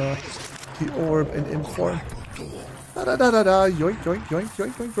use the orb in inform. Da da da da da! Yoink yoink yoink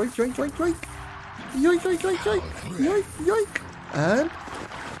yoink yoink yoink yoink yoink yoink! Yoink yoink yoink yoink yoink yoink! And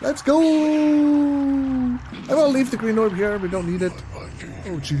let's go! I'm gonna leave the green orb here. We don't need it.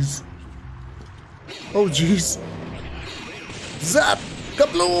 Oh jeez. Oh jeez. Zap!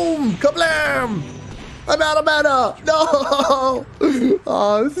 Kabloom! Kablam! I'm out of mana! No!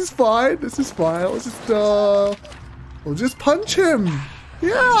 This is fine. This is fine. We'll just punch him.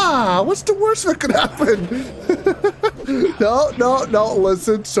 Yeah! What's the worst that could happen? No, no, no.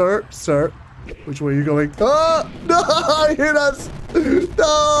 Listen, sir. Sir. Which way are you going? Ah! No! I hear us!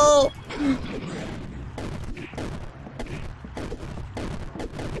 No!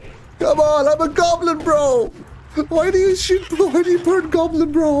 Come on! I'm a goblin, bro! Why do you shoot? Why do you burn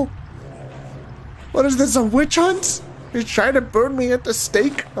goblin, bro? What is this, a witch hunt? You're trying to burn me at the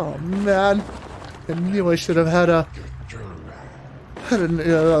stake? Oh man. I knew I should have had a...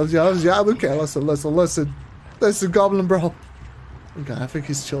 yeah, okay, listen. Listen, goblin bro. Okay, I think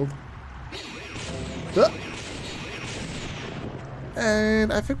he's chilled.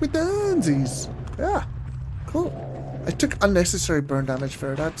 And I think we're donesies. Yeah, cool. I took unnecessary burn damage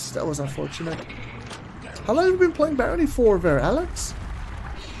there. That was unfortunate. How long have you been playing Barony for there, Alex?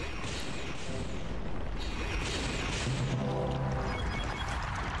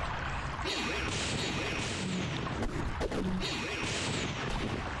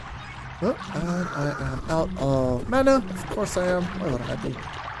 Oh, and I am out of mana. Of course I am. Why would I be?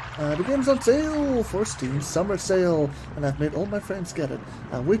 The game's on sale for Steam Summer Sale, and I've made all my friends get it.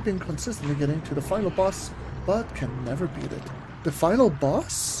 We've been consistently getting to the final boss, but can never beat it. The final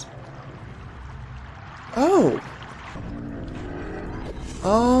boss? Oh.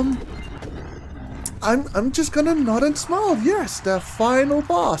 I'm just gonna nod and smile. Yes, the final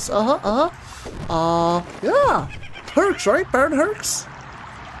boss. Yeah. Herx, right? Baron Herx?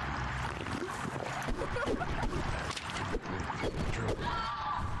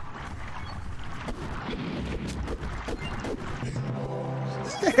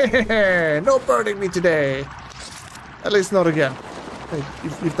 No burning me today. At least not again. Hey,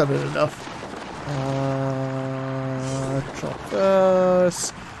 you've done it enough. Drop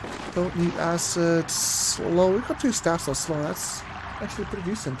this. Don't need acid. Slow. We got 2 staffs so slow. That's actually pretty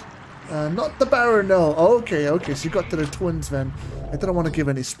decent. Not the Baron, no. Okay, okay. So you got to the twins then. I didn't want to give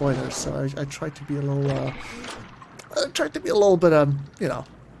any spoilers, so I tried to be a little. I tried to be a little bit, you know.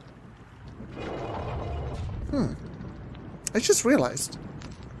 I just realized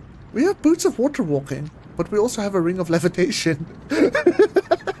we have boots of water walking, but we also have a ring of levitation.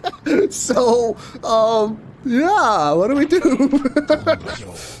 So, yeah, what do we do?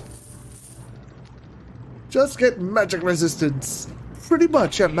 Just get magic resistance. Pretty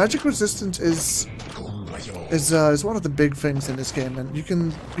much, yeah. Magic resistance is one of the big things in this game, and you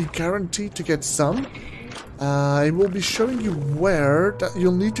can be guaranteed to get some. I will be showing you where that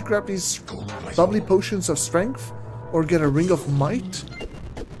you'll need to grab these bubbly potions of strength, or get a ring of might,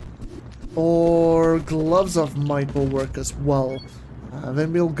 or gloves of might will work as well.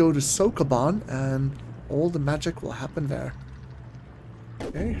 Then we'll go to Sokoban, and all the magic will happen there.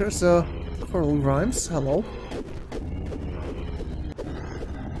 Okay, here's Coral Grimes. Hello.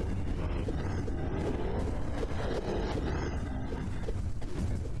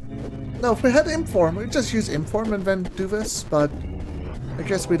 Now, if we had Inform, we'd just use Inform and then do this, but I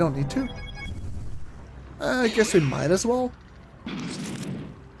guess we don't need to. I guess we might as well.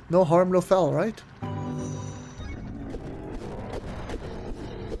 No harm, no foul, right?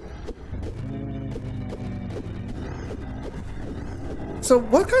 So,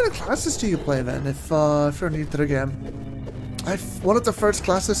 what kind of classes do you play then, if you're new to the game? One of the first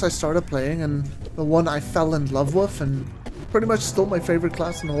classes I started playing, and the one I fell in love with, and pretty much still my favorite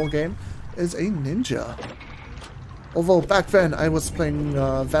class in the whole game, is a ninja. Although back then I was playing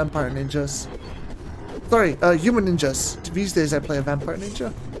vampire ninjas. Sorry, human ninjas. These days I play a vampire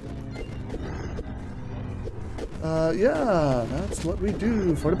ninja. Yeah, that's what we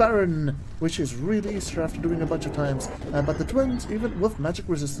do for the Baron, which is really easier after doing a bunch of times. But the twins, even with magic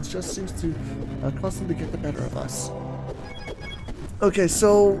resistance, just seems to constantly get the better of us. Okay,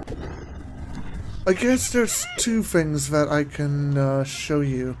 so I guess there's 2 things that I can show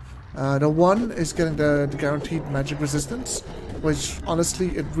you. The one is getting the guaranteed magic resistance, which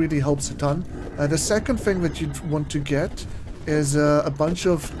honestly it really helps a ton. The second thing that you'd want to get is a bunch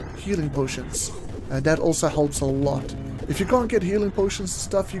of healing potions. That also helps a lot. If you can't get healing potions and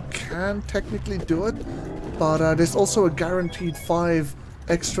stuff, you can technically do it, but there's also a guaranteed 5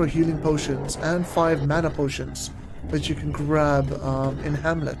 extra healing potions and 5 mana potions that you can grab in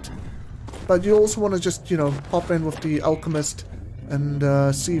Hamlet. But you also want to just, you know, pop in with the alchemist and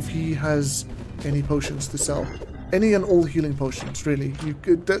see if he has any potions to sell. Any and all healing potions, really. You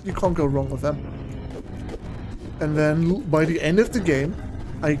can't go wrong with them. And then by the end of the game,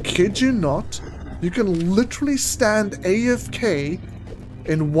 I kid you not, you can literally stand AFK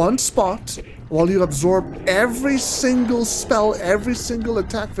in one spot while you absorb every single spell, every single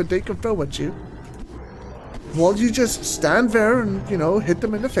attack that they can throw at you. While you just stand there and, you know, hit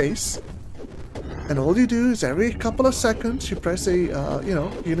them in the face. And all you do is every couple of seconds you press a, you know,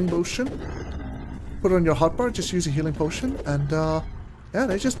 healing potion. Put it on your hotbar, just use a healing potion, and yeah,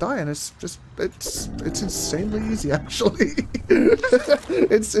 they just die, and it's insanely easy, actually.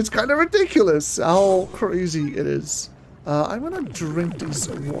 it's kind of ridiculous how crazy it is. I'm gonna drink this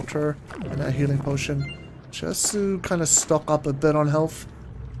water and a healing potion, just to kind of stock up a bit on health.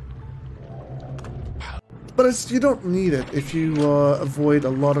 But you don't need it if you avoid a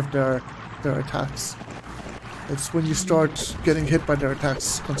lot of their attacks. It's when you start getting hit by their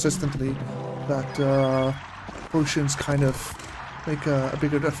attacks consistently that potions kind of make a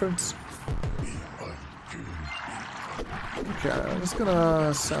bigger difference. Okay, I'm just gonna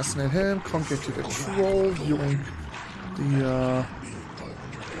assassinate him, conquer to the troll, yoink the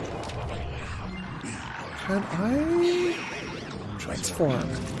can I transform?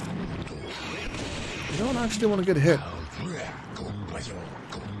 I don't actually want to get hit.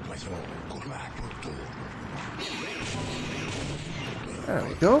 There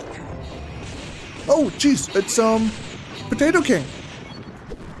we go. Oh, jeez, it's Potato King.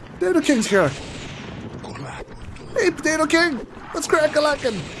 Potato King's here. Hey, Potato King, what's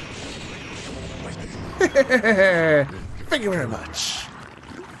crack-a-lackin'? Thank you very much.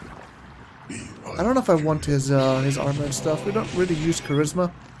 I don't know if I want his armor and stuff. We don't really use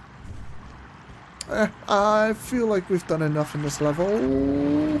charisma. I feel like we've done enough in this level.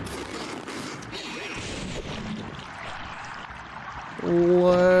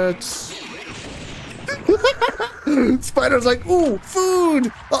 Let's... Spider's like, ooh,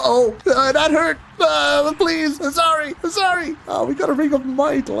 food! Uh-oh, that hurt! Please, I'm sorry! Oh, we got a ring of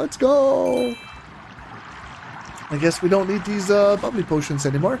might, let's go! I guess we don't need these bubbly potions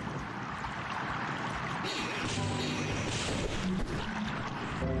anymore.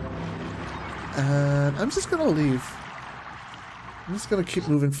 And I'm just gonna leave. I'm just gonna keep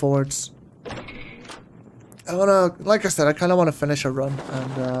moving forwards. I wanna, like I said, I kinda wanna finish a run,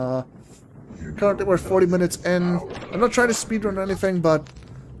 and currently we're 40 minutes in. I'm not trying to speedrun or anything, but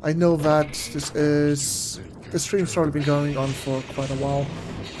I know that the stream's already been going on for quite a while.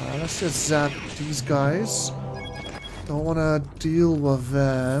 Let's just zap these guys. Don't wanna deal with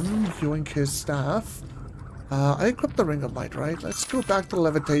them. Yoink his staff. I equipped the Ring of Might, right? Let's go back to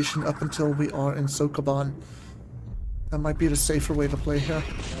levitation up until we are in Sokoban. That might be the safer way to play here.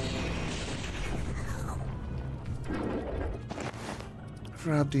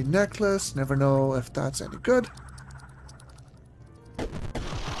 Grab the necklace. Never know if that's any good.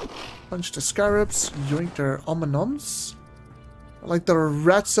 Punch the scarabs. Yoink their ominoms. Like the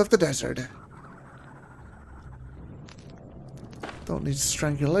rats of the desert. Don't need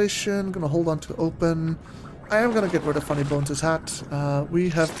strangulation. Gonna hold on to open. I am gonna get rid of Funny Bones' hat. We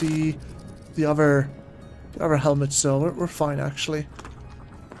have the other helmet, so we're fine actually.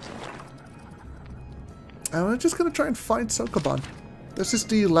 And we're just gonna try and find Sokoban. This is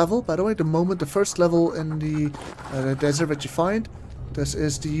the level, by the way, the first level in the desert that you find. This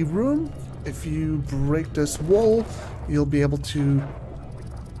is the room. If you break this wall, you'll be able to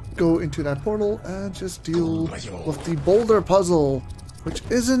go into that portal and just deal with the boulder puzzle, which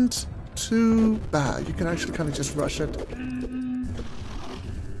isn't too bad. You can actually kind of just rush it.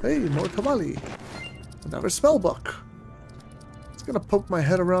 Hey, more Kamali. Another spell book. Just gonna poke my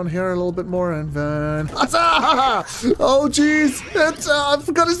head around here a little bit more and then... Oh jeez! I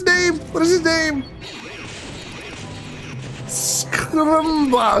forgot his name! What is his name?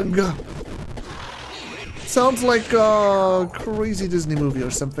 Scrumbug! Sounds like a crazy Disney movie or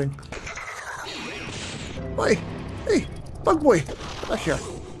something. Hey, bug boy! Back here.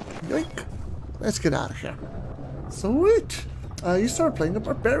 Yoink. Let's get out of here. Sweet! You started playing the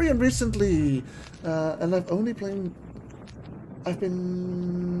Barbarian recently. And I've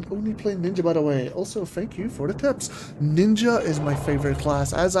been only playing Ninja, by the way. Also, thank you for the tips. Ninja is my favorite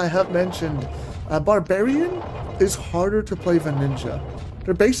class. As I have mentioned, Barbarian is harder to play than Ninja.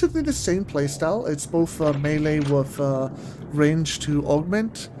 They're basically the same playstyle. It's both melee with range to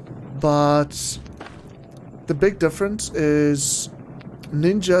augment. But the big difference is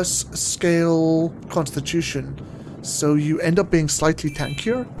Ninjas scale Constitution. So you end up being slightly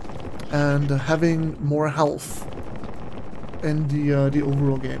tankier and having more health in the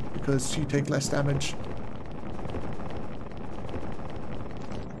overall game because you take less damage.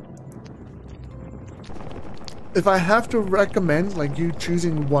 If I have to recommend like you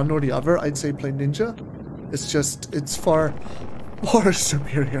choosing one or the other, I'd say play Ninja. It's far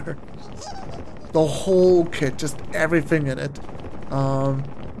superior. The whole kit, just everything in it.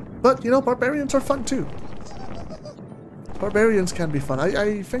 But you know, Barbarians are fun too. Barbarians can be fun.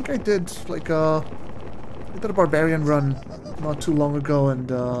 I think I did like I did a Barbarian run not too long ago, and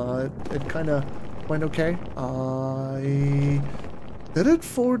it kind of went okay. I did it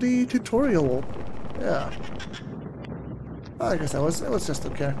for the tutorial. Yeah. I guess it was just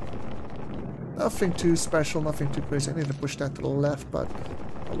okay. Nothing too special, nothing too crazy. I need to push that to the left, but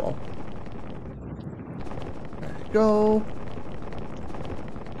oh well. There you go.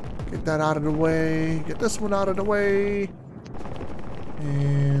 Get that out of the way. Get this one out of the way.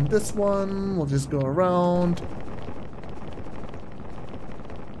 And this one, we'll just go around.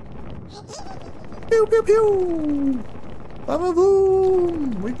 Pew pew pew! Bama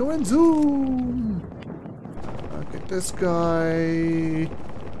boom! We go in zoom! I'll get this guy.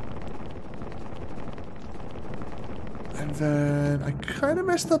 And then I kind of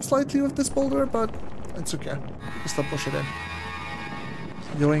messed up slightly with this boulder, but it's okay. Just I'll push it in.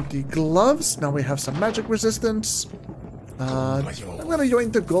 Yoink the gloves. Now we have some magic resistance. I'm gonna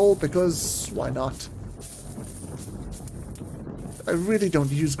yoink the gold because why not? I really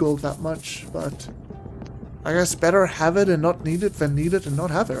don't use gold that much, but I guess better have it and not need it than need it and not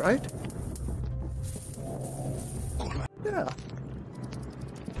have it, right? Yeah.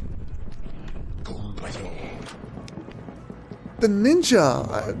 The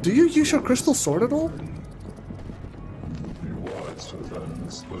ninja! Do you use your crystal sword at all? Be wise to abandon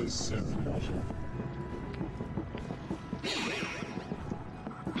this place simply.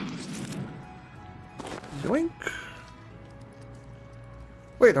 Yoink.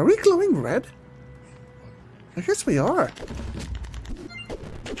 Wait, are we glowing red? I guess we are.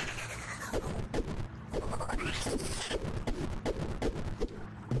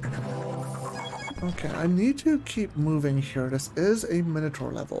 Okay, I need to keep moving here. This is a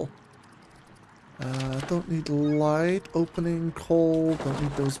Minotaur level. Don't need light, opening, cold, don't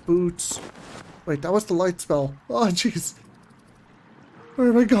need those boots. Wait, that was the light spell. Oh, jeez. Where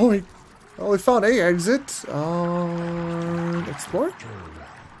am I going? Oh, we found a exit. Explore?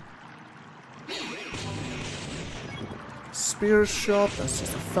 Spear shop, that's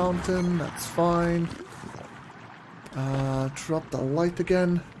just a fountain, that's fine. Drop the light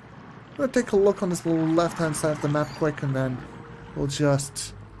again. I'm gonna take a look on this little left-hand side of the map quick, and then we'll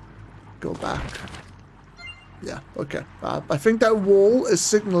just go back. Yeah, okay. I think that wall is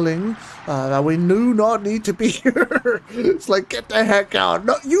signaling that we do not need to be here. It's like, get the heck out.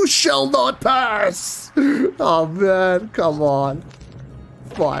 No, you shall not pass. Oh, man, come on.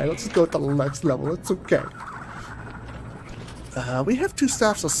 Fine, let's go to the next level. It's okay. We have 2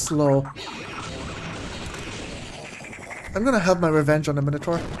 staffs of slow. I'm gonna have my revenge on the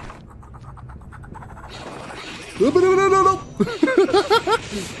Minotaur. No.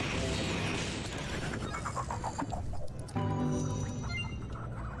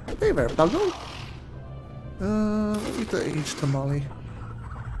 Hey there, Buggo. Eat the aged tamale.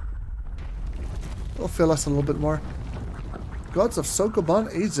 It'll fill us a little bit more. Gods of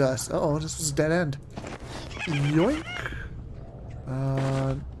Sokoban aids us. Uh-oh, this was a dead end. Yoink.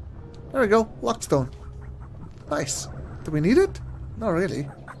 There we go. Lockstone. Nice. Do we need it? Not really.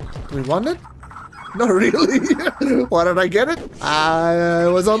 Do we want it? Not really. Why did I get it? I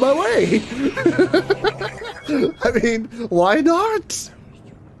was on my way. I mean, why not?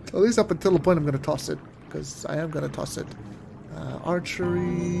 At least up until the point I'm going to toss it. Because I am going to toss it. Archery.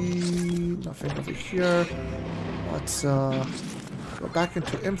 Nothing over here. Let's go back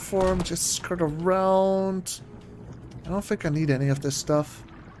into Inform. Just skirt around. I don't think I need any of this stuff.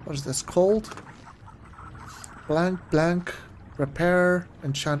 What is this? Cold? Blank. Repair.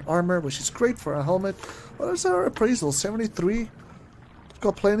 Enchant armor, which is great for a helmet. What is our appraisal? 73? We've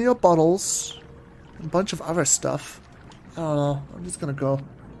got plenty of bottles. A bunch of other stuff. I don't know. I'm just going to go.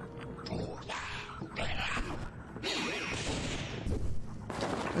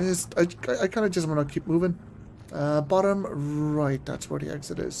 I kind of just want to keep moving. Bottom right, that's where the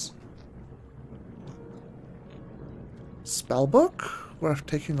exit is. Spellbook, worth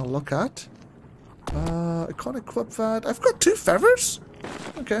taking a look at. I can't equip that. I've got 2 feathers?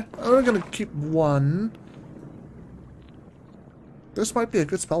 Okay, I'm going to keep 1. This might be a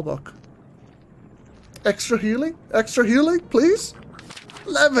good spellbook. Extra healing? Extra healing, please?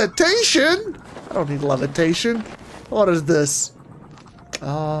 Levitation? I don't need levitation. What is this? I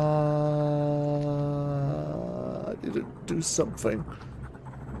need to do something.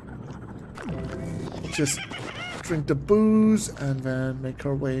 Just drink the booze and then make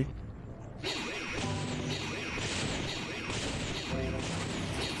our way.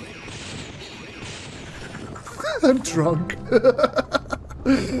 I'm drunk.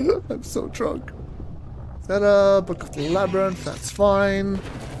 I'm so drunk. Set up, Book of the Labyrinth, that's fine.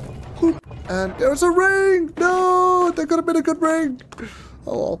 Oop, and there's a ring! No! That could have been a good ring!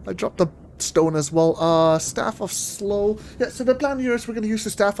 Oh well, I dropped the stone as well. Staff of Slow. Yeah, so the plan here is we're going to use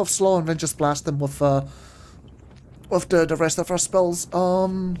the Staff of Slow and then just blast them with the rest of our spells.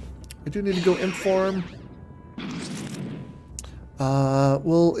 I do need to go Inform.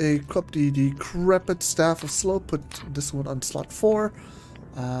 We'll equip the Decrepit Staff of Slow. Put this one on slot 4.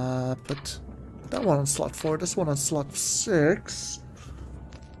 Put that one on slot 4. This one on slot 6.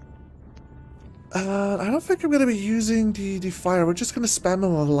 I don't think I'm going to be using the fire. We're just going to spam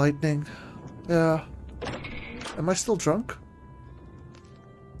them with lightning. Yeah. Am I still drunk?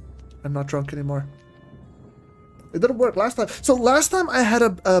 I'm not drunk anymore. It didn't work last time. So last time I had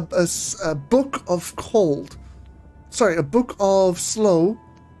a book of cold. Sorry, a book of slow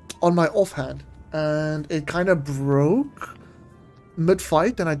on my offhand. And it kind of broke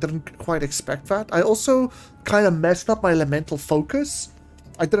mid-fight, and I didn't quite expect that. I also kind of messed up my elemental focus.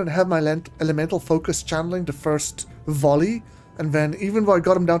 I didn't have my elemental focus channeling the first volley, and then even though I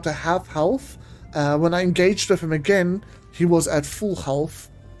got him down to half health, when I engaged with him again, he was at full health.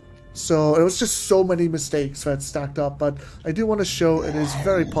 So it was just so many mistakes that stacked up, but I do want to show it is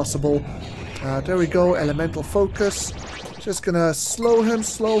very possible. There we go, elemental focus. Just gonna slow him,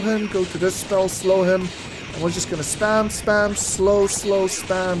 go to this spell, slow him. And we're just gonna spam, slow, spam, slow,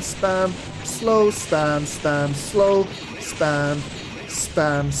 spam, slow,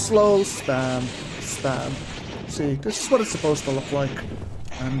 spam, slow, spam. See, this is what it's supposed to look like.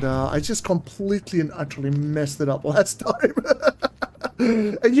 And I just completely and utterly messed it up last time.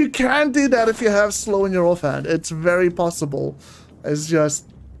 And you can do that if you have slow in your offhand. It's very possible. It's just,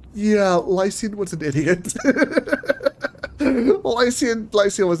 yeah, Lysine was an idiot. Lycian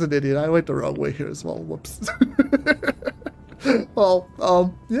was an idiot. I went the wrong way here as well. Whoops.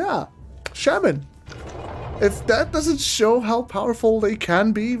 Well, yeah. Shaman. If that doesn't show how powerful they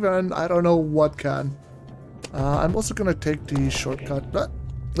can be, then I don't know what can. I'm also gonna take the shortcut. No!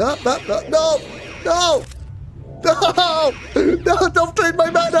 No! No! No! Don't drain my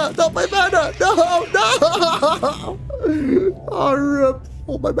mana! Not my mana! No! No! Oh, rip.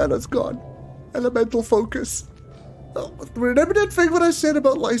 Oh, my mana's gone. Elemental focus. Oh, remember that thing when I said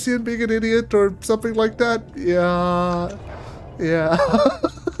about Lycian being an idiot or something like that? Yeah. Yeah.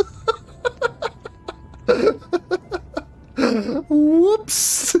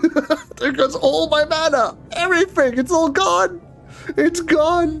 Whoops. There goes all my mana. Everything. It's all gone. It's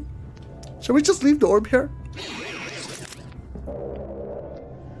gone. Shall we just leave the orb here?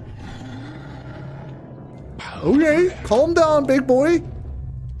 Okay. Calm down, big boy.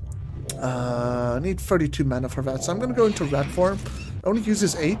 I need 32 mana for that, so I'm going to go into rat form. It only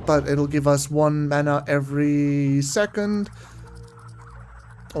uses 8, but it'll give us 1 mana every second.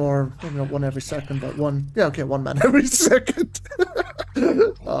 Or, maybe not 1 every second, but 1... Yeah, okay, 1 mana every second.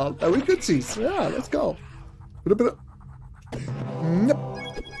 And we could see. So yeah, let's go. Do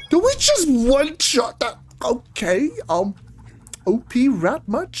we just one-shot that? Okay, OP rat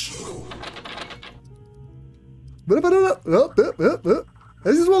much? I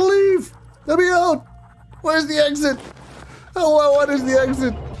just want to leave. Let me out. Where's the exit? Oh, what is the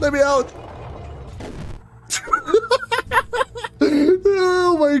exit? Let me out.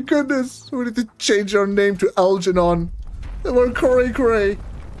 Oh my goodness. We need to change our name to Algernon. We're cray.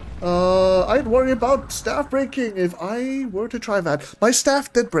 I'd worry about staff breaking if I were to try that. My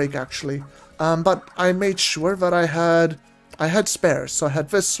staff did break actually. But I made sure that I had spares. So I had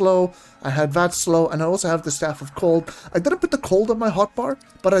this slow, I had that slow, and I also have the Staff of Cold. I didn't put the cold on my hotbar,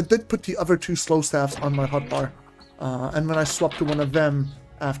 but I did put the other 2 slow staffs on my hotbar. And when I swapped to one of them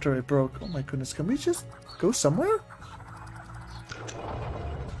after it broke. Oh my goodness, can we just go somewhere?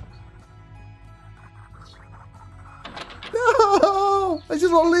 No! I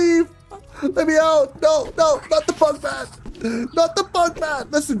just want to leave! Let me out! No, not the bug man! Not the bug man!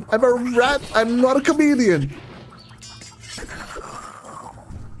 Listen, I'm a rat, I'm not a chameleon.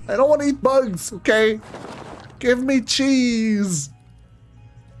 I don't want to eat bugs, okay? Give me cheese.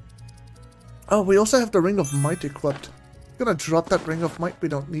 Oh, we also have the Ring of Might equipped. I'm gonna drop that Ring of Might. We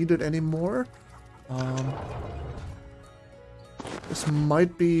don't need it anymore. This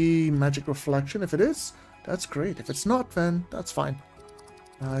might be Magic Reflection. If it is, that's great. If it's not, then that's fine.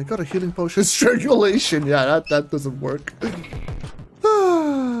 I got a Healing Potion. Strangulation. Yeah, that doesn't work.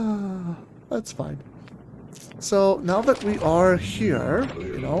 That's fine. So now that we are here,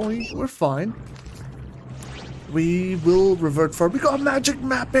 you know, we're fine. We will revert forward. We got magic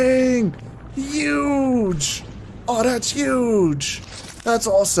mapping! Huge! Oh, that's huge! That's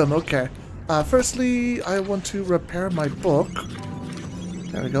awesome, okay. Firstly, I want to repair my book.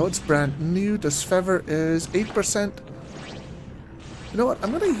 There we go, it's brand new. This feather is 8%. You know what,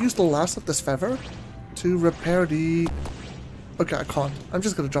 I'm gonna use the last of this feather to repair the... Okay, I can't. I'm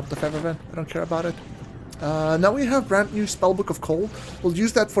just gonna drop the feather then. I don't care about it. Now we have brand new Spellbook of Cold. We'll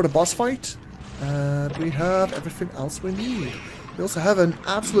use that for the boss fight. And we have everything else we need. We also have an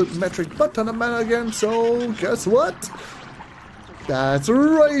absolute metric butt ton of mana again, so guess what? That's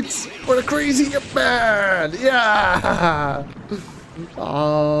right! We're the crazy man! Yeah!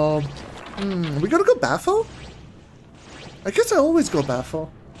 We gonna go Baffle? I guess I always go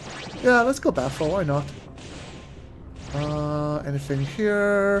Baffle. Yeah, let's go Baffle, why not? Anything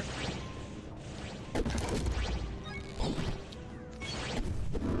here?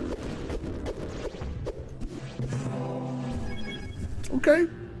 Okay.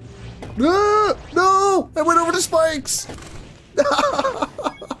 No! I went over the spikes!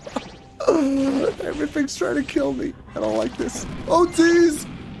 Everything's trying to kill me. I don't like this. Oh, jeez!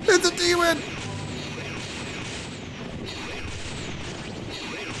 It's a demon!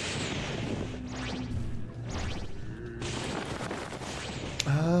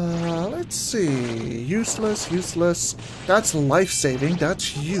 Let's see. Useless. That's life-saving. That's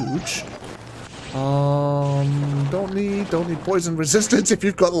huge. Don't need poison resistance if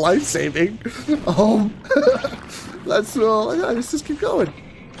you've got life-saving. Let's just keep going.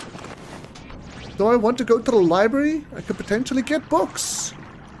 Do I want to go to the library? I could potentially get books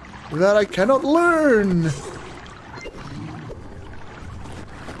that I cannot learn.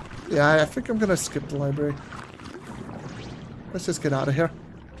 Yeah, I think I'm gonna skip the library. Let's just get out of here.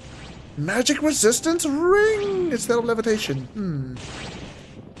 Magic resistance ring instead of levitation.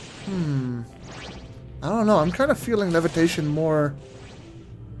 I don't know. I'm kind of feeling levitation more.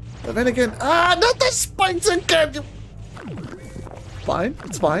 But then again, not the spikes again. Fine,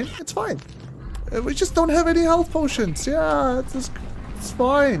 it's fine, it's fine. We just don't have any health potions. Yeah, it's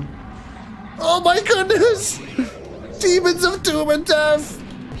fine. Oh my goodness! Demons of Doom and Death!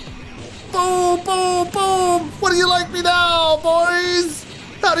 Boom, boom, boom! What do you like me now, boys?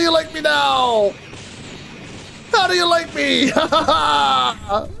 How do you like me now? How do you like me?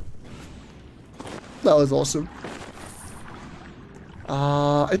 That was awesome.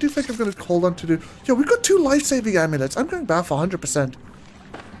 I do think I'm going to hold on to the... Yo, we got 2 life-saving amulets. I'm going back for 100%.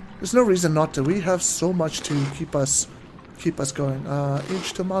 There's no reason not to. We have so much to keep us going.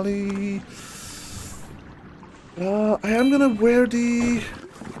 Inch tamale. I am going to wear the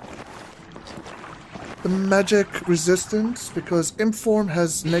magic resistance because Inform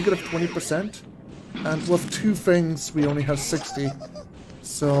has negative 20%. And with 2 things, we only have 60.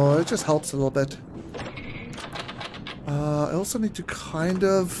 So it just helps a little bit. I also need to kind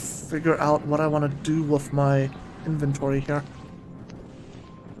of figure out what I want to do with my inventory here.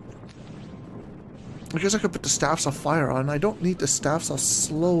 I guess I could put the Staffs of Fire on. I don't need the Staffs of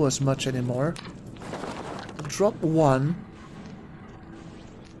Slow as much anymore. I'll drop 1.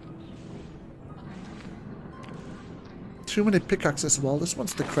 Too many pickaxes as well. This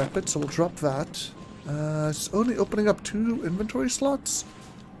one's decrepit, so we'll drop that. It's only opening up 2 inventory slots.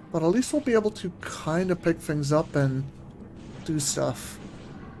 But at least we'll be able to kind of pick things up and do stuff.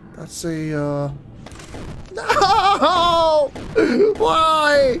 That's a, No!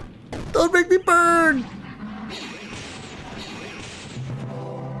 Why? Don't make me burn!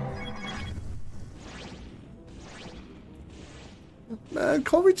 Man,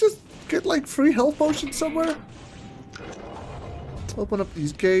 can't we just get like free health potions somewhere? Open up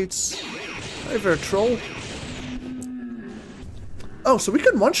these gates. Hey there, troll. Oh, so we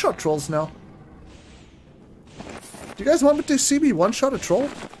can one-shot trolls now. Do you guys want me to see me one-shot a troll?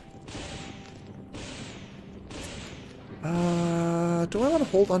 Do I want to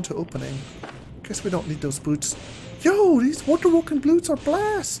hold on to opening? Guess we don't need those boots. Yo, these water-walking boots are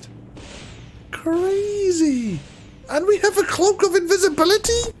blast! Crazy! And we have a cloak of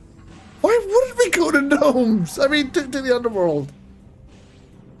invisibility? Why wouldn't we go to gnomes? I mean, to the underworld.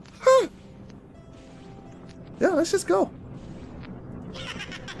 Huh. Yeah, let's just go.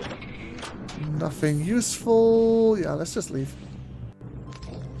 Nothing useful. Yeah, let's just leave.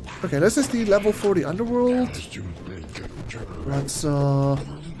 Okay, this is the level 40 underworld. Let's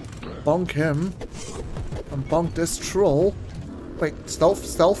bonk him and bonk this troll. Wait, stealth,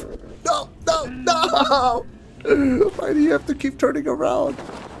 stealth. No, no, no! Why do you have to keep turning around?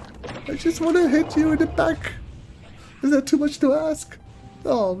 I just want to hit you in the back. Is that too much to ask?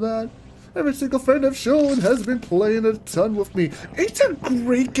 Oh man, every single friend I've shown has been playing a ton with me. It's a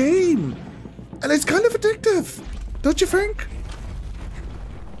great game. And it's kind of addictive, don't you think?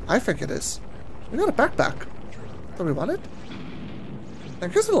 I think it is. We got a backpack. Don't we want it? I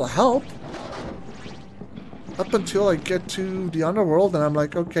guess it'll help. Up until I get to the underworld and I'm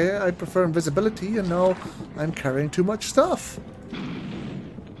like, okay, I prefer invisibility, and now I'm carrying too much stuff.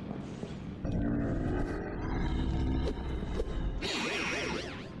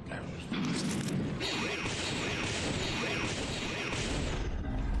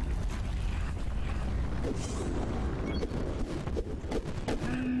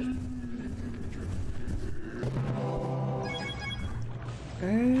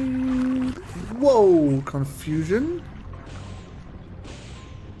 And whoa, confusion.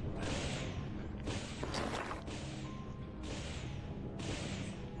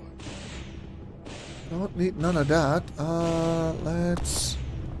 Don't need none of that. Let's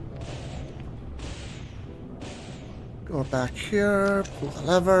go back here, pull the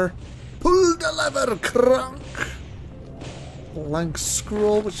lever. Pull the lever, crunk! Blank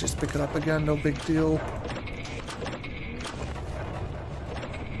scroll, let's just pick it up again, no big deal.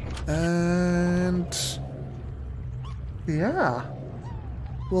 And yeah,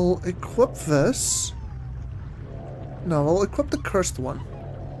 we'll equip this. No, we'll equip the cursed one.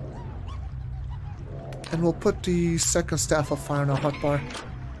 And we'll put the second staff of fire in our hotbar.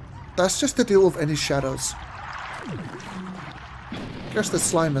 That's just to deal with any shadows. Guess the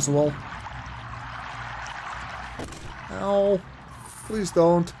slime as well. Ow. Please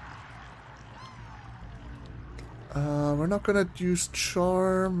don't. We're not gonna use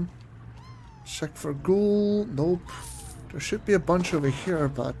charm. Check for ghoul. Nope. There should be a bunch over here,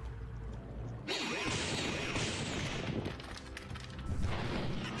 but...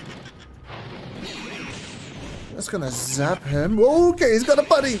 That's gonna zap him. Okay, he's got a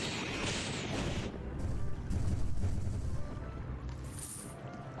buddy!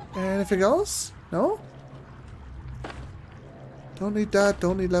 Anything else? No? Don't need that.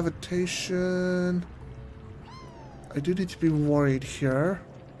 Don't need levitation. I do need to be worried here.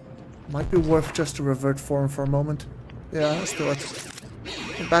 Might be worth just to revert form for a moment. Yeah, let's do it.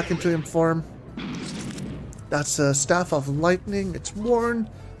 Get back into imp form. That's a Staff of Lightning. It's worn.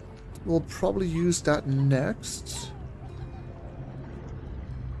 We'll probably use that next.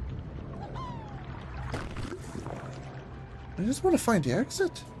 I just want to find the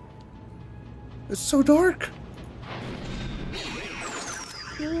exit. It's so dark.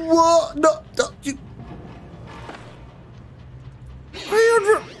 What? No, no, you... Are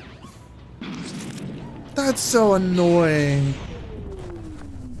you... That's so annoying.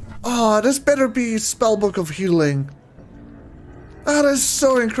 Oh, this better be Spellbook of Healing. That is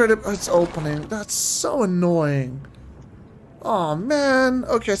so incredible. It's opening. That's so annoying. Oh, man.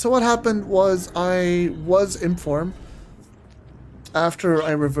 Okay, so what happened was I was in form after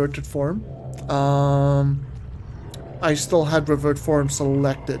I reverted form. I still had revert form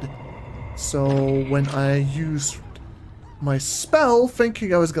selected. So when I used my spell,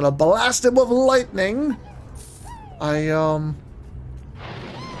 thinking I was gonna blast him with lightning, I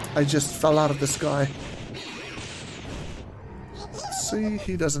just fell out of the sky. Let's see,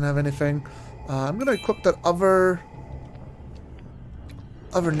 he doesn't have anything. I'm gonna equip that other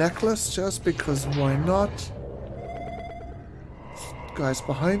necklace just because why not? Guy's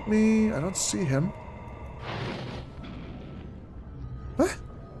behind me. I don't see him. What?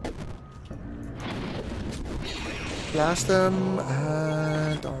 Blast them,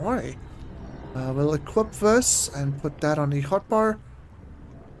 and don't worry. We'll equip this and put that on the hotbar.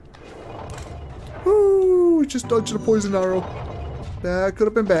 Woo! We just dodged a poison arrow. That could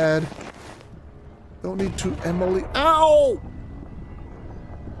have been bad. Don't need to Emily. Ow!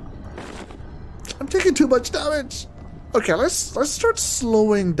 I'm taking too much damage. Okay, let's start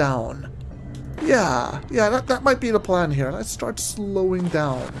slowing down. Yeah, that might be the plan here. Let's start slowing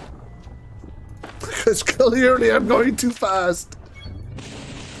down. Because clearly I'm going too fast.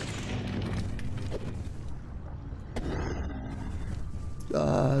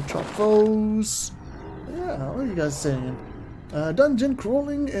 Drop foes. Yeah, what are you guys saying? Dungeon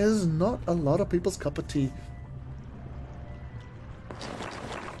crawling is not a lot of people's cup of tea.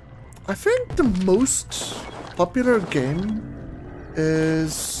 I think the most popular game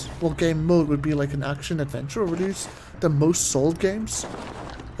is, well, game mode would be like an action adventure, or use the most sold games.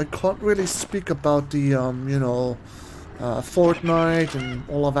 I can't really speak about the, you know, Fortnite and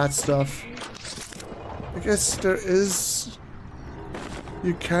all of that stuff. I guess there is,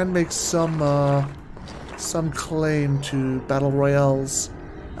 you can make some claim to battle royales.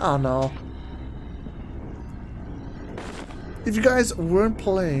 I don't know. If you guys weren't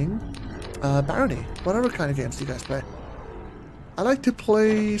playing Barony, what other kind of games do you guys play? I like to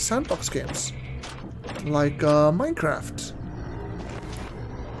play sandbox games, like Minecraft.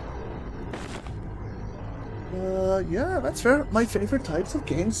 Yeah, that's fair. My favorite types of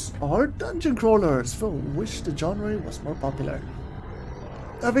games are dungeon crawlers, for which the genre was more popular.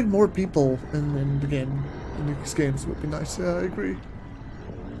 Having more people in the game, in these games would be nice. Yeah, I agree.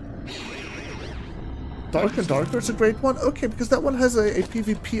 Dark and Darker is a great one. Okay, because that one has a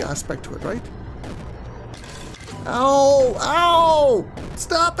PvP aspect to it, right? Ow! Ow!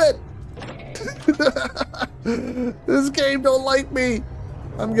 Stop it! This game don't like me.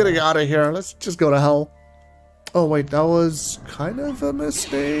 I'm getting out of here. Let's just go to hell. Oh wait, that was kind of a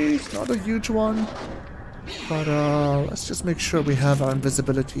mistake. Not a huge one. But let's just make sure we have our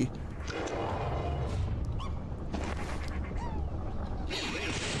invisibility.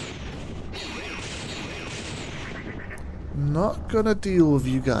 Not gonna deal with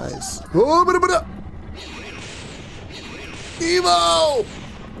you guys. Oh, Evo!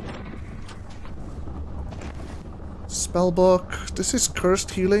 Spellbook. This is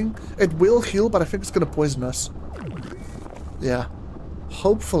cursed healing. It will heal, but I think it's gonna poison us. Yeah.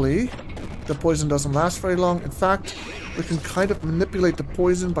 Hopefully, the poison doesn't last very long. In fact, we can kind of manipulate the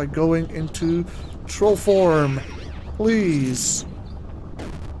poison by going into troll form. Please.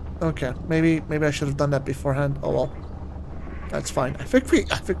 Okay, maybe I should have done that beforehand. Oh well. That's fine. I think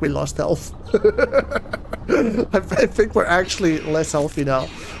we lost health. I think we're actually less healthy now.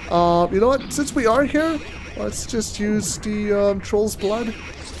 You know what? Since we are here, let's just use the troll's blood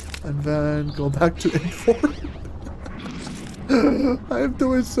and then go back to inform. I am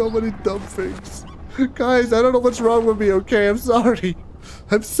doing so many dumb things. Guys, I don't know what's wrong with me, okay? I'm sorry.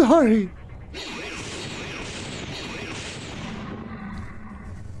 I'm sorry.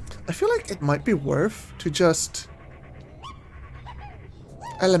 I feel like it might be worth to just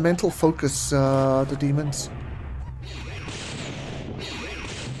elemental focus the demons.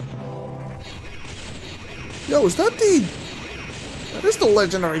 Yo, is that the... That is the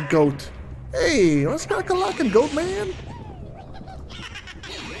legendary goat. Hey, what's crack-a-lackin', goat man?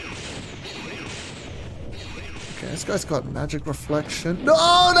 Okay, this guy's got magic reflection.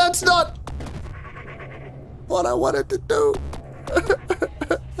 No, that's not what I wanted to do.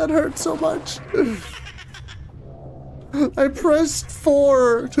 That hurt so much. I pressed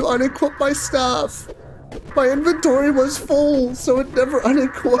 4 to unequip my staff. My inventory was full, so it never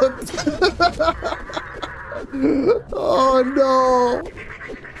unequipped. Oh no.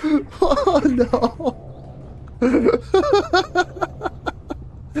 Oh no.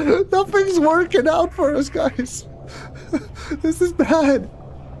 Nothing's working out for us, guys. This is bad.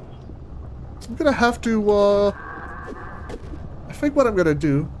 I'm gonna have to, I think what I'm gonna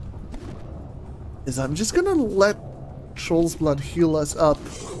do is I'm just gonna let Troll's Blood heal us up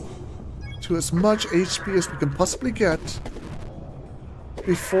to as much HP as we can possibly get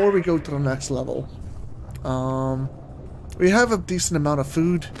before we go to the next level. We have a decent amount of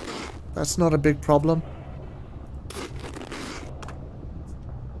food. That's not a big problem.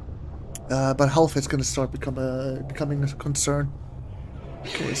 But health is going to start becoming a concern.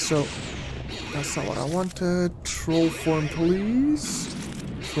 Okay, so that's not what I wanted. Troll form, please.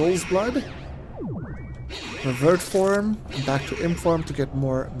 Troll's Blood. Revert form. And back to imp form to get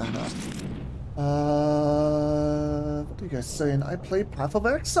more mana. What are you guys saying? I played Path of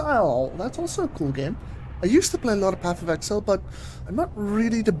Exile. That's also a cool game. I used to play a lot of Path of Exile, but I'm not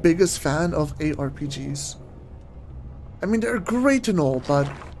really the biggest fan of ARPGs. I mean, they're great and all, but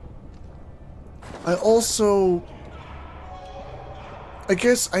I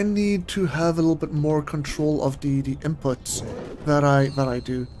guess I need to have a little bit more control of the inputs that I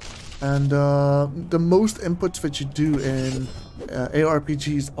do. And the most inputs that you do in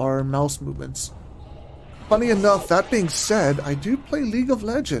ARPGs are mouse movements. Funny enough, that being said, I do play League of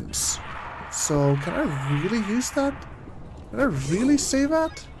Legends. So, can I really use that? Can I really say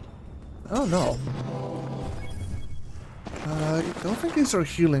that? I don't know. I don't think these are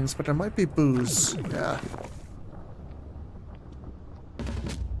healings, but there might be booze. Yeah.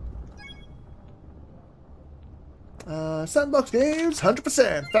 Sandbox Games,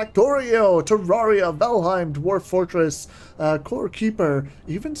 100%. Factorio, Terraria, Valheim, Dwarf Fortress, Core Keeper,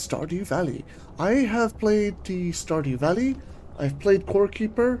 even Stardew Valley. I have played the Stardew Valley. I've played Core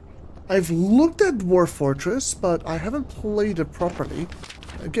Keeper. I've looked at Dwarf Fortress, but I haven't played it properly.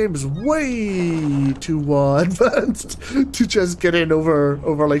 The game is way too advanced to just get in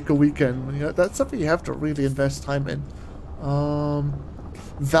over like a weekend. Yeah, that's something you have to really invest time in.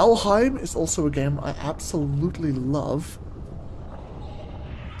 Valheim is also a game I absolutely love.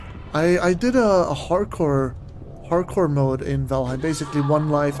 I did a hardcore mode in Valheim. Basically, one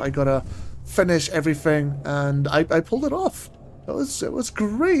life. I gotta finish everything, and I pulled it off. It was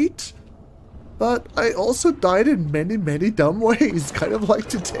great. But I also died in many dumb ways, kind of like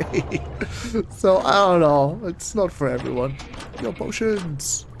today. So, I don't know. It's not for everyone. Yo,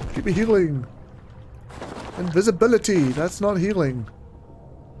 potions. Keep me healing. Invisibility. That's not healing.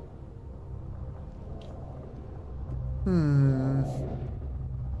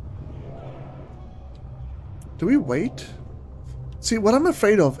 Do we wait? See, what I'm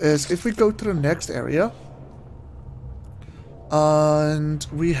afraid of is if we go to the next area and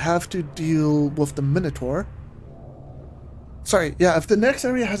we have to deal with the Minotaur. Sorry, yeah, if the next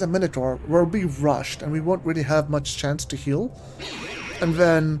area has a Minotaur, we'll be rushed and we won't really have much chance to heal. And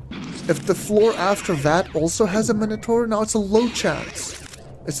then if the floor after that also has a Minotaur, now it's a low chance.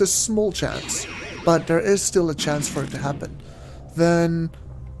 It's a small chance, but there is still a chance for it to happen. Then,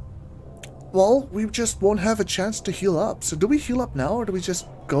 well, we just won't have a chance to heal up. So do we heal up now or do we just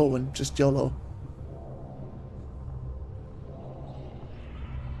go and just YOLO?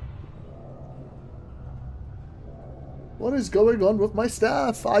 What is going on with my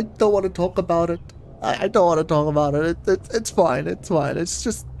staff? I don't want to talk about it. I don't want to talk about it. It's fine. It's fine. It's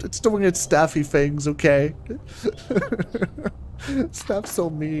just, it's doing its staffy things, okay? Staff's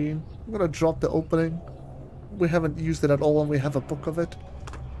so mean. I'm gonna drop the opening. We haven't used it at all and we have a book of it.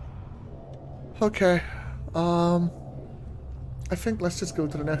 Okay. I think let's just go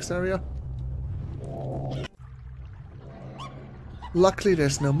to the next area. Luckily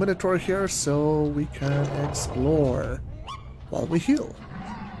there's no Minotaur here, so we can explore while we heal.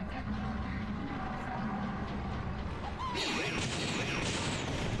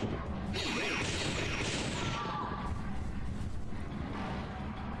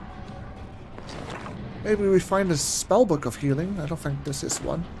 Maybe we find a spellbook of healing. I don't think this is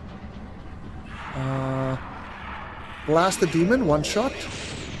one. Blast the demon, one shot.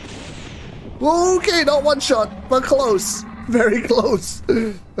 Okay, not one shot, but close. Very close.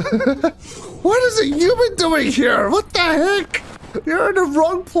 What is a human doing here? What the heck? You're in the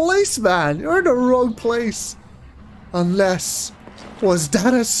wrong place, man. You're in the wrong place. Unless... Was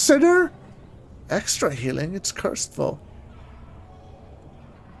that a sinner? Extra healing? It's cursed, though.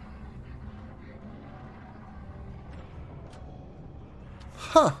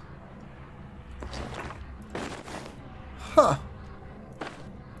 Huh. Huh.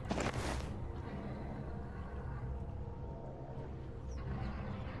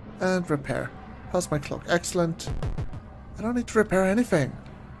 And repair. How's my cloak? Excellent. I don't need to repair anything.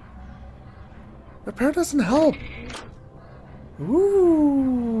 Repair doesn't help.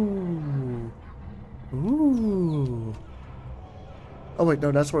 Ooh. Ooh. Oh wait,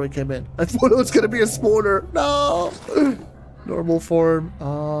 no, that's where we came in. I thought it was gonna be a spawner. No! Normal form.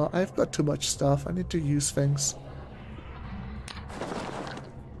 I've got too much stuff. I need to use things.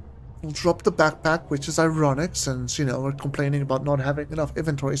 We'll drop the backpack, which is ironic since, you know, we're complaining about not having enough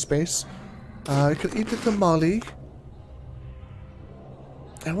inventory space. I could eat the tamale.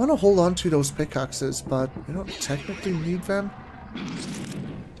 I want to hold on to those pickaxes, but we don't technically need them.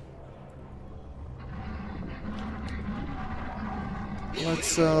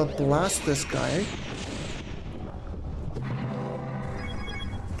 Let's blast this guy.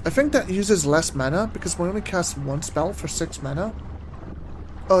 I think that uses less mana because we only cast one spell for 6 mana.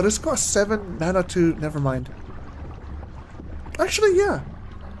 Oh, this costs 7 mana to... Never mind. Actually, yeah.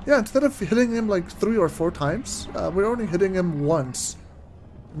 Yeah, instead of hitting him like 3 or 4 times, we're only hitting him once.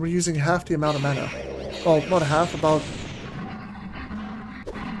 We're using half the amount of mana. Well, not half, about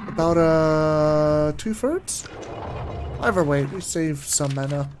 2/3? Either way, we save some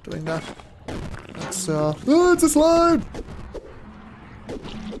mana doing that. Let's, oh, it's a slime!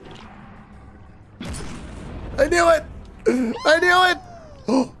 I knew it! I knew it!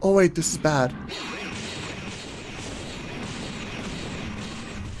 Oh wait, this is bad.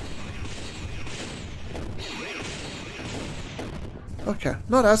 Okay,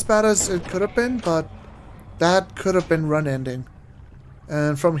 not as bad as it could have been, but that could have been run ending.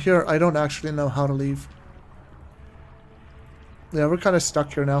 And from here, I don't actually know how to leave. Yeah, we're kind of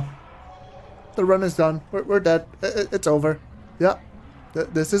stuck here now. The run is done. We're dead. It's over. Yeah,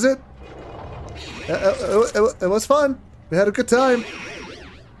 this is it. It was fun. We had a good time.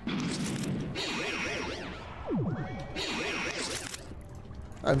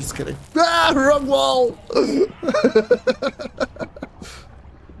 I'm just kidding. Ah, wrong wall!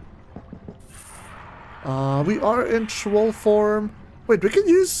 We are in troll form. Wait, we can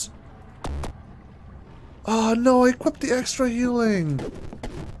use... Oh no, I equipped the extra healing.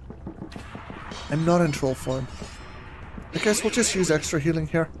 I'm not in troll form. I guess we'll just use extra healing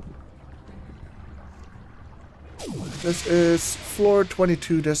here. This is floor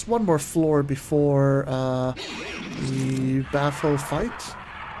 22. There's one more floor before the baffle fight.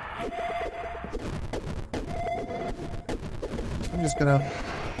 I'm just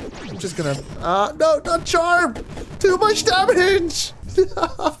gonna, no, not charm! Too much damage!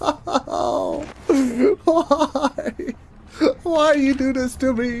 No! Why? Why you do this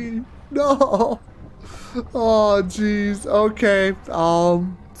to me? No! Oh, jeez. Okay.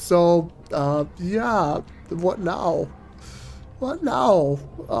 Yeah. What now? What now?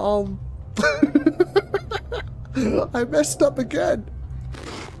 I messed up again.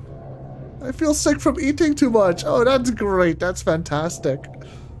 I feel sick from eating too much. Oh, that's great. That's fantastic.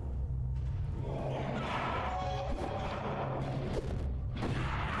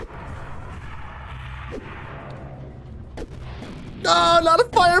 No, not a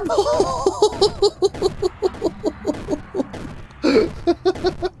fireball!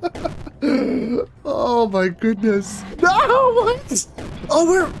 Oh my goodness. No, what?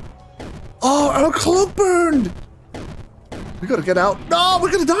 Oh, our cloak burned! We gotta get out. No, we're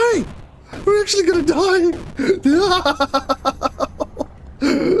gonna die! We're actually gonna die! No!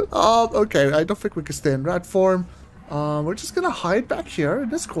 Okay, I don't think we can stay in rat form. We're just gonna hide back here in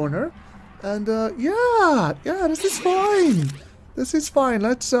this corner. And, yeah, this is fine. This is fine.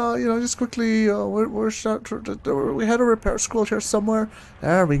 Let's, you know, just quickly, we had a repair scroll here somewhere.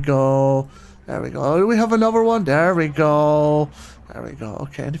 There we go. There we go. Do we have another one? There we go. There we go.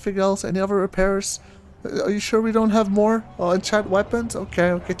 Okay, anything else? Any other repairs? Are you sure we don't have more? Oh, enchant weapons?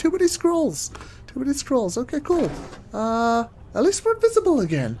 Okay. Too many scrolls. Too many scrolls. Okay, cool. At least we're invisible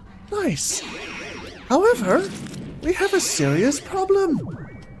again. Nice. However, we have a serious problem.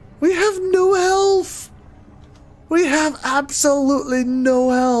 We have no health. We have absolutely no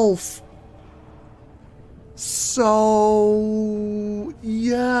health. So,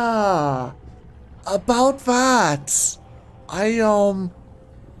 yeah. About that. I don't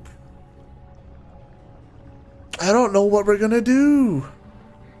know what we're gonna do.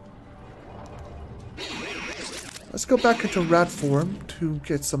 Let's go back into rat form to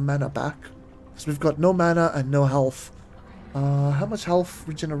get some mana back. So we've got no mana and no health. How much health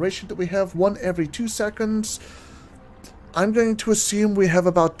regeneration do we have? 1 every 2 seconds. I'm going to assume we have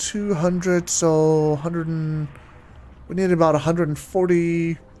about 200, so 100 and... We need about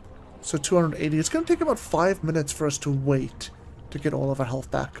 140, so 280. It's going to take about 5 minutes for us to wait to get all of our health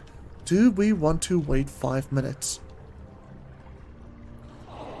back. Do we want to wait 5 minutes?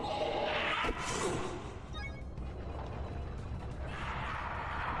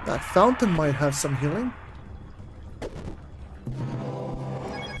 That fountain might have some healing.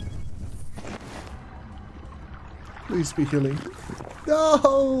 Please be healing.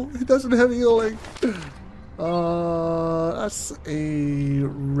 No! It doesn't have healing. That's a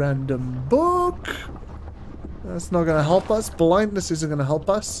random book. That's not gonna help us. Blindness isn't gonna help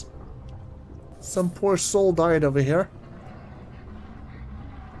us. Some poor soul died over here.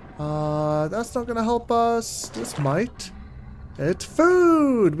 That's not gonna help us. This might. It's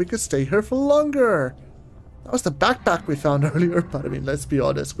food! We could stay here for longer. That was the backpack we found earlier, but I mean, let's be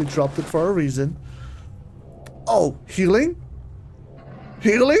honest. We dropped it for a reason. Oh, healing?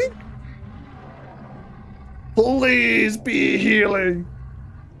 Healing? Please be healing.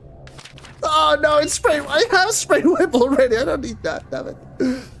 Oh no, it's spray. I have spray whip already. I don't need that, damn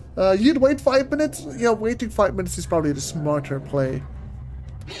it. You'd wait 5 minutes? Yeah, waiting 5 minutes is probably the smarter play.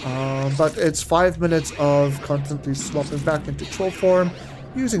 But it's 5 minutes of constantly swapping back into troll form,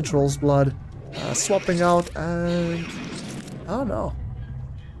 using troll's blood, swapping out, and I don't know.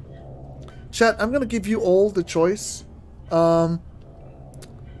 Chat, I'm gonna give you all the choice.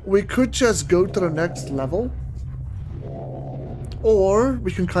 We could just go to the next level, or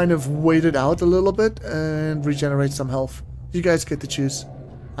we can kind of wait it out a little bit and regenerate some health. You guys get to choose.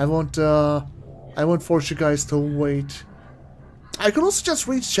 I won't force you guys to wait. I could also just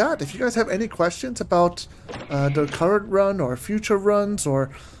read chat if you guys have any questions about the current run or future runs or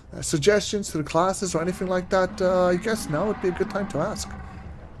suggestions to the classes or anything like that. I guess now would be a good time to ask.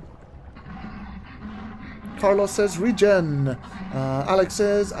 Carlos says regen. Alex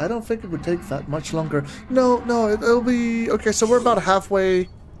says, I don't think it would take that much longer. No, it'll be... Okay, so we're about halfway.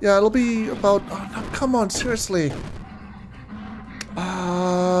 Yeah, it'll be about... Oh, no, come on, seriously.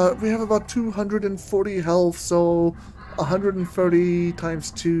 We have about 240 health, so 130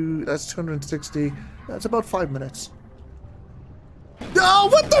 times 2, that's 260. That's about 5 minutes. No,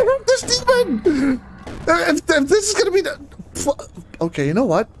 what the heck, this demon? If this is gonna be the... Okay, you know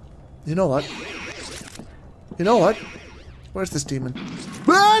what? You know what? You know what? Where's this demon?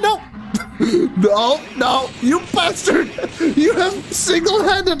 Ah, no! No, you bastard! You have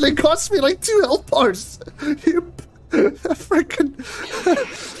single-handedly cost me like 2 health bars! You freaking...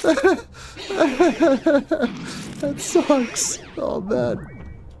 That sucks. Oh, man.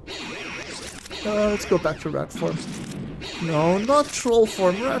 Let's go back to rat form. No, not troll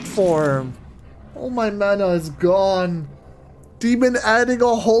form, rat form. All my mana is gone. Demon adding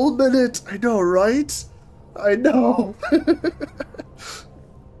a whole minute. I know, right? I know.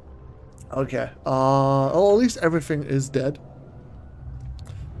 Okay. Well, at least everything is dead.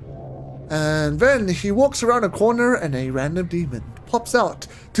 And then he walks around a corner and a random demon pops out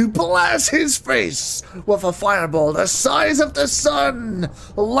to blast his face with a fireball the size of the sun.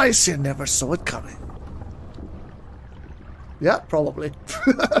 Lycia never saw it coming. Yeah, probably.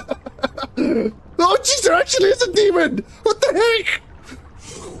 Oh, jeez, there actually is a demon! What the heck?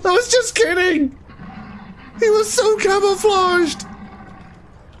 I was just kidding! He was so camouflaged!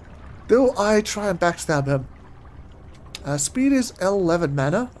 Do I try and backstab him? Speed is L11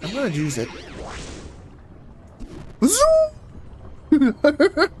 mana. I'm gonna use it. Zoom!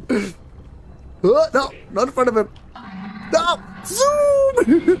 Oh, no, not in front of him. No! Zoom!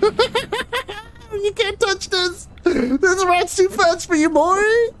 You can't touch this! This rat's too fast for you, boy!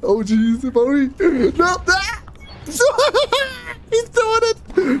 Oh, jeez, boy. No! Ah! He's doing it!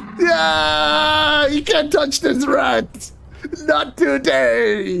 Yeah! You can't touch this rat! Not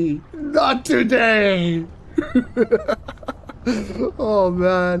today! Not today! Oh,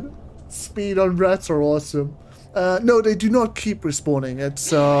 man. Speed on rats are awesome. No, they do not keep respawning.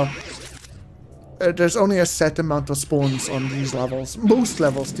 It's, there's only a set amount of spawns on these levels. Most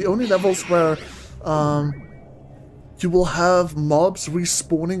levels. The only levels where, you will have mobs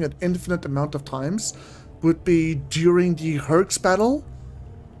respawning an infinite amount of times would be during the Herx battle,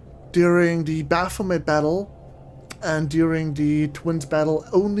 during the Baphomet battle, and during the Twins battle,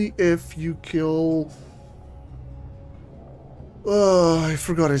 only if you kill... Oh, I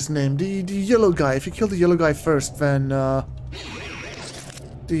forgot his name. The yellow guy. If you kill the yellow guy first, then the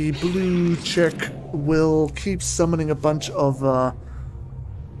blue chick will keep summoning a bunch of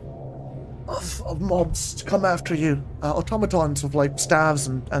of mobs to come after you. Automatons with like staves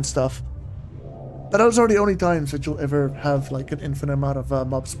and stuff. But those are the only times that you'll ever have like an infinite amount of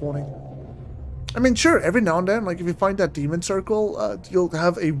mobs spawning. I mean, sure, every now and then, like if you find that demon circle, you'll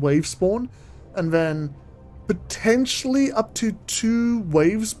have a wave spawn, and then potentially up to 2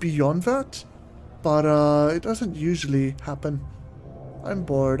 waves beyond that. But it doesn't usually happen. I'm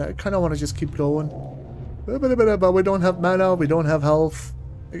bored. I kind of want to just keep going. But we don't have mana, we don't have health.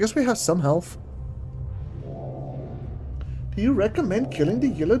 I guess we have some health. Do you recommend killing the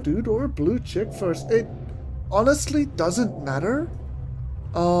yellow dude or blue chick first? It honestly doesn't matter.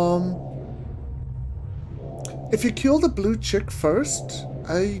 If you kill the blue chick first,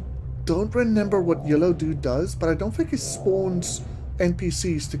 I don't remember what yellow dude does, but I don't think he spawns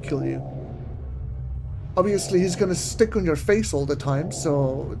NPCs to kill you. Obviously, he's going to stick on your face all the time,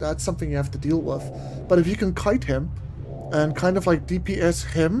 so that's something you have to deal with. But if you can kite him and kind of like DPS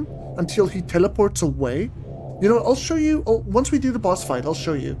him until he teleports away, you know, I'll show you, once we do the boss fight, I'll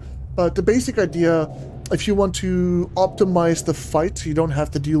show you. But the basic idea, if you want to optimize the fight so you don't have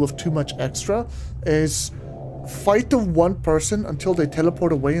to deal with too much extra, is fight the one person until they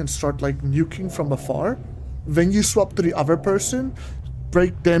teleport away and start like nuking from afar. Then you swap to the other person,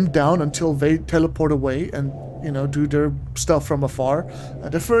 break them down until they teleport away and, you know, do their stuff from afar.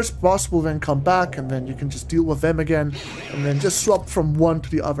 The first boss will then come back, and then you can just deal with them again, and then just swap from one to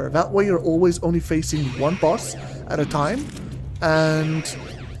the other. That way you're always only facing one boss at a time, and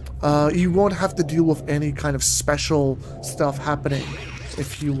you won't have to deal with any kind of special stuff happening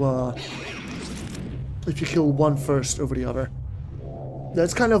if you kill one first over the other.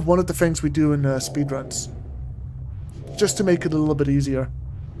 That's kind of one of the things we do in speedruns, just to make it a little bit easier.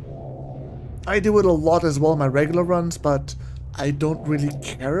 I do it a lot as well in my regular runs, but I don't really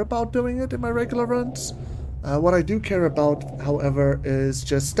care about doing it in my regular runs. What I do care about, however, is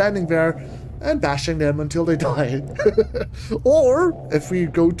just standing there and bashing them until they die. Or, if we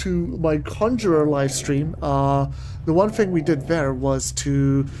go to my Conjurer live stream, the one thing we did there was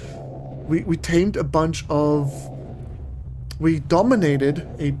to... We tamed a bunch of... We dominated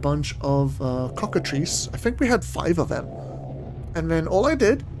a bunch of cockatrices. I think we had 5 of them. And then all I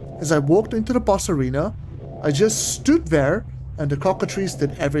did is I walked into the boss arena, I just stood there, and the cockatrices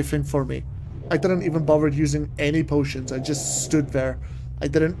did everything for me. I didn't even bother using any potions, I just stood there. I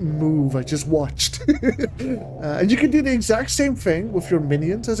didn't move, I just watched. And you can do the exact same thing with your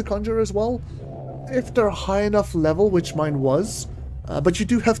minions as a conjurer as well, if they're high enough level, which mine was. But you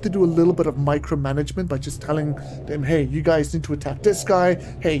do have to do a little bit of micromanagement by just telling them, hey, you guys need to attack this guy,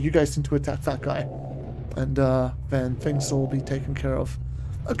 hey, you guys need to attack that guy. And then things will be taken care of.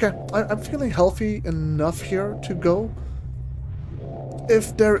 Okay, I'm feeling healthy enough here to go.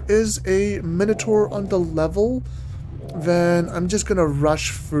 If there is a Minotaur on the level, then I'm just gonna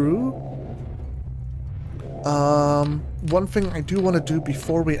rush through. One thing I do want to do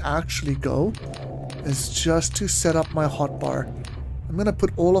before we actually go is just to set up my hotbar. I'm gonna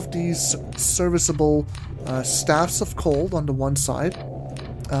put all of these serviceable staffs of cold on the one side.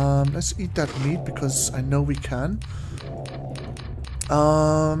 Let's eat that meat because I know we can.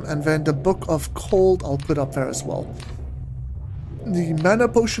 And then the Book of Cold I'll put up there as well. The mana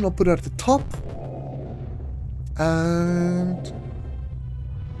potion I'll put at the top. And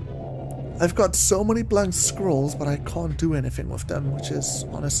I've got so many blank scrolls, but I can't do anything with them, which is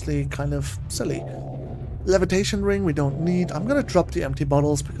honestly kind of silly. Levitation ring we don't need. I'm gonna drop the empty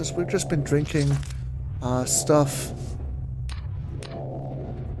bottles because we've just been drinking stuff.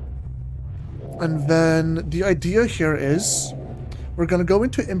 And then the idea here is we're gonna go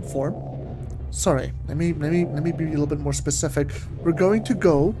into imp form. Sorry, let me be a little bit more specific. We're going to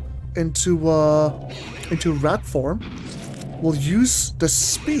go into rat form. We'll use the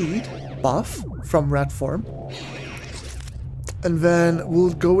speed buff from rat form, and then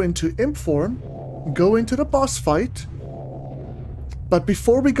we'll go into imp form, go into the boss fight. But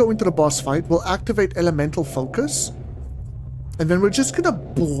before we go into the boss fight, we'll activate elemental focus, and then we're just gonna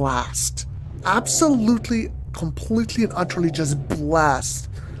blast, absolutely, completely and utterly just blast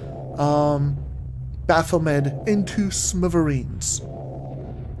Baphomet into smithereens.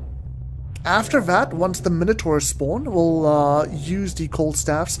 After that, once the Minotaurs spawn, we'll use the cold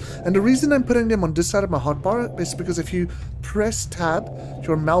staffs. And the reason I'm putting them on this side of my hotbar is because if you press tab,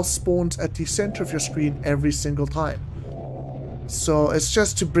 your mouse spawns at the center of your screen every single time. So it's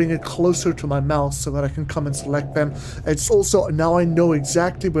just to bring it closer to my mouse so that I can come and select them. It's also, now I know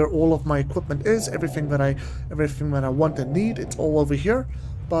exactly where all of my equipment is, everything that I want and need, it's all over here.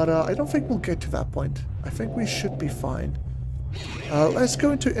 But I don't think we'll get to that point. I think we should be fine. Let's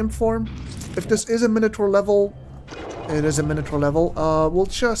go into imp form. If this is a Minotaur level, it is a Minotaur level. We'll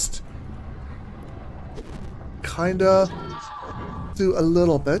just kinda do a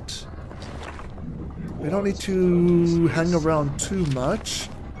little bit. We don't need to hang around too much,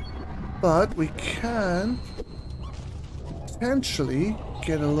 but we can potentially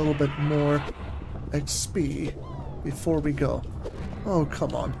get a little bit more XP before we go. Oh,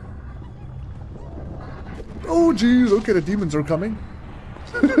 come on. Oh, geez, okay, the demons are coming.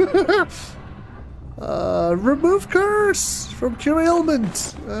 Remove curse from cure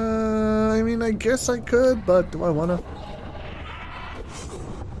ailment. I mean, I guess I could, but do I wanna?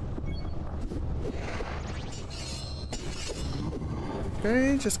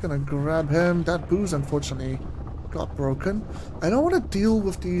 Okay, just gonna grab him. That booze, unfortunately, got broken. I don't want to deal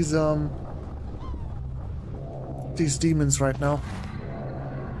with these demons right now.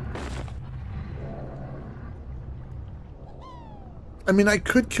 I mean, I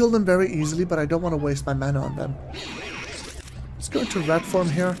could kill them very easily, but I don't want to waste my mana on them. Let's go into red form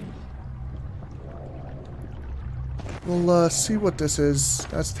here. We'll see what this is.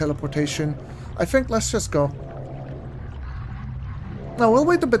 That's teleportation. I think let's just go. No, we'll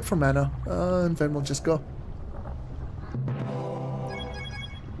wait a bit for mana, and then we'll just go.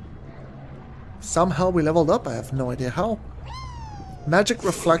 Somehow we leveled up. I have no idea how. Magic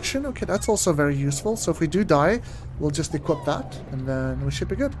reflection. Okay, that's also very useful. So if we do die, we'll just equip that, and then we should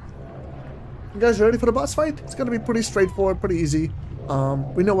be good. You guys ready for the boss fight? It's gonna be pretty straightforward, pretty easy.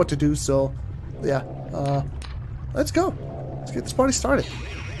 We know what to do, so yeah. Let's go. Let's get this party started.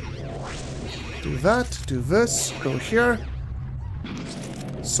 Do that. Do this. Go here.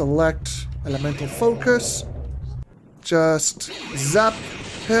 Select elemental focus. Just zap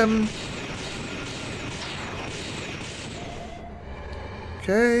him.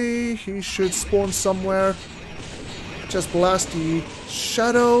 Okay, he should spawn somewhere. Just blast the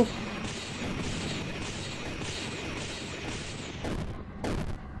shadow.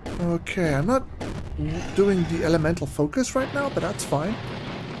 Okay, I'm not doing the elemental focus right now, but that's fine.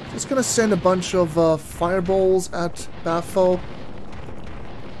 Just gonna send a bunch of fireballs at Bafo.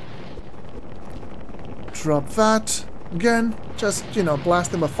 Drop that. Again, just, you know,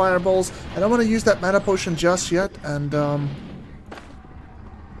 blast him with fireballs. I don't want to use that mana potion just yet, and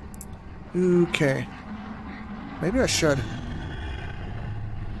okay. Maybe I should.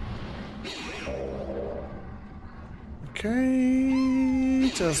 Okay.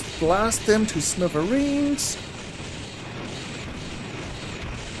 Just blast them to smithereens.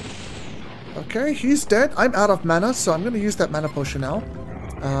 Okay, he's dead. I'm out of mana, so I'm going to use that mana potion now.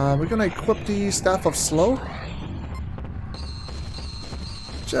 We're going to equip the Staff of Slow.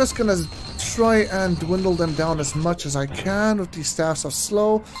 Just going to try and dwindle them down as much as I can with the Staffs of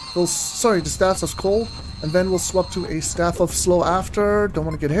Slow. The Staffs of Cold. And then we'll swap to a Staff of Slow after. Don't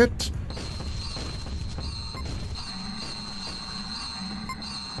want to get hit.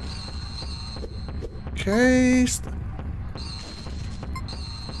 Okay.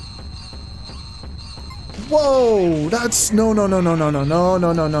 Whoa! That's... No.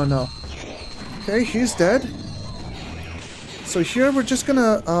 Okay, he's dead. So here we're just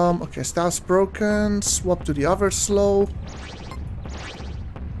gonna... okay, Staff's broken. Swap to the other slow.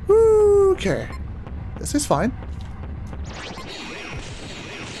 Okay. This is fine.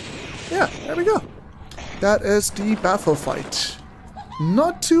 Yeah, there we go. That is the Bafo fight.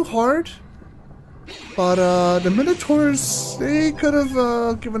 Not too hard. But the Minotaurs, they could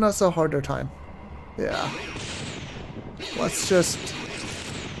have given us a harder time. Yeah. Let's just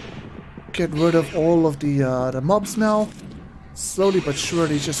get rid of all of the mobs now. Slowly but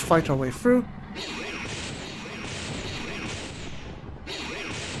surely just fight our way through.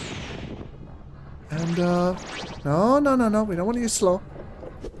 And no, we don't want to use slow.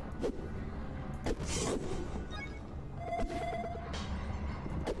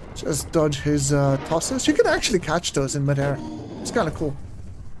 Just dodge his tosses. You can actually catch those in midair. It's kind of cool.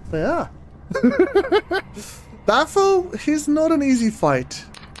 But yeah. Bafo, he's not an easy fight.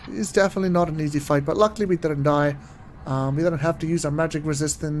 He's definitely not an easy fight, but luckily we didn't die. We didn't have to use our magic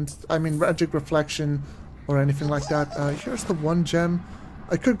resistance, magic reflection or anything like that. Here's the one gem.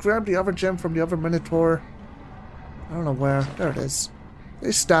 I could grab the other gem from the other Minotaur. I don't know where. There it is.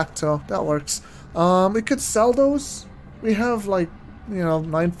 They stacked, so that works. We could sell those. We have like,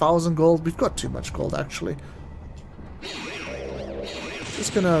 9,000 gold. We've got too much gold, actually.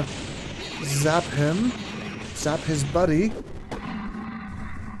 Just gonna zap him. Zap his buddy.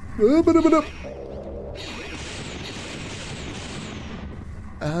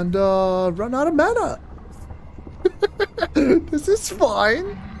 And run out of mana. This is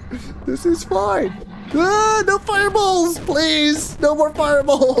fine. This is fine. Ah, no fireballs, please. No more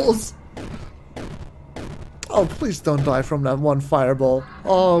fireballs. Oh, please don't die from that one fireball.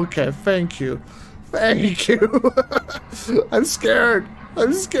 Oh, okay, thank you. Thank you. I'm scared.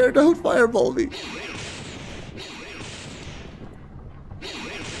 I'm scared. Don't fireball me.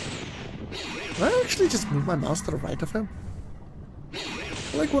 Can I actually just move my mouse to the right of him?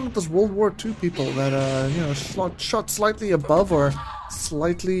 I like one of those World War II people that, you know, shot slightly above or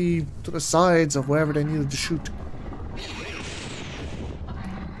slightly to the sides of wherever they needed to shoot.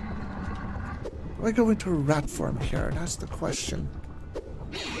 Do I go into a rat form here? That's the question.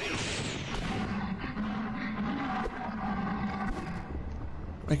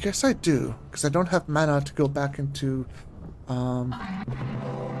 I guess I do, because I don't have mana to go back into,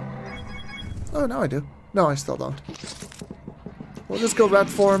 Oh, now I do. No, I still don't. We'll just go rat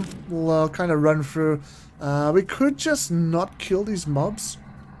form. We'll kind of run through. We could just not kill these mobs.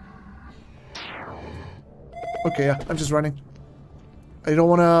 Okay, yeah, I'm just running. I don't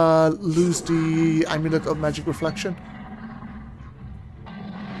want to lose the amulet of magic reflection.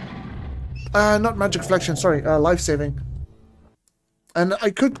 Not magic reflection, sorry, life saving. And I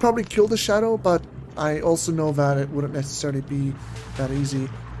could probably kill the shadow, but I also know that it wouldn't necessarily be that easy.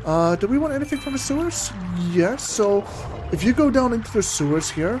 Do we want anything from the sewers? Yes, so if you go down into the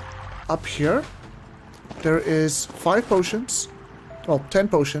sewers here, up here, there is 5 potions. Well, 10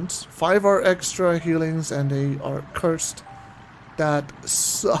 potions. 5 are extra healings and they are cursed. That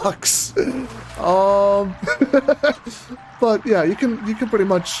sucks. But yeah, you can pretty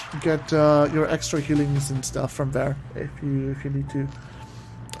much get your extra healings and stuff from there if you need to.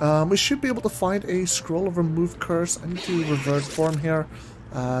 We should be able to find a scroll of remove curse. I need to revert form here.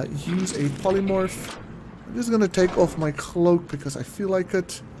 Use a polymorph. I'm just gonna take off my cloak because I feel like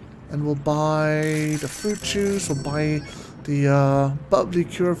it, and we'll buy the fruit juice. We'll buy the bubbly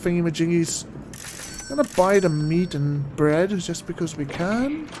cure thingy-majiggies. I'm gonna buy the meat and bread just because we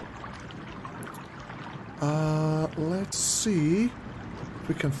can. Let's see if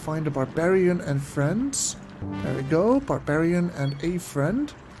we can find a barbarian and friends. There we go, barbarian and a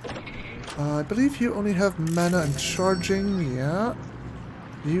friend. I believe you only have mana and charging, yeah.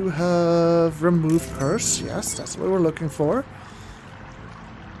 You have remove curse, yes, that's what we're looking for.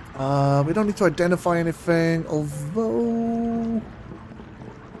 We don't need to identify anything, although...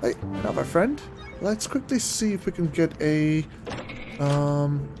 Hey, another friend. Let's quickly see if we can get a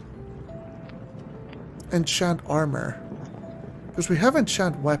enchant armor. Because we have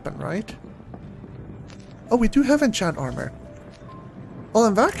enchant weapon, right? Oh, we do have enchant armor. Well,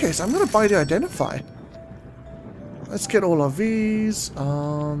 in that case, I'm gonna buy the identify. Let's get all of these.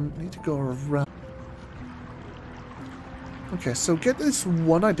 Need to go around. Okay, so get this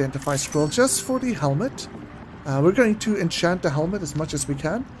one identify scroll just for the helmet. We're going to enchant the helmet as much as we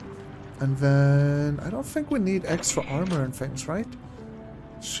can. And then, I don't think we need extra armor and things, right?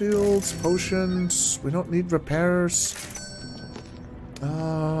 Shields, potions, we don't need repairs.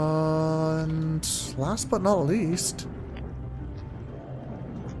 And last but not least,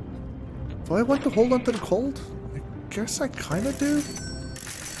 do I want to hold on to the cold? I guess I kind of do.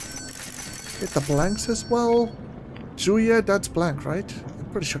 Get the blanks as well. Julia, that's blank, right? I'm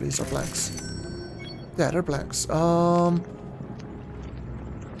pretty sure these are blanks. Yeah, they're blanks. I'm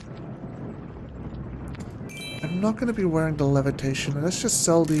not going to be wearing the levitation. Let's just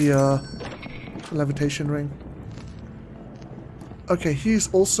sell the levitation ring. Okay, he's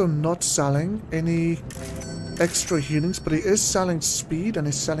also not selling any extra healings, but he is selling speed and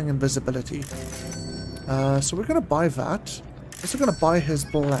he's selling invisibility. So we're going to buy that. Also going to buy his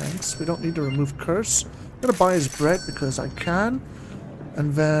blanks. We don't need to remove curse. I'm going to buy his bread because I can.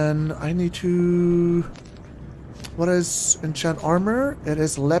 And then I need to... What is enchant armor? It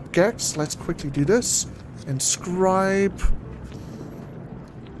is Lepgex. Let's quickly do this. Inscribe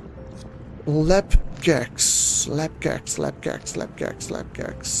Lepgex. Lepgex.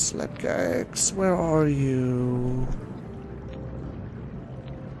 Where are you?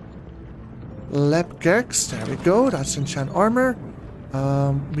 Lepgex. There we go. That's enchant armor.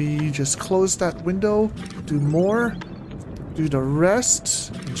 We just close that window. Do more. Do the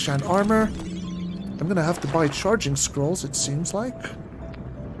rest. Enchant armor. I'm gonna have to buy charging scrolls, it seems like.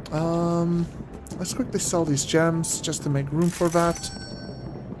 Let's quickly sell these gems just to make room for that.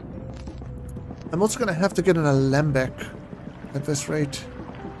 I'm also gonna have to get an alembic at this rate.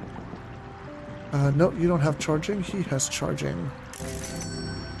 No, you don't have charging. He has charging.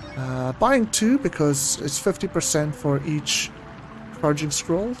 Buying 2 because it's 50% for each charging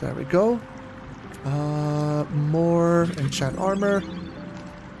scroll. There we go. More enchant armor.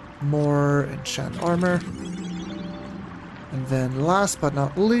 More enchant armor. And then last but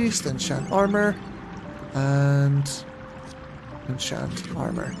not least, enchant armor. And enchant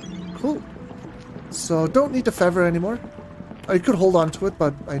armor. Cool. So don't need the feather anymore. I could hold on to it,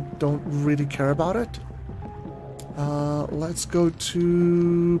 but I don't really care about it. Let's go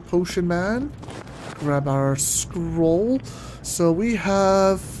to Potion Man. Grab our scroll. So we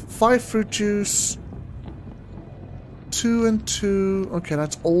have 5 fruit juice. 2 and 2. Okay,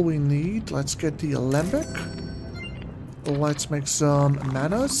 that's all we need. Let's get the alembic. Let's make some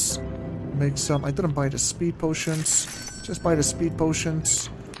manas. Make some... I didn't buy the speed potions. Just buy the speed potions.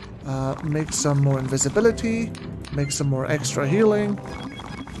 Make some more invisibility. Make some more extra healing.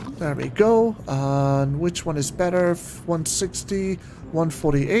 There we go. Which one is better? 160,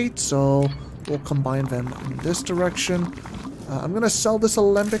 148. So we'll combine them in this direction. I'm gonna sell this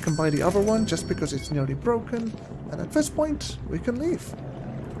alembic and buy the other one just because it's nearly broken. And at this point, we can leave.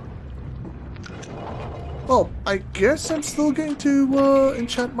 Well, I guess I'm still going to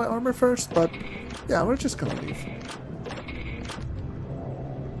enchant my armor first, but yeah, we're just gonna leave.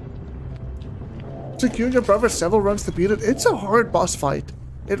 Took you and your brother several runs to beat it. It's a hard boss fight.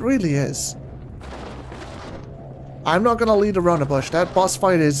 It really is. I'm not gonna lead around the bush. That boss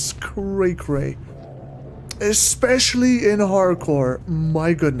fight is cray-cray. Especially in hardcore.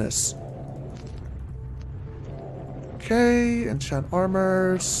 My goodness. Okay, enchant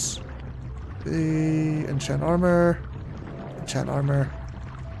armors. Enchant armor. Enchant armor.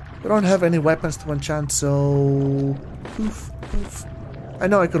 We don't have any weapons to enchant, so... Poof, poof. I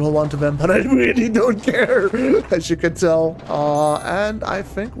know I could hold on to them, but I really don't care, as you can tell. And I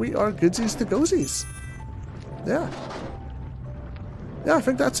think we are goodsies to gozies. Yeah. Yeah, I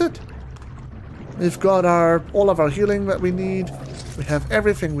think that's it. We've got all of our healing that we need. We have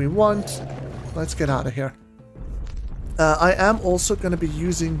everything we want. Let's get out of here. I am also going to be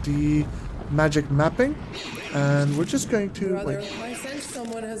using the magic mapping, and we're just going to Brother, I sense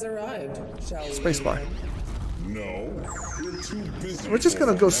someone has arrived. Shall we? Spacebar. No, we're too busy. We're just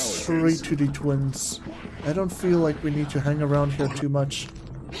gonna go straight to the twins. I don't feel like we need to hang around here too much.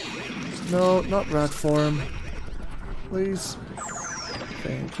 No, not rat form. Please.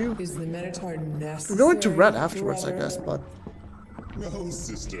 Thank you. Is the Minotaur necessary? We're going to rat afterwards, I guess, but... No,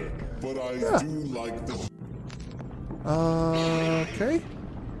 sister, but I do like the... Okay.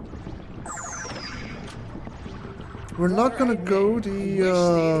 We're not gonna go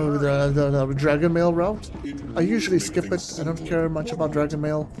the Dragon Mail route. I usually skip it. I don't care much about Dragon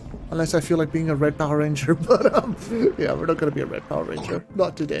Mail. Unless I feel like being a Red Power Ranger, but yeah, we're not gonna be a Red Power Ranger.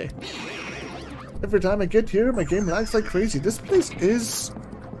 Not today. Every time I get here, my game lags like crazy. This place is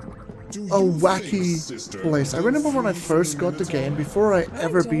a wacky place. I remember when I first got the game, before I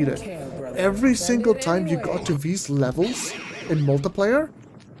ever beat it, every single time you got to these levels in multiplayer,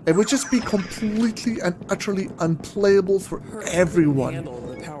 it would just be completely and utterly unplayable for everyone.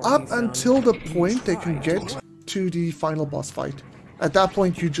 Up until the point they can get to the final boss fight. At that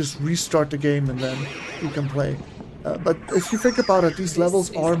point you just restart the game and then you can play. But if you think about it, these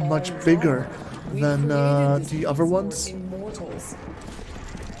levels are much bigger than the other ones.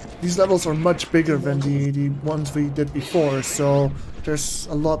 These levels are much bigger than the ones we did before, so there's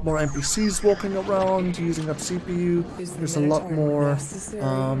a lot more NPCs walking around, using up CPU. There's a lot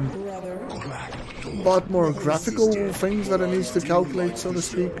more graphical things that it needs to calculate, so to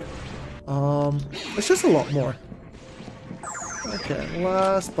speak. It's just a lot more. Okay,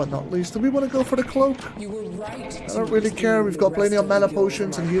 last but not least, do we want to go for the cloak? You were right. I don't really care. We've got plenty of mana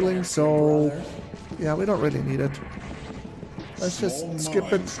potions and healing, so yeah, we don't really need it. Let's just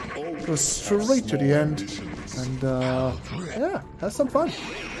skip it, go straight to the end, and yeah, have some fun.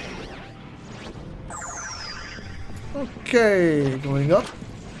 Okay, going up.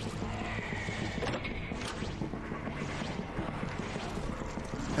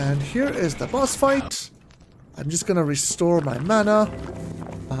 And here is the boss fight. I'm just gonna restore my mana.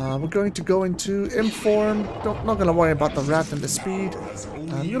 We're going to go into imp form. Not gonna worry about the rat and the speed.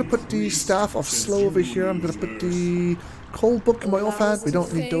 I'm gonna put the staff of slow over here. I'm gonna put the cold book in my offhand. We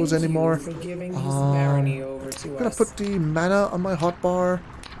don't need those anymore. I'm gonna put the mana on my hotbar.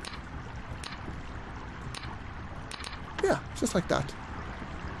 Yeah, just like that.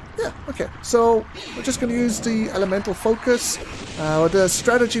 Yeah, okay. So we're just gonna use the elemental focus. The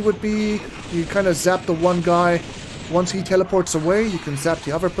strategy would be you kind of zap the one guy. Once he teleports away, you can zap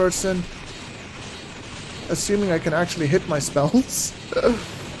the other person. Assuming I can actually hit my spells.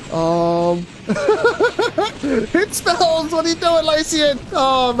 Hit spells! What are you doing, Lycian?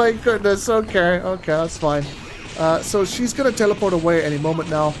 Oh my goodness, okay, that's fine. So she's gonna teleport away any moment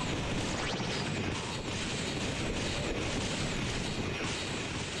now.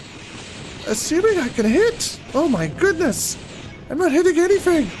 Assuming I can hit! Oh my goodness! I'm not hitting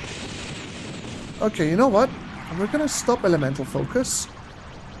anything! Okay, you know what? We're gonna stop elemental focus.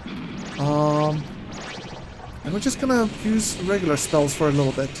 And we're just gonna use regular spells for a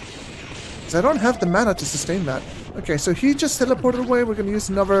little bit. Because I don't have the mana to sustain that. Okay, so he just teleported away. We're gonna use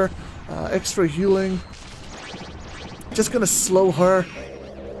another extra healing. Just gonna slow her.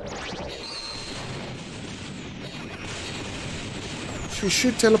 She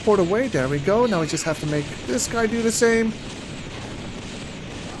should teleport away. There we go. Now we just have to make this guy do the same.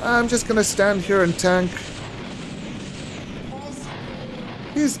 I'm just gonna stand here and tank.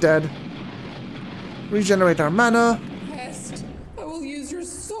 He's dead. Regenerate our mana. Pest, I will use your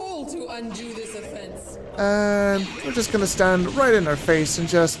soul to undo this offense. And we're just gonna stand right in her face and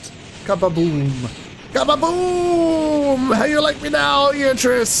just kababoom. Kababoom! How you like me now,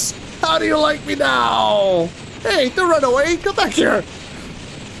 Beatrice? How do you like me now? Hey, don't run away. Come back here.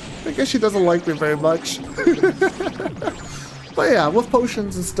 I guess she doesn't like me very much. But yeah, with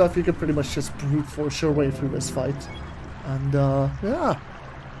potions and stuff, you can pretty much just brute force your way through this fight. And yeah.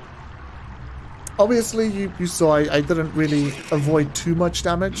 Obviously, you saw I didn't really avoid too much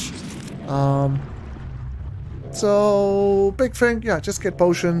damage. So, big thing, yeah, just get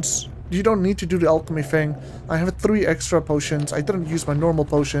potions. You don't need to do the alchemy thing. I have 3 extra potions. I didn't use my normal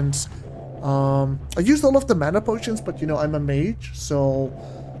potions. I used all of the mana potions, but you know, I'm a mage, so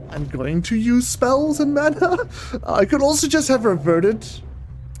I'm going to use spells and mana. I could also just have reverted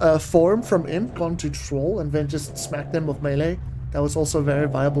form from Imp, gone to Troll, and then just smack them with melee. That was also a very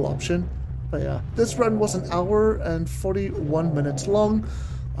viable option. But yeah, this run was 1 hour and 41 minutes long.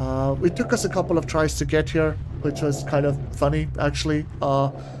 It took us a couple of tries to get here, which was kind of funny, actually.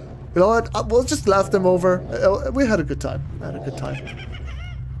 You know what? We'll just laugh them over. We had a good time.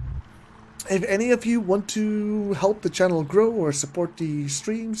 If any of you want to help the channel grow or support the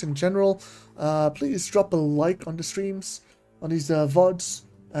streams in general, please drop a like on the streams, on these VODs.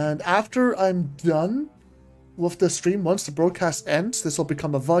 And after I'm done with the stream, once the broadcast ends, this will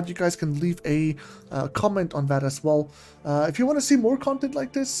become a VOD. You guys can leave a comment on that as well. If you want to see more content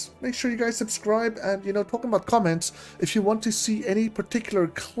like this, make sure you guys subscribe. And, you know, talking about comments, if you want to see any particular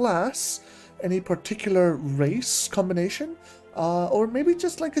class, any particular race combination, or maybe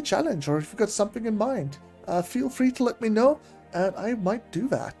just like a challenge, or if you've got something in mind, feel free to let me know, and I might do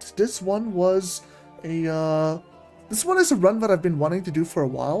that. This one is a run that I've been wanting to do for a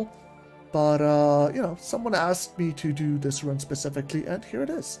while. But, you know, someone asked me to do this run specifically, and here it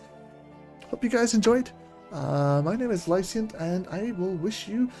is. Hope you guys enjoyed. My name is Lyciant, and I will wish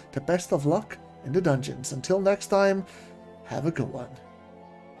you the best of luck in the dungeons. Until next time, have a good one.